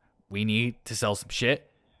show. We need to sell some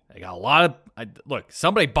shit. They got a lot of look.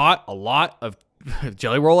 Somebody bought a lot of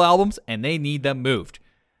Jelly Roll albums, and they need them moved.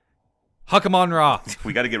 Huck them on Raw.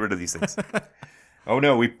 We got to get rid of these things. Oh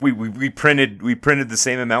no, we printed the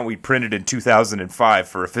same amount we printed in 2005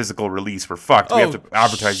 for a physical release. We're fucked. We have to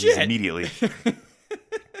advertise these immediately.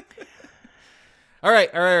 All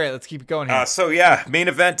right. Let's keep it going here. Main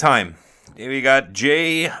event time. We got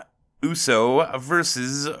Jay Uso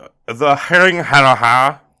versus the Herring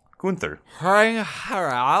Haraha Gunther. Herring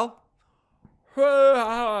Haraha.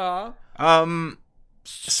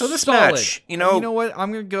 So this solid. match, you know what?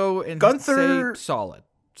 I'm gonna go and Gunther, say solid.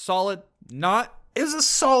 Solid. Not is a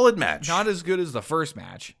solid match. Not as good as the first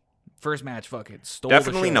match. First match fucking stole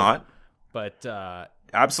Definitely the show. not. But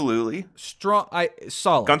absolutely strong.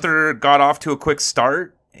 Solid. Gunther got off to a quick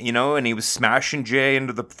start, and he was smashing Jay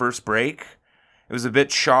into the first break. It was a bit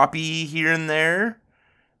choppy here and there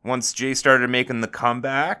once Jay started making the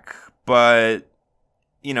comeback, but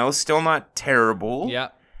still not terrible. Yeah.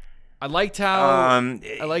 I liked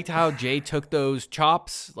how Jay took those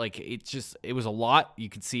chops. Like it was a lot. You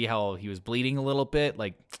could see how he was bleeding a little bit.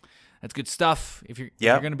 Like that's good stuff. If you're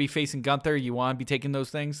going to be facing Gunther, you want to be taking those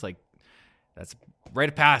things. Like that's rite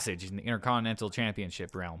of passage in the Intercontinental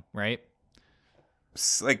Championship realm, right?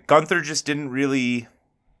 Like Gunther just didn't really,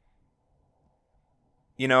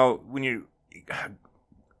 when you,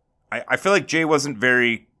 I feel like Jay wasn't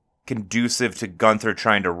very conducive to Gunther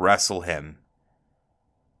trying to wrestle him.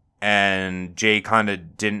 And Jay kind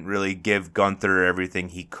of didn't really give Gunther everything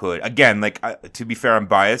he could. Again, like to be fair, I'm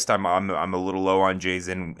biased. I'm a little low on Jay's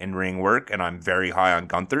in ring work, and I'm very high on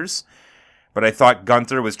Gunther's. But I thought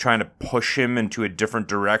Gunther was trying to push him into a different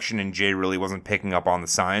direction, and Jay really wasn't picking up on the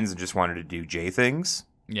signs and just wanted to do Jay things.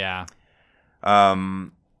 Yeah.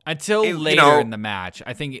 Until later in the match,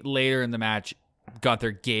 I think later in the match,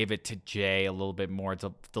 Gunther gave it to Jay a little bit more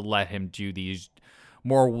to let him do these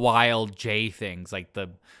more wild Jay things, like the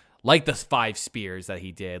 5 spears that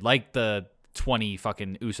he did, like the 20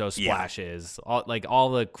 fucking Uso splashes, all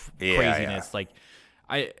the craziness. Yeah.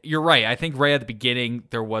 You're right. I think right at the beginning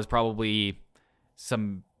there was probably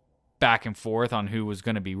some back and forth on who was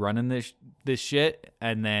going to be running this shit,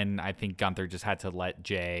 and then I think Gunther just had to let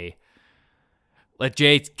Jay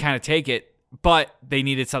kind of take it, but they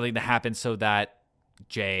needed something to happen so that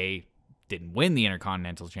Jay didn't win the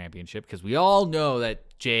Intercontinental Championship, because we all know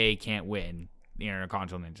that Jay can't win the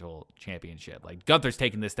Intercontinental Championship. Like Gunther's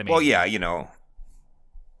taking this to me. Well, yeah,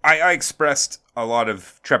 I expressed a lot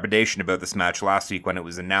of trepidation about this match last week when it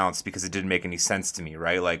was announced, because it didn't make any sense to me,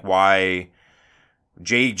 right? Like, why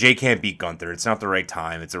Jay can't beat Gunther? It's not the right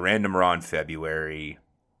time. It's a random Raw in February,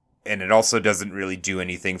 and it also doesn't really do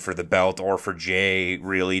anything for the belt or for Jay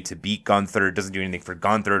really to beat Gunther. It doesn't do anything for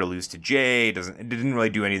Gunther to lose to Jay. It didn't really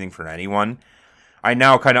do anything for anyone. I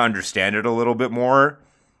now kind of understand it a little bit more,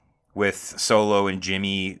 with Solo and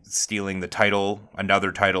Jimmy stealing the title,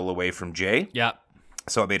 another title away from Jay. Yeah.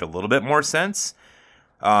 So it made a little bit more sense.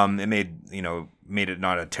 It made it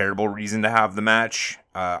not a terrible reason to have the match.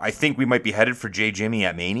 I think we might be headed for Jay Jimmy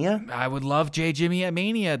at Mania. I would love Jay Jimmy at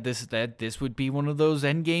Mania. This would be one of those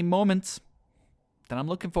endgame moments that I'm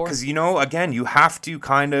looking for. Because, again, you have to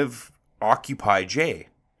kind of occupy Jay.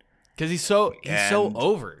 Because he's so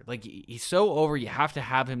over. Like, he's so over, you have to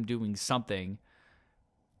have him doing something,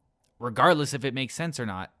 regardless if it makes sense or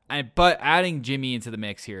not. But adding Jimmy into the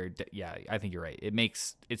mix here, yeah, I think you're right. It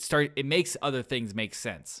makes other things make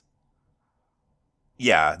sense.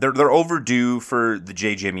 Yeah, they're overdue for the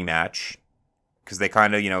Jay Jimmy match, because they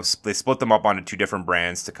kind of, they split them up onto 2 different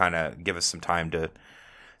brands to kind of give us some time to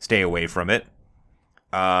stay away from it.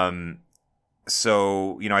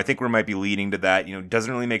 So, I think we might be leading to that. It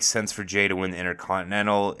doesn't really make sense for Jay to win the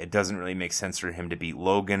Intercontinental. It doesn't really make sense for him to beat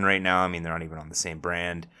Logan right now. I mean, they're not even on the same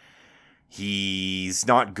brand. He's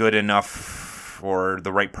not good enough or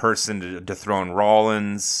the right person to dethrone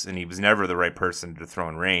Rollins, and he was never the right person to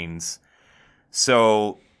dethrone Reigns.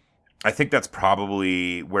 So I think that's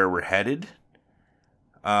probably where we're headed.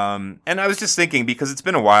 And I was just thinking, because it's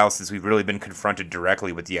been a while since we've really been confronted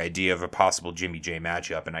directly with the idea of a possible Jimmy Jay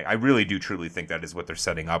matchup, and I really do truly think that is what they're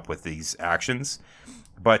setting up with these actions.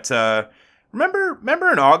 But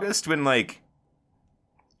remember in August when, like,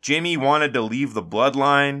 Jimmy wanted to leave the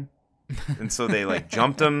Bloodline, and so they, like,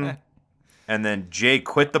 jumped him, and then Jay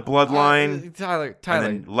quit the Bloodline, Tyler, and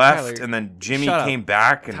then left, Tyler, and then Jimmy came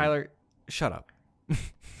back. And Tyler, shut up.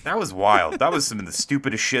 That was wild. That was some of the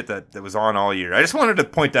stupidest shit that was on all year. I just wanted to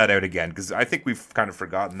point that out again, because I think we've kind of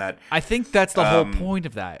forgotten that. I think that's the whole point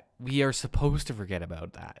of that. We are supposed to forget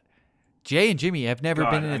about that. Jay and Jimmy have never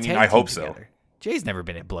been in a tag team together. Jay's never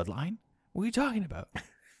been in Bloodline. What are you talking about?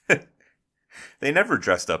 They never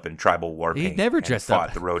dressed up in tribal war paint. He never dressed and fought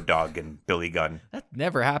up. the Road Dogg and Billy Gunn. That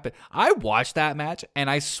never happened. I watched that match, and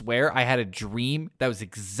I swear I had a dream that was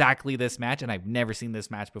exactly this match, and I've never seen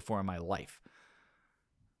this match before in my life.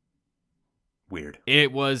 Weird.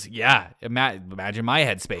 It was, yeah. Imagine my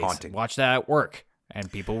headspace. Haunting. Watch that at work,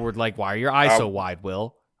 and people were like, "Why are your eyes so wide,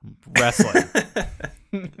 Will?" Wrestling.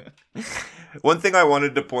 One thing I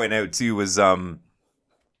wanted to point out too was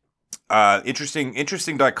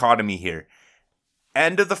interesting dichotomy here.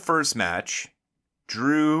 End of the first match,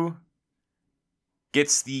 Drew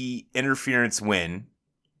gets the interference win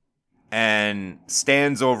and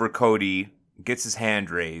stands over Cody, gets his hand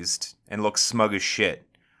raised, and looks smug as shit.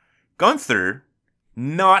 Gunther,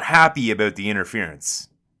 not happy about the interference.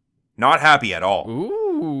 Not happy at all.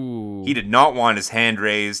 Ooh. He did not want his hand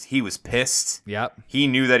raised. He was pissed. Yep. He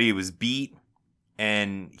knew that he was beat,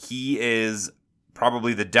 and he is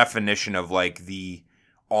probably the definition of, like, the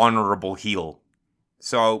honorable heel.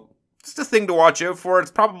 So just a thing to watch out for.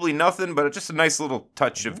 It's probably nothing, but it's just a nice little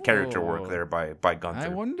touch of character work there by Gunther.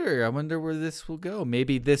 I wonder where this will go.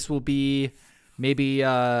 Maybe this will be, maybe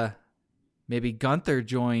Gunther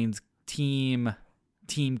joins Team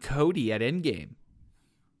Cody at Endgame.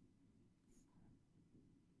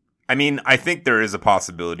 I mean, I think there is a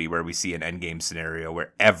possibility where we see an Endgame scenario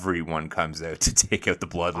where everyone comes out to take out the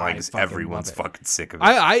Bloodline because everyone's fucking sick of it.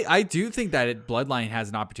 I do think that Bloodline has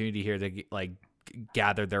an opportunity here to like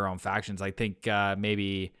gather their own factions. I think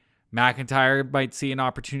maybe McIntyre might see an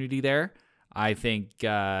opportunity there. I think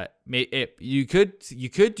you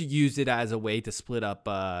could use it as a way to split up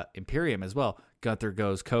Imperium as well. Gunther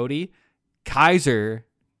goes Cody, Kaiser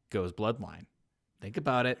goes Bloodline. Think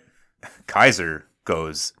about it. Kaiser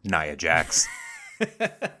goes Nia Jax.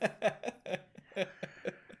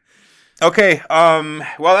 Okay,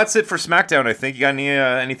 well, that's it for SmackDown, I think. You got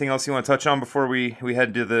anything else you want to touch on before we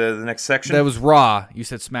head to the next section? That was Raw. You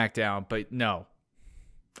said SmackDown, but no.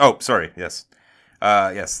 Oh, sorry. Yes.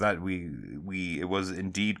 Yes, that it was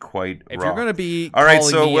indeed quite if Raw. You're going to be all right,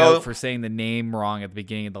 so me out for saying the name wrong at the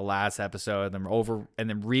beginning of the last episode and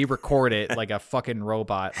then re-record it like a fucking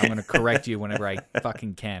robot, I'm going to correct you whenever I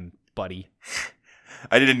fucking can, buddy.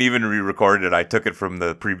 I didn't even re-record it. I took it from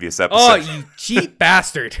the previous episode. Oh, you cheap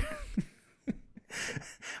bastard.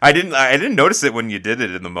 I didn't notice it when you did it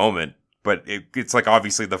in the moment, but it's like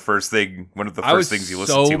obviously one of the first things you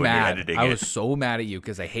listen to when you're editing it. I was so mad at you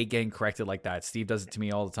because I hate getting corrected like that. Steve does it to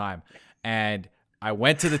me all the time. And I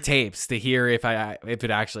went to the tapes to hear if it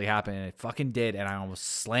actually happened, and it fucking did, and I almost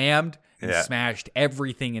slammed and smashed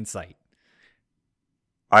everything in sight.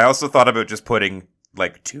 I also thought about just putting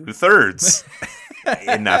like 2/3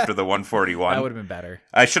 in after the 141. That would have been better.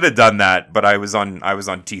 I should have done that, but I was on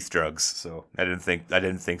teeth drugs, so I didn't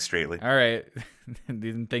think straightly. All right.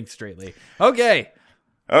 Didn't think straightly. Okay,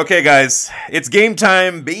 guys, it's game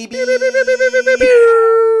time, baby.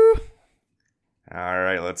 All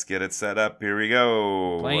right, let's get it set up. Here we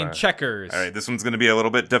go. Playing checkers. All right, this one's going to be a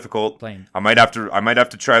little bit difficult. Playing. I might have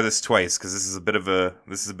to try this twice because this is a bit of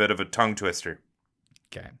a tongue twister.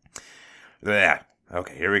 Okay. Yeah.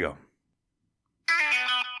 Okay, here we go.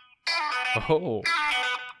 Oh.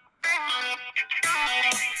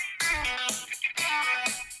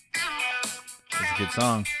 That's a good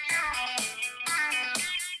song.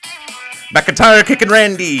 McIntyre kicking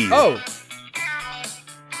Randy. Oh.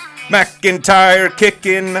 McIntyre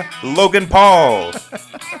kicking Logan Paul.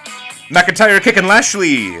 McIntyre kicking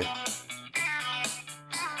Lashley.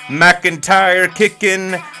 McIntyre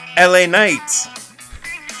kicking LA Knight.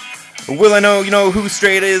 Will I know you know who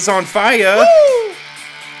straight is on fire? Woo!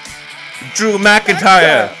 Drew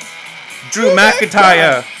McIntyre. Drew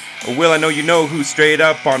McIntyre. Will I know you know who's straight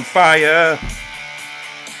up on fire?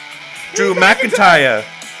 Drew McIntyre.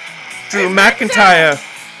 Drew McIntyre.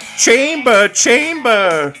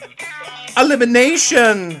 Chamber.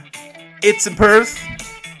 Elimination. It's in Perth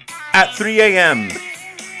at 3 a.m.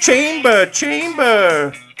 Chamber.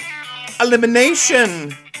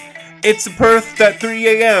 Elimination. It's in Perth at 3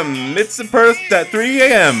 a.m. It's in Perth at 3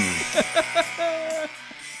 a.m.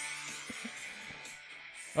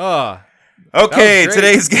 Okay,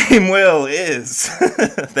 today's game, Will, is...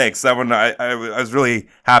 Thanks. That one, I was really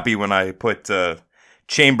happy when I put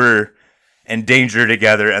Chamber and Danger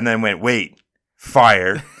together and then went, wait,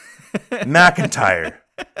 Fire, McIntyre.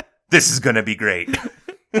 This is going to be great.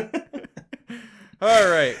 All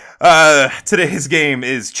right. Today's game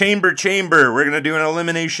is Chamber. We're going to do an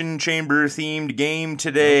Elimination Chamber themed game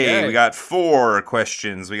today. Okay. We got 4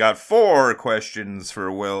 questions.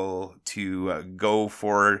 For Will to go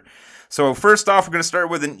for. So first off, we're going to start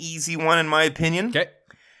with an easy one, in my opinion. Okay.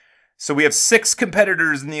 So we have 6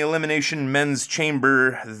 competitors in the Elimination Men's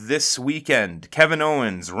Chamber this weekend. Kevin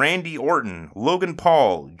Owens, Randy Orton, Logan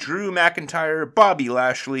Paul, Drew McIntyre, Bobby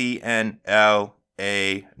Lashley, and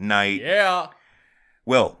L.A. Knight. Yeah.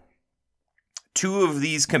 Will, 2 of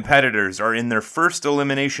these competitors are in their first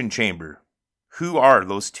Elimination Chamber. Who are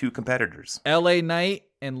those 2 competitors? L.A. Knight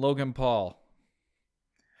and Logan Paul.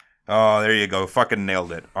 Oh, there you go. Fucking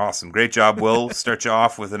nailed it. Awesome. Great job, Will. Start you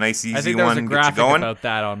off with a nice, easy one. I think there was a graphic about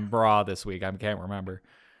that on Raw this week. I can't remember.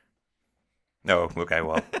 No. Oh, okay.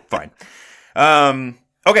 Well, fine.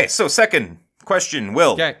 Okay. So second question,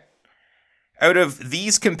 Will. Okay. Out of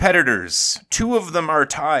these competitors, 2 of them are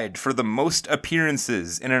tied for the most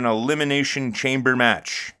appearances in an Elimination Chamber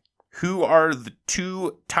match. Who are the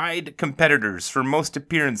 2 tied competitors for most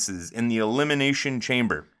appearances in the Elimination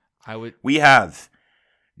Chamber? We have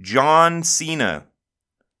John Cena,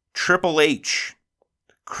 Triple H,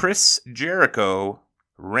 Chris Jericho,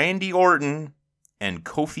 Randy Orton, and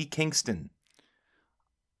Kofi Kingston.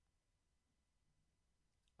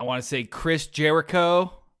 I want to say Chris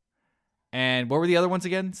Jericho. And what were the other ones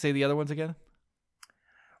again? Say the other ones again.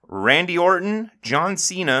 Randy Orton, John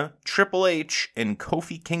Cena, Triple H, and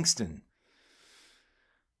Kofi Kingston.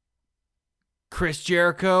 Chris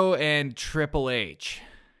Jericho and Triple H.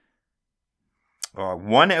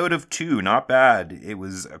 1 out of 2, not bad. It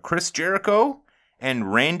was Chris Jericho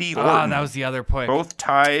and Randy Orton. That was the other point. Both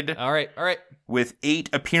tied. All right. With 8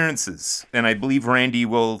 appearances. And I believe Randy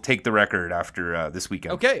will take the record after this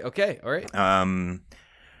weekend. Okay. All right.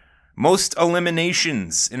 Most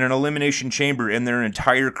eliminations in an elimination chamber in their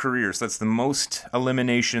entire career. So that's the most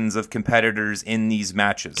eliminations of competitors in these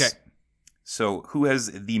matches. Okay. So who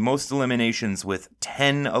has the most eliminations with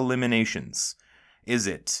 10 eliminations? Is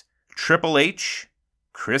it Triple H,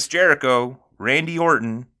 Chris Jericho, Randy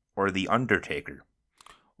Orton, or The Undertaker?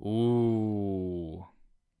 Ooh.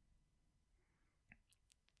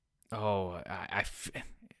 Oh,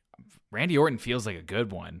 Randy Orton feels like a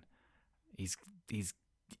good one. He's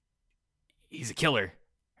a killer,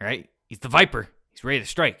 right? He's the Viper. He's ready to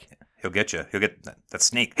strike. He'll get you. He'll get that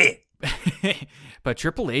snake. Hey. But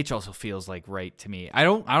Triple H also feels like right to me. I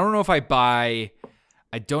don't know if I buy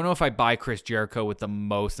Chris Jericho with the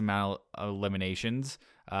most amount of eliminations.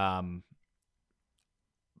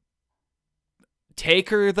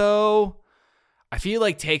 Taker though, I feel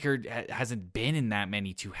like Taker hasn't been in that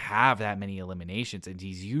many to have that many eliminations, and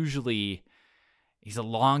he's a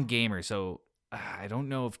long gamer, so I don't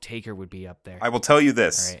know if Taker would be up there. I will tell you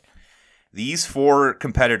this. All right. These 4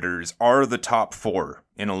 competitors are the top 4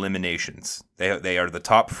 in eliminations. They are the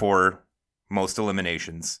top 4 most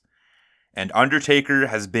eliminations. And Undertaker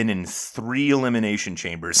has been in 3 elimination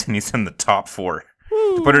chambers, and he's in the top 4.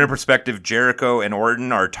 Woo. To put it in perspective, Jericho and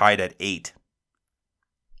Orton are tied at 8.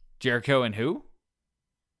 Jericho and who?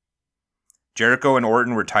 Jericho and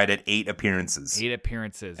Orton were tied at 8 appearances. 8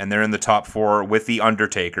 appearances. And they're in the top 4 with The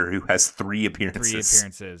Undertaker, who has 3 appearances. 3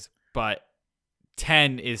 appearances. But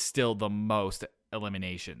 10 is still the most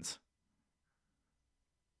eliminations.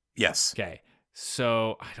 Yes. Okay.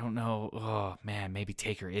 So I don't know. Oh man, maybe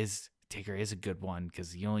Taker is a good one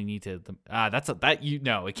because you only need to.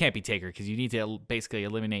 It can't be Taker because you need to basically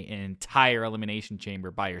eliminate an entire elimination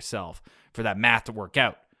chamber by yourself for that math to work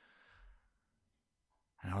out.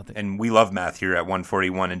 And we love math here at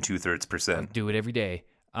 141 2/3%. I do it every day.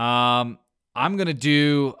 I'm gonna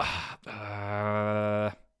do.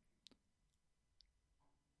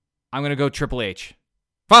 I'm gonna go Triple H.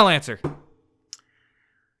 Final answer.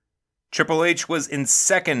 Triple H was in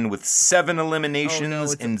second with 7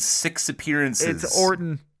 eliminations and 6 appearances. It's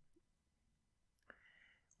Orton.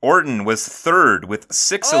 Orton was third with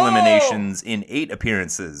 6 eliminations in 8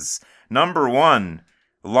 appearances. Number 1,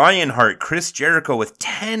 Lionheart Chris Jericho with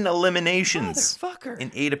 10 eliminations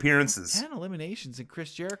in 8 appearances. 10 eliminations in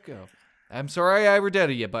Chris Jericho. I'm sorry I ever did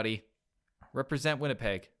to you, buddy. Represent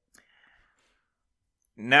Winnipeg.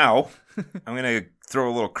 Now, I'm going to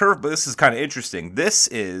throw a little curve, but this is kind of interesting. This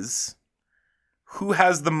is who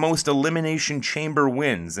has the most elimination chamber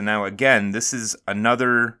wins. And now, again, this is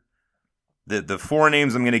another... The 4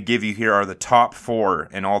 names I'm going to give you here are the top 4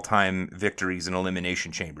 in all-time victories in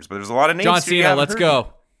elimination chambers. But there's a lot of names. John Cena, let's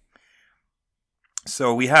go.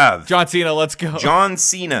 So we have... John Cena, let's go. John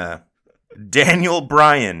Cena, Daniel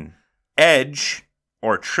Bryan, Edge,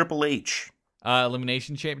 or Triple H.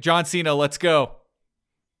 Elimination chamber. John Cena, let's go.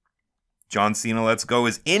 John Cena, let's go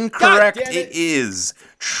is incorrect. It is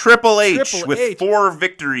Triple H with 4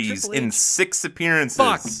 victories in 6 appearances.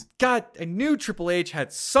 Fuck. God, I knew Triple H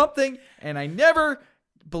had something, and I never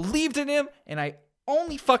believed in him, and I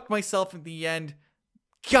only fucked myself in the end.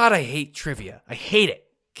 God, I hate trivia. I hate it.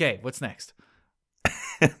 Okay, what's next?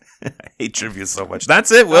 I hate trivia so much.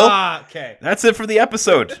 That's it, Will. Okay. That's it for the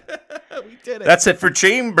episode. We did it. That's it for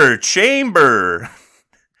Chamber.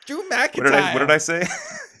 Drew McIntyre. What did I say?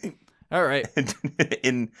 All right.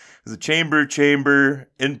 Was it chamber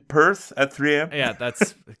in Perth at 3 a.m.? Yeah,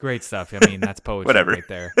 that's great stuff. I mean, that's poetry right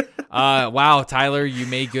there. Wow, Tyler, you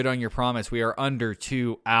made good on your promise. We are under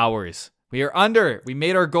 2 hours. We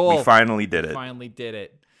made our goal. We finally did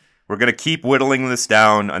it. We're going to keep whittling this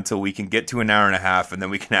down until we can get to an hour and a half, and then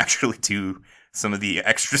we can actually do some of the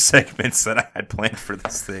extra segments that I had planned for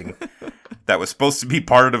this thing. That was supposed to be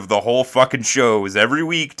part of the whole fucking show. Is every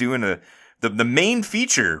week doing The main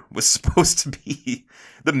feature was supposed to be,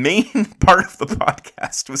 the main part of the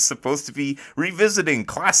podcast was supposed to be revisiting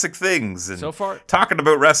classic things and so far, talking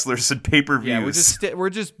about wrestlers and pay-per-views. Yeah, we're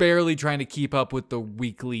just barely trying to keep up with the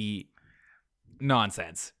weekly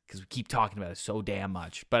nonsense because we keep talking about it so damn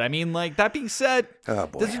much. But I mean, like, that being said,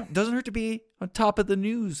 doesn't hurt to be on top of the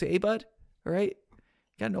news, eh, bud? All right?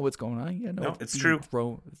 gotta know what's going on. You gotta know it's true.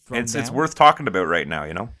 It's down. worth talking about right now,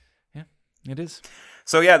 Yeah, it is.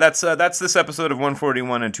 So yeah, that's this episode of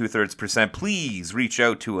 141 and 2/3%. Please reach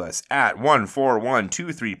out to us at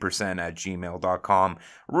 14123%@gmail.com.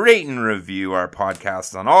 Rate and review our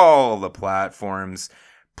podcast on all the platforms.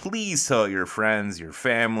 Please tell your friends, your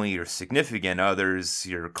family, your significant others,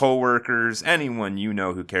 your coworkers, anyone you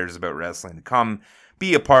know who cares about wrestling to come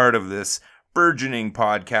be a part of this burgeoning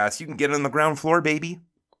podcast. You can get on the ground floor, baby.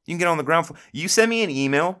 You can get on the ground floor. You send me an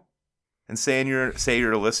email and say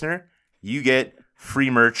you're a listener, you get free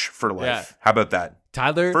merch for life. Yeah. How about that?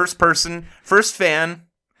 Tyler? First fan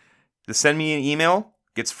to send me an email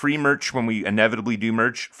gets free merch when we inevitably do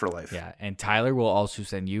merch for life. Yeah, and Tyler will also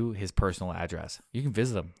send you his personal address. You can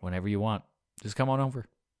visit him whenever you want. Just come on over.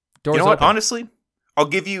 Doors you know open. What? Honestly, I'll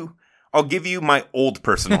give you my old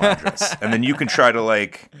personal address, and then you can try to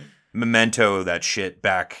like memento that shit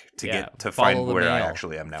back to get to find where I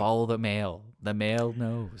actually am now. Follow the mail. The mail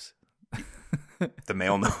knows. The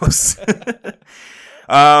mail knows.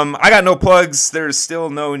 I got no plugs. There's still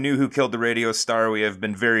no new Who Killed the Radio Star. We have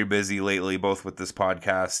been very busy lately, both with this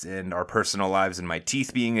podcast and our personal lives and my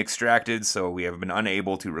teeth being extracted, so we have been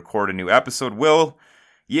unable to record a new episode. Will,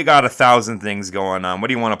 you got 1,000 things going on. What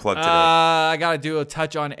do you want to plug today? I got to do a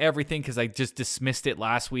touch on everything because I just dismissed it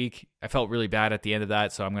last week. I felt really bad at the end of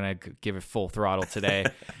that, so I'm going to give it full throttle today.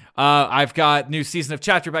 I've got new season of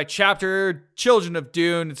Chapter by Chapter, Children of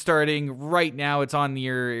Dune, starting right now. It's on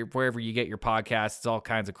wherever you get your podcasts. It's all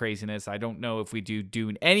kinds of craziness. I don't know if we do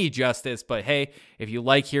Dune any justice, but hey, if you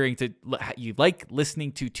like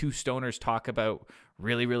listening to two stoners talk about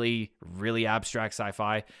really, really, really abstract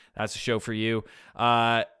sci-fi, that's a show for you.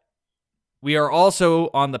 We are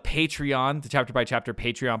also on the Patreon, the Chapter by Chapter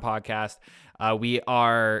Patreon podcast. We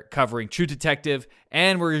are covering True Detective,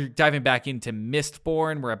 and we're diving back into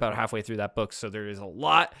Mistborn. We're about halfway through that book, so there is a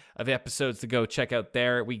lot of episodes to go check out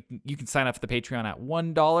there. You can sign up for the Patreon at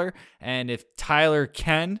 $1, and if Tyler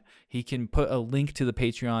can, he can put a link to the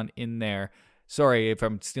Patreon in there. Sorry if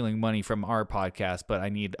I'm stealing money from our podcast, but I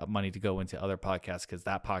need money to go into other podcasts because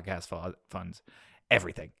that podcast funds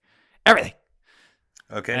everything. Everything.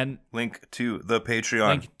 Okay, and link to the Patreon.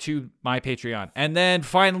 Link to my Patreon. And then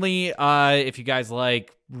finally, if you guys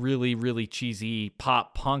like really, really cheesy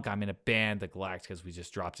pop punk, I'm in a band, The Galacticas. We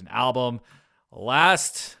just dropped an album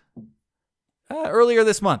earlier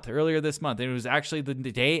this month. And it was actually the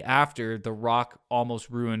day after The Rock almost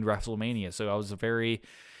ruined WrestleMania. So it was a very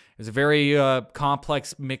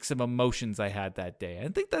complex mix of emotions I had that day. I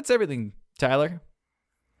think that's everything, Tyler.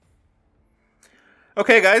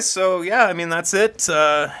 Okay, guys, so yeah, I mean, that's it.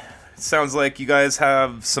 Sounds like you guys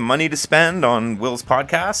have some money to spend on Will's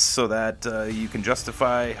podcast so that you can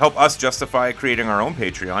help us justify creating our own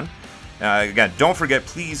Patreon. Again, don't forget,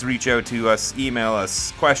 please reach out to us, email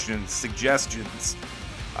us questions, suggestions,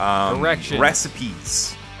 corrections,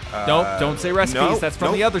 recipes. Don't say recipes, that's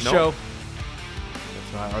from the other show.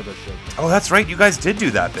 That's our other show. Oh, that's right, you guys did do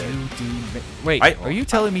that bit. Wait, are you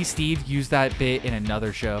telling me Steve used that bit in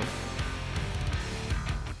another show?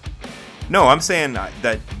 No, I'm saying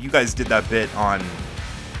that you guys did that bit on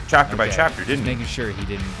Chapter by Chapter, didn't you? Making sure he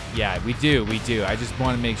didn't. Yeah, we do. I just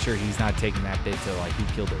want to make sure he's not taking that bit to like Who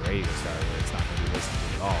Killed the Radio Star, where it's not going to be listened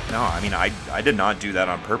to at all. No, I mean, I did not do that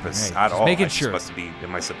on purpose at all. Making sure. It's supposed to be in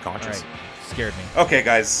my subconscious. All right. Scared me. Okay,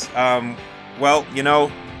 guys. Well,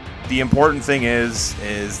 the important thing is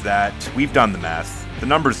that we've done the math. The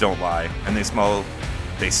numbers don't lie, and they smell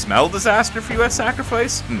disaster for U.S.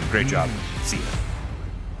 sacrifice. Great job. See ya.